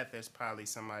like that, there's probably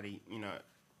somebody,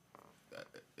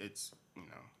 it's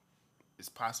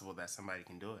possible that somebody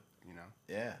can do it,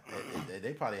 Yeah,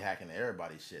 they probably hacking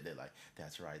everybody's shit. They're like,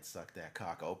 that's right, suck that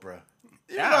cock, Oprah.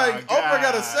 You're like, God. Oprah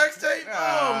got a sex tape?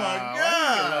 Oh my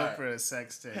God. Oprah a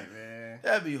sex tape, man.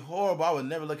 That'd be horrible. I would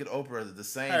never look at Oprah as the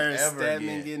same Her ever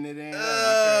again. Getting it in.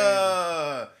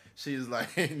 She's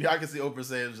like, I can see Oprah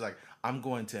saying, she's like, I'm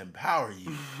going to empower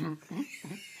you.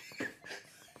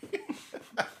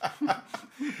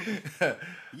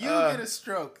 You get a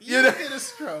stroke. You get a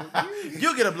stroke.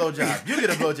 You get a blowjob. You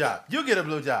get a blowjob. You get a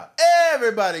blowjob.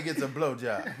 Everybody gets a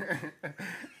blowjob.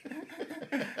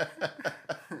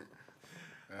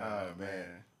 Oh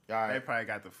man. All right. They probably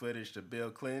got the footage to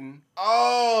Bill Clinton.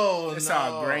 Oh, it's no.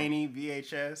 all grainy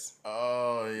VHS.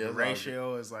 Oh, yeah. The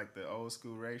ratio is like the old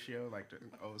school ratio, like the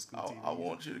old school TV. I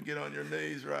want you to get on your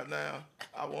knees right now.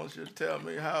 I want you to tell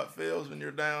me how it feels when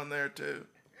you're down there, too.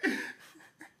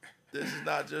 This is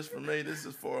not just for me. This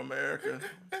is for America.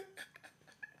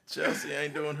 Chelsea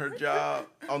ain't doing her job.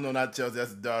 Oh, no, not Chelsea.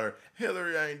 That's the daughter.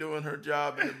 Hillary ain't doing her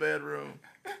job in the bedroom.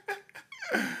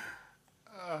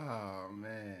 Oh,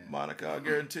 man. Monica, I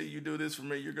guarantee you do this for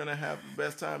me, you're going to have the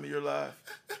best time of your life.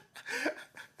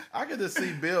 I could just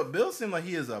see Bill. Bill seemed like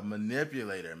he is a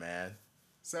manipulator, man.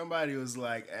 Somebody was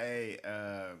like, hey,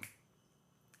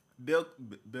 Bill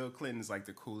Clinton's like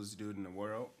the coolest dude in the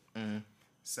world. Mm-hmm.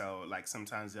 So, like,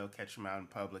 sometimes they'll catch him out in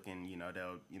public and,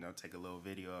 they'll, take a little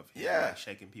video of him like,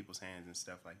 shaking people's hands and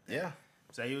stuff like that. Yeah.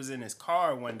 So he was in his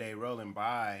car one day rolling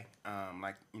by,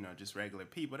 like, just regular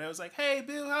people. They was like, "Hey,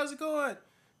 Bill, how's it going?"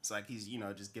 It's like he's,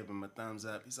 just giving him a thumbs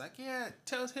up. He's like, "Yeah,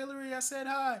 tell Hillary I said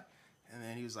hi." And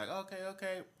then he was like,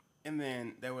 "Okay." And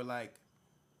then they were like,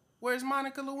 "Where's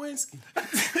Monica Lewinsky?"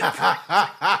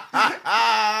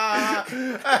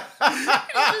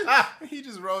 He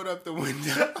just rolled up the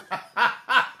window.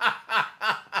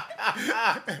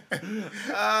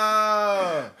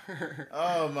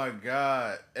 Oh my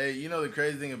God. Hey, the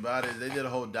crazy thing about it is they did a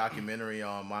whole documentary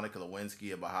on Monica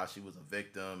Lewinsky about how she was a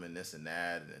victim and this and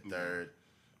that and the third.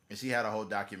 And she had a whole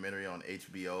documentary on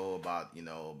HBO about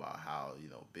how,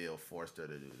 Bill forced her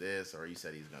to do this, or he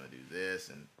said he's going to do this.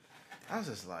 And I was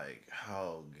just like,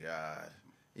 oh God.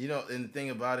 And the thing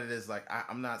about it is, like,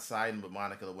 I'm not siding with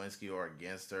Monica Lewinsky or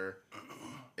against her.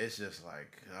 It's just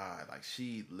like, God, like,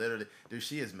 she literally, dude,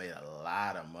 she has made a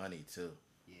lot of money too.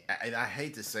 Yeah. And I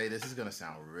hate to say this is going to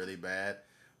sound really bad,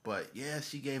 but yeah,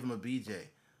 she gave him a BJ,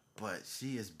 but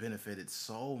she has benefited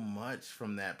so much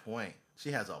from that point.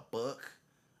 She has a book,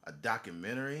 a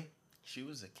documentary. She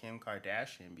was a Kim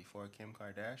Kardashian before Kim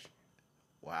Kardashian.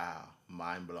 Wow,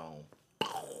 mind blown.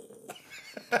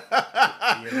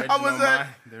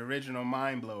 The original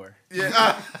mind blower.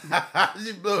 Yeah,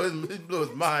 she blew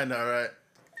his mind, all right.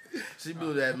 She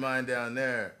blew that mind down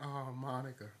there. Oh,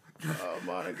 Monica. Oh,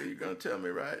 Monica, you gonna tell me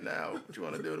right now what you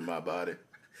want to do to my body?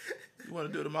 You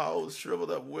want to do to my old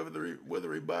shriveled up,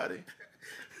 withery body?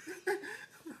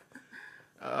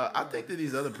 I think that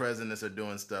these other presidents are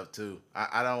doing stuff too.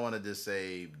 I don't want to just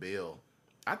say Bill.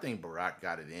 I think Barack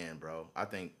got it in, bro. I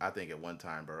think at one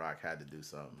time Barack had to do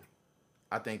something.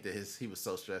 I think that he was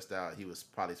so stressed out, he was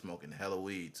probably smoking hella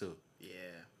weed too. Yeah.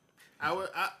 I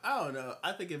don't know.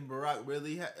 I think if Barack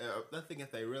really,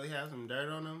 if they really have some dirt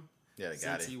on him, yeah, they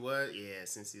got it.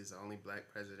 Since he was the only black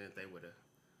president, they would have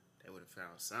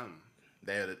found something.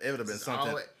 It would have been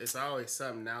something. It's always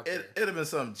something out there. It would have been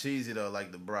something cheesy though,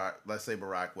 like the Barack. Let's say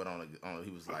Barack went on he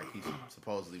was like he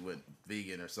supposedly went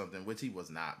vegan or something, which he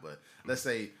was not. But let's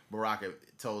say Barack had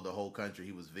told the whole country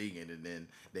he was vegan, and then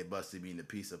they busted me in a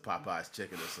piece of Popeye's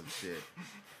chicken or some shit.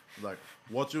 Like,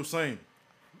 what you saying?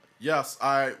 Yes,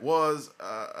 I was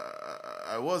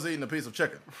eating a piece of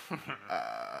chicken.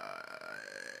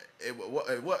 What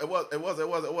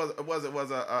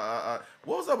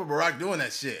was up with Barack doing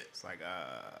that shit?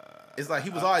 It's like he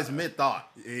was always mid-thought.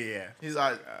 Yeah. He's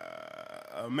like,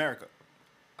 America,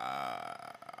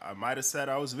 I might have said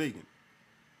I was vegan,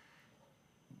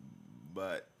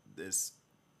 but this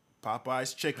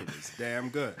Popeye's chicken is damn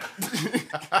good.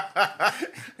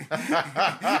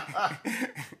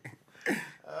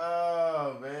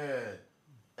 Oh man.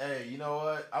 Hey, you know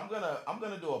what? I'm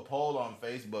gonna do a poll on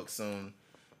Facebook soon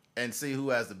and see who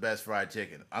has the best fried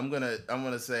chicken. I'm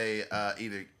gonna say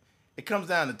either it comes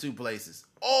down to two places.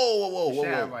 Whoa. Should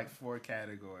have like 4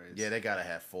 categories. Yeah, they gotta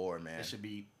have 4, man. It should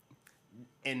be,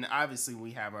 and obviously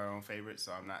we have our own favorites,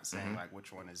 so I'm not saying like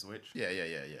which one is which. Yeah.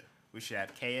 We should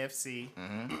have KFC,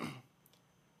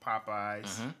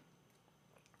 Popeyes.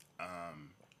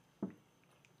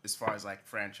 As far as like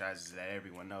franchises that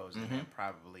everyone knows, and then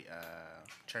probably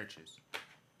churches.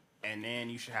 And then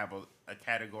you should have a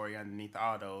category underneath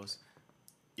all those,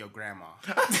 your grandma.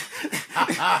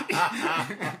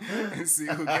 And see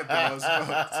who get the most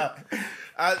votes.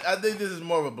 I think this is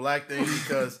more of a black thing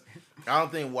because I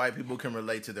don't think white people can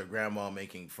relate to their grandma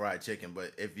making fried chicken.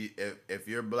 But if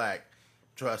you're black,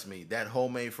 trust me, that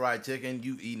homemade fried chicken,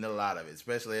 you've eaten a lot of it,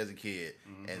 especially as a kid.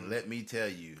 And let me tell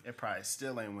you, it probably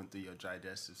still ain't went through your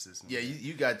digestive system. Yeah,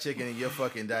 you got chicken in your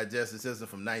fucking digestive system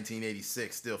from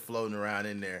 1986 still floating around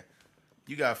in there.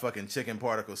 You got fucking chicken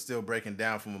particles still breaking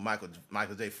down from when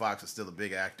Michael J. Fox was still a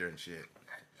big actor and shit.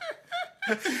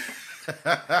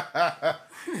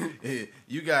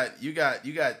 You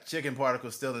got chicken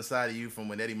particles still inside of you from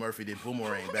when Eddie Murphy did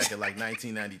Boomerang back in like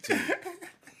 1992.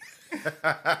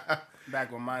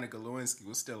 Back when Monica Lewinsky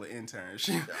was still an intern.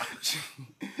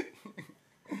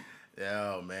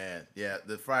 Oh man, yeah,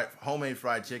 the homemade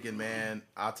fried chicken, man.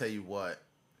 I'll tell you what.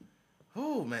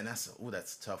 Oh man, that's a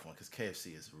tough one because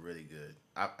KFC is really good.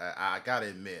 I gotta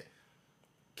admit,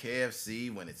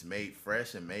 KFC when it's made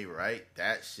fresh and made right,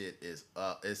 that shit is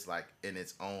it's like in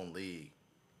its own league.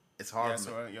 It's hard.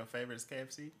 So your favorite is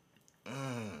KFC?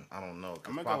 I don't know.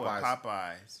 I'm gonna go with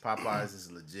Popeyes. Popeyes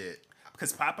is legit.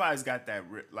 Because Popeyes got that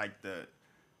like the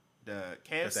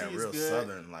KFC that is real good.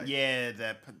 Southern like. Yeah,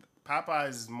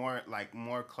 Popeyes is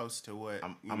more close to what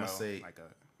I'm gonna say. Like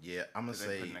I'm gonna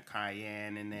say putting the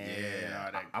cayenne in there. Yeah, and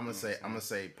all that, I'm gonna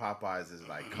say Popeyes is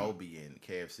like Kobe and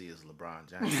KFC is LeBron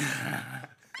James.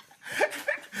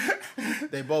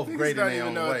 They both great in their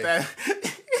own way.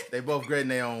 They both great in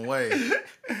their own way.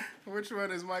 Which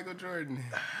one is Michael Jordan?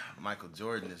 Michael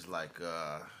Jordan is like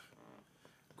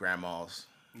grandma's.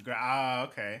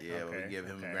 Okay. Yeah, okay, we give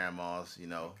him okay. grandmas, you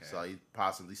know, Okay. so he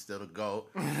possibly still the GOAT.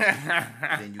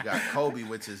 Then you got Kobe,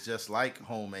 which is just like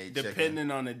homemade chicken.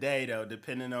 Depending on the day, though,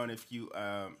 depending on if you, you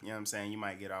know what I'm saying, you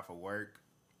might get off of work,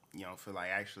 you don't feel like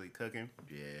actually cooking.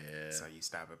 Yeah. So you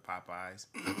stop at Popeyes.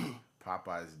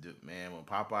 Popeyes, man, when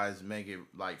Popeyes make it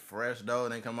like fresh though,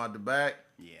 and they come out the back,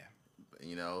 Yeah.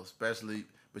 you know, especially,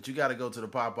 but you got to go to the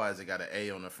Popeyes that got an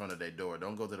A on the front of their door.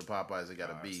 Don't go to the Popeyes that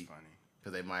got a B. Funny.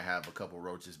 Because they might have a couple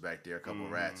roaches back there, a couple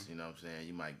rats, you know what I'm saying?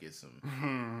 You might get some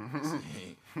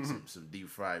deep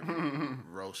fried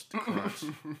roast crunch.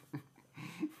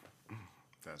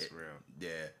 That's real.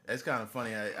 Yeah, it's kind of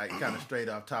funny. I kind of strayed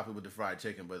off topic with the fried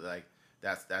chicken, but like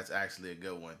that's actually a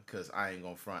good one because I ain't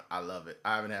gonna front. I love it.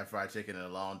 I haven't had fried chicken in a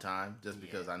long time just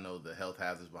because I know the health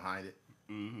hazards behind it.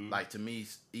 Mm-hmm. Like to me,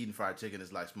 eating fried chicken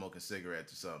is like smoking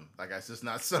cigarettes or something. Like it's just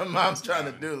not something I'm trying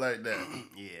to do like that.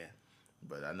 Yeah.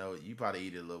 But I know you probably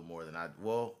eat it a little more than I.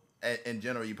 Well, in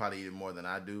general, you probably eat it more than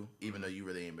I do, even though you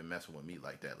really ain't been messing with meat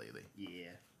like that lately.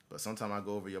 Yeah. But sometimes I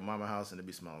go over your mama house and it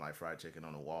be smelling like fried chicken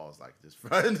on the walls, like just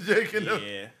fried chicken.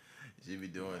 Yeah. She be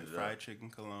doing like it. Fried chicken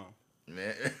cologne.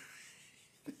 Man.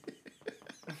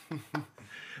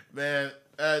 Man,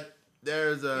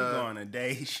 there's You go on a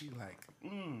date, she like,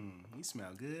 you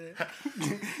smell good.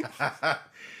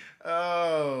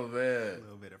 Oh, man. A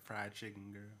little bit of fried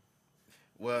chicken, girl.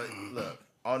 Well, look,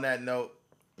 on that note,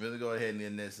 really go ahead and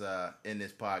end this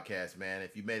podcast, man.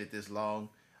 If you made it this long,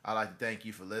 I'd like to thank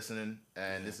you for listening.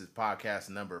 And This is podcast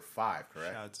number 5,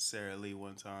 correct? Shout out to Sarah Lee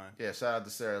one time. Yeah, shout out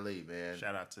to Sarah Lee, man.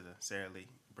 Shout out to the Sarah Lee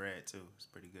bread, too. It's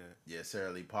pretty good. Yeah,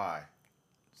 Sarah Lee pie.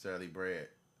 Sarah Lee bread.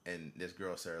 And this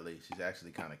girl, Sarah Lee, she's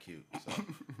actually kind of cute. So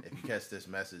if you catch this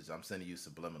message, I'm sending you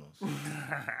subliminals.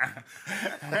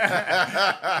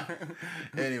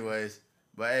 Anyways.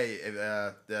 But hey,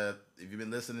 if you've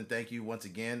been listening, thank you once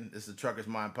again. This is the Trucker's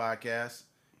Mind Podcast,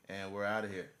 and we're out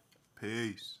of here.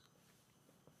 Peace.